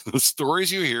the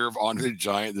stories you hear of Andre the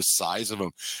Giant, the size of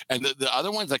him, and the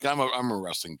other ones, like I'm a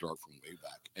wrestling dork from way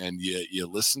back, and you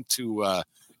listen to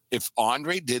if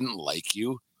Andre didn't like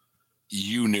you,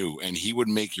 you knew, and he would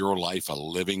make your life a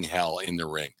living hell in the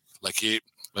ring.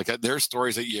 There's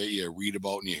stories that you read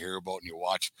about and you hear about and you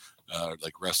watch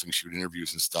like wrestling shoot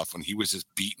interviews and stuff when he was just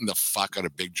beating the fuck out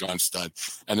of Big John Studd,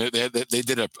 and they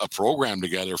did a program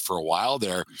together for a while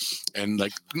there, and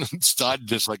like Studd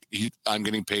just like I'm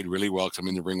getting paid really well because I'm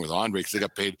in the ring with Andre because they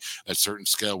got paid a certain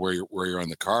scale where you're on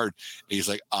the card. And he's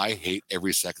like, I hate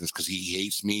every second because he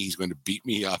hates me. He's going to beat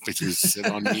me up. He's going to sit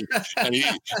on me, and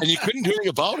you couldn't do anything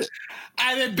about it.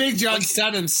 And then Big John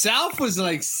Studd himself was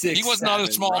like 6'7". He was not a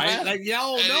small man. Like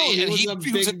he was a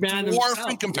big man dwarf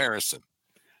in comparison.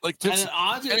 Like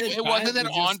it wasn't that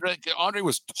Andre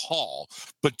was tall,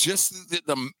 but just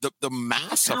the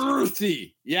mass of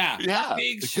girthy, yeah,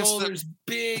 big shoulders,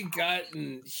 big gut,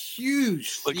 and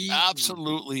huge feet. Like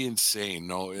absolutely insane.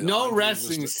 No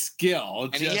wrestling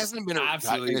skill, and he hasn't been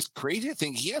absolutely. And it's crazy to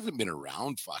think he hasn't been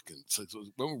around fucking. So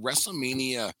when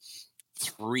WrestleMania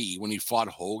 3 when he fought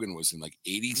Hogan was in like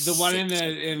 86. The one in the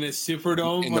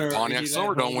Superdome, in the Pontiac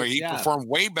Superdome, where he performed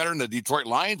way better than the Detroit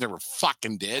Lions ever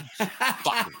fucking did.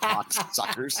 Fucking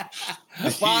cocksuckers.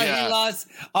 Well, he lost.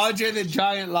 Andre the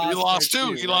Giant lost. He lost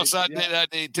too. He lost that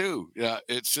day too. Yeah,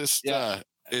 it's just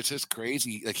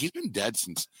crazy. Like he's been dead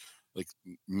since like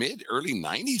early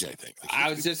 90s, I think. Like, I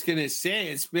was just gonna say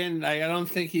it's been. I don't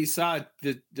think he saw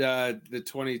the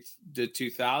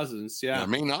 2000s. Yeah, I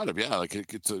may not have. Yeah, like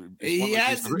he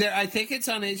has. I think it's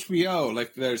on HBO.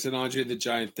 Like there's an Andre the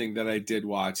Giant thing that I did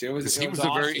watch. He was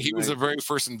the very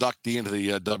first inductee into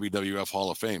the WWF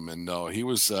Hall of Fame, and he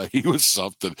was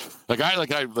something.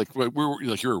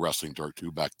 You're a wrestling dork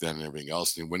too back then and everything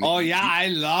else. And I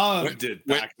loved it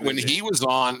when he was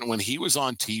on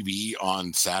TV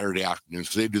on Saturday afternoons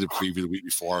because they do the preview the week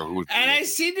before. I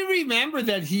seem to remember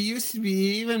that he used to be.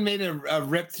 He even made a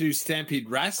rip through Stampede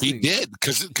Wrestling. He did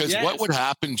because what would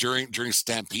happen during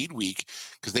Stampede week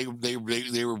because they would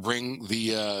bring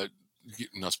the. You're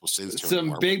not supposed to say this term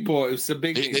some big boys, some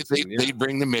big. They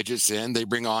bring the midgets in. They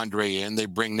bring Andre in. They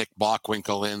bring Nick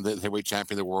Bockwinkel in, the heavyweight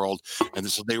champion of the world, and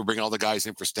so they would bring all the guys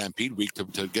in for Stampede week to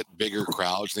get bigger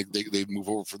crowds. They move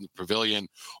over from the pavilion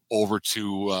over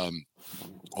to.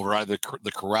 Over either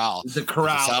the corral. The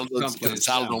corral. The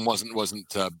Saddledome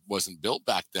wasn't built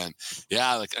back then.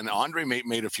 Yeah, like and Andre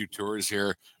made a few tours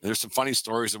here. There's some funny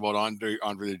stories about Andre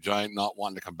the Giant not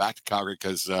wanting to come back to Calgary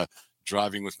because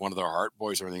driving with one of their Hart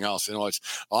boys, everything else.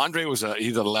 It's Andre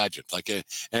he's a legend. Like and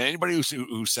anybody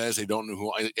who says they don't know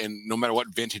who, and no matter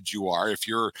what vintage you are, if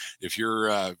you're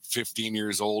 15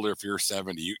 years old or if you're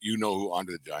 70, you know who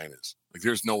Andre the Giant is. Like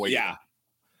there's no way. Yeah.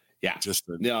 Yeah, just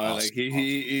like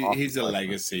he's a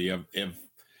legacy of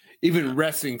even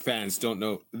wrestling fans don't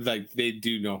know. Like they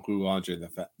do know who Andre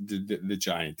the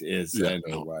Giant is. Yeah, and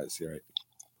who was right.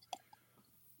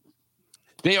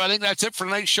 Dave, I think that's it for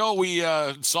tonight's show. We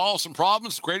solved some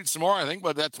problems, created some more, I think,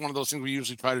 but that's one of those things we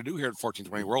usually try to do here at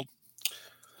 1420 World.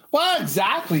 Well,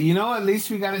 exactly. At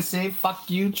least we got to say fuck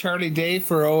you, Charlie Day,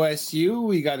 for OSU.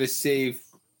 We got to say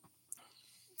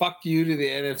fuck you to the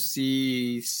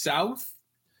NFC South.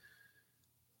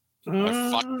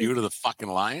 Fuck you to the fucking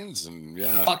Lions, and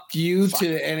fuck you to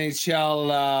the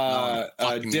NHL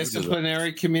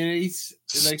disciplinary committees.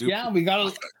 Like, we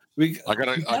gotta.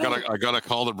 I gotta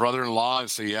call the brother-in-law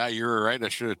and say, yeah, you're right. I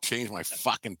should have changed my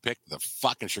fucking pick to the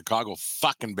fucking Chicago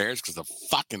fucking Bears because the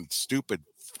fucking stupid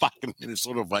fucking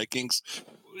Minnesota Vikings.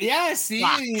 Yeah, see,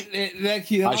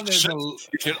 you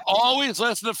should always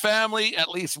listen to family at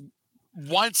least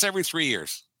once every 3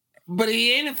 years. But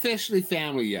he ain't officially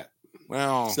family yet.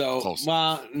 Well,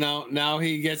 now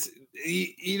he gets.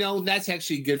 That's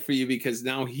actually good for you because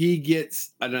now he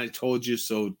gets. And I told you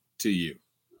so to you.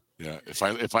 Yeah,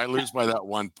 if I lose by that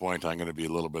 1 point, I'm going to be a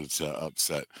little bit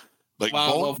upset. Like,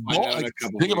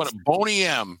 think about it. Boney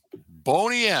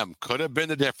M could have been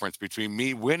the difference between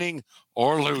me winning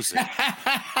or losing.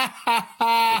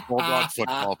 Bulldog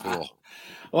football pool.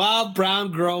 Well,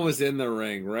 Brown Girl was in the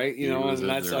ring, right? And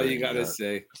that's all you got to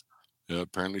say. Yeah,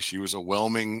 apparently she was a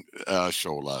whelming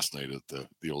show last night at the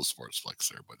old Sportsplex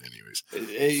there. But anyways,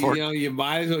 you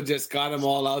might as well just got them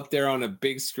all out there on a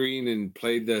big screen and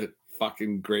played the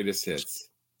fucking greatest hits.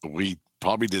 We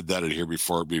probably did that at here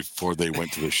before they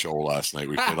went to the show last night.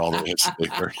 We played all the hits that they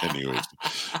heard anyways.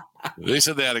 They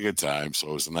said they had a good time, so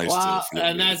it was nice.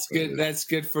 And that's good. That's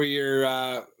good for your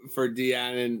for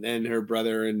Deanne and her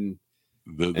brother and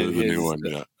the new one,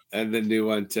 and the new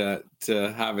one to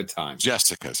have a time.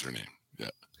 Jessica's her name. Yeah,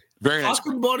 very nice.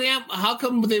 How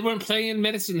come they weren't playing in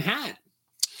Medicine Hat?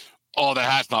 Oh, the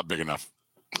hat's not big enough.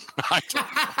 I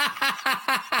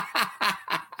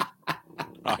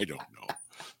don't know.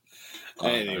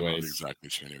 Anyways. I'm not exactly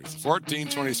sure. Anyways, the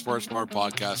 1420 Sports Bar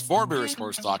Podcast, 4 Beer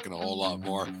Sports Talk, and a whole lot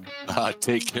more.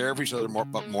 Take care of each other,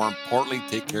 but more importantly,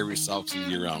 take care of yourselves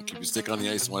year round. Keep your stick on the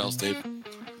ice. And what else, Dave?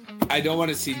 I don't want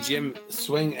to see Jim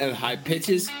swing at high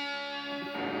pitches.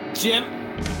 Jim,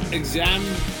 exam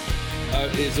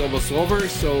is almost over,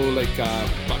 so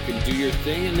fucking do your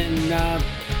thing, and then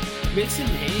make some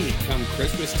hay come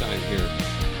Christmas time here.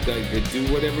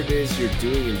 Do whatever it is you're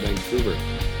doing in Vancouver.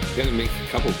 You're gonna make a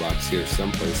couple bucks here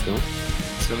someplace, no?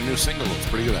 It's got a new single. It's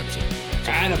pretty good, actually.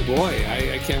 Attaboy.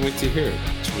 I can't wait to hear it.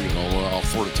 It's really good. I'll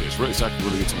forward it to you. It's actually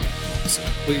really good to me.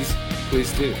 Please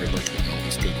do.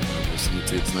 It's good. I'll listen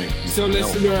to it tonight. So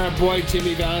listen to our boy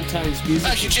Jimmy Valentine's music.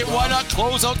 Actually, Jim, why not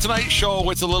close out tonight's show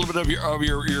with a little bit of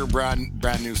your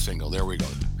brand new single? There we go.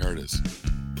 There it is.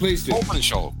 Please do. Open the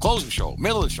show, close the show,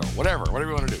 middle of the show, whatever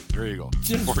you want to do. There you go.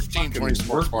 1420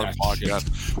 Sports Bar Podcast.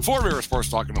 4 Beer Sports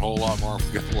Talking a whole lot more.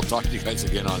 We'll talk to you guys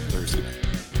again on Thursday night.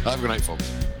 Have a good night,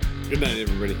 folks. Good night,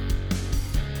 everybody.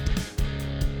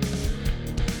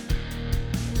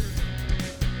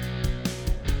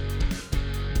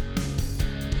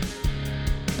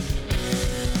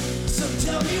 So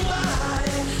tell me why.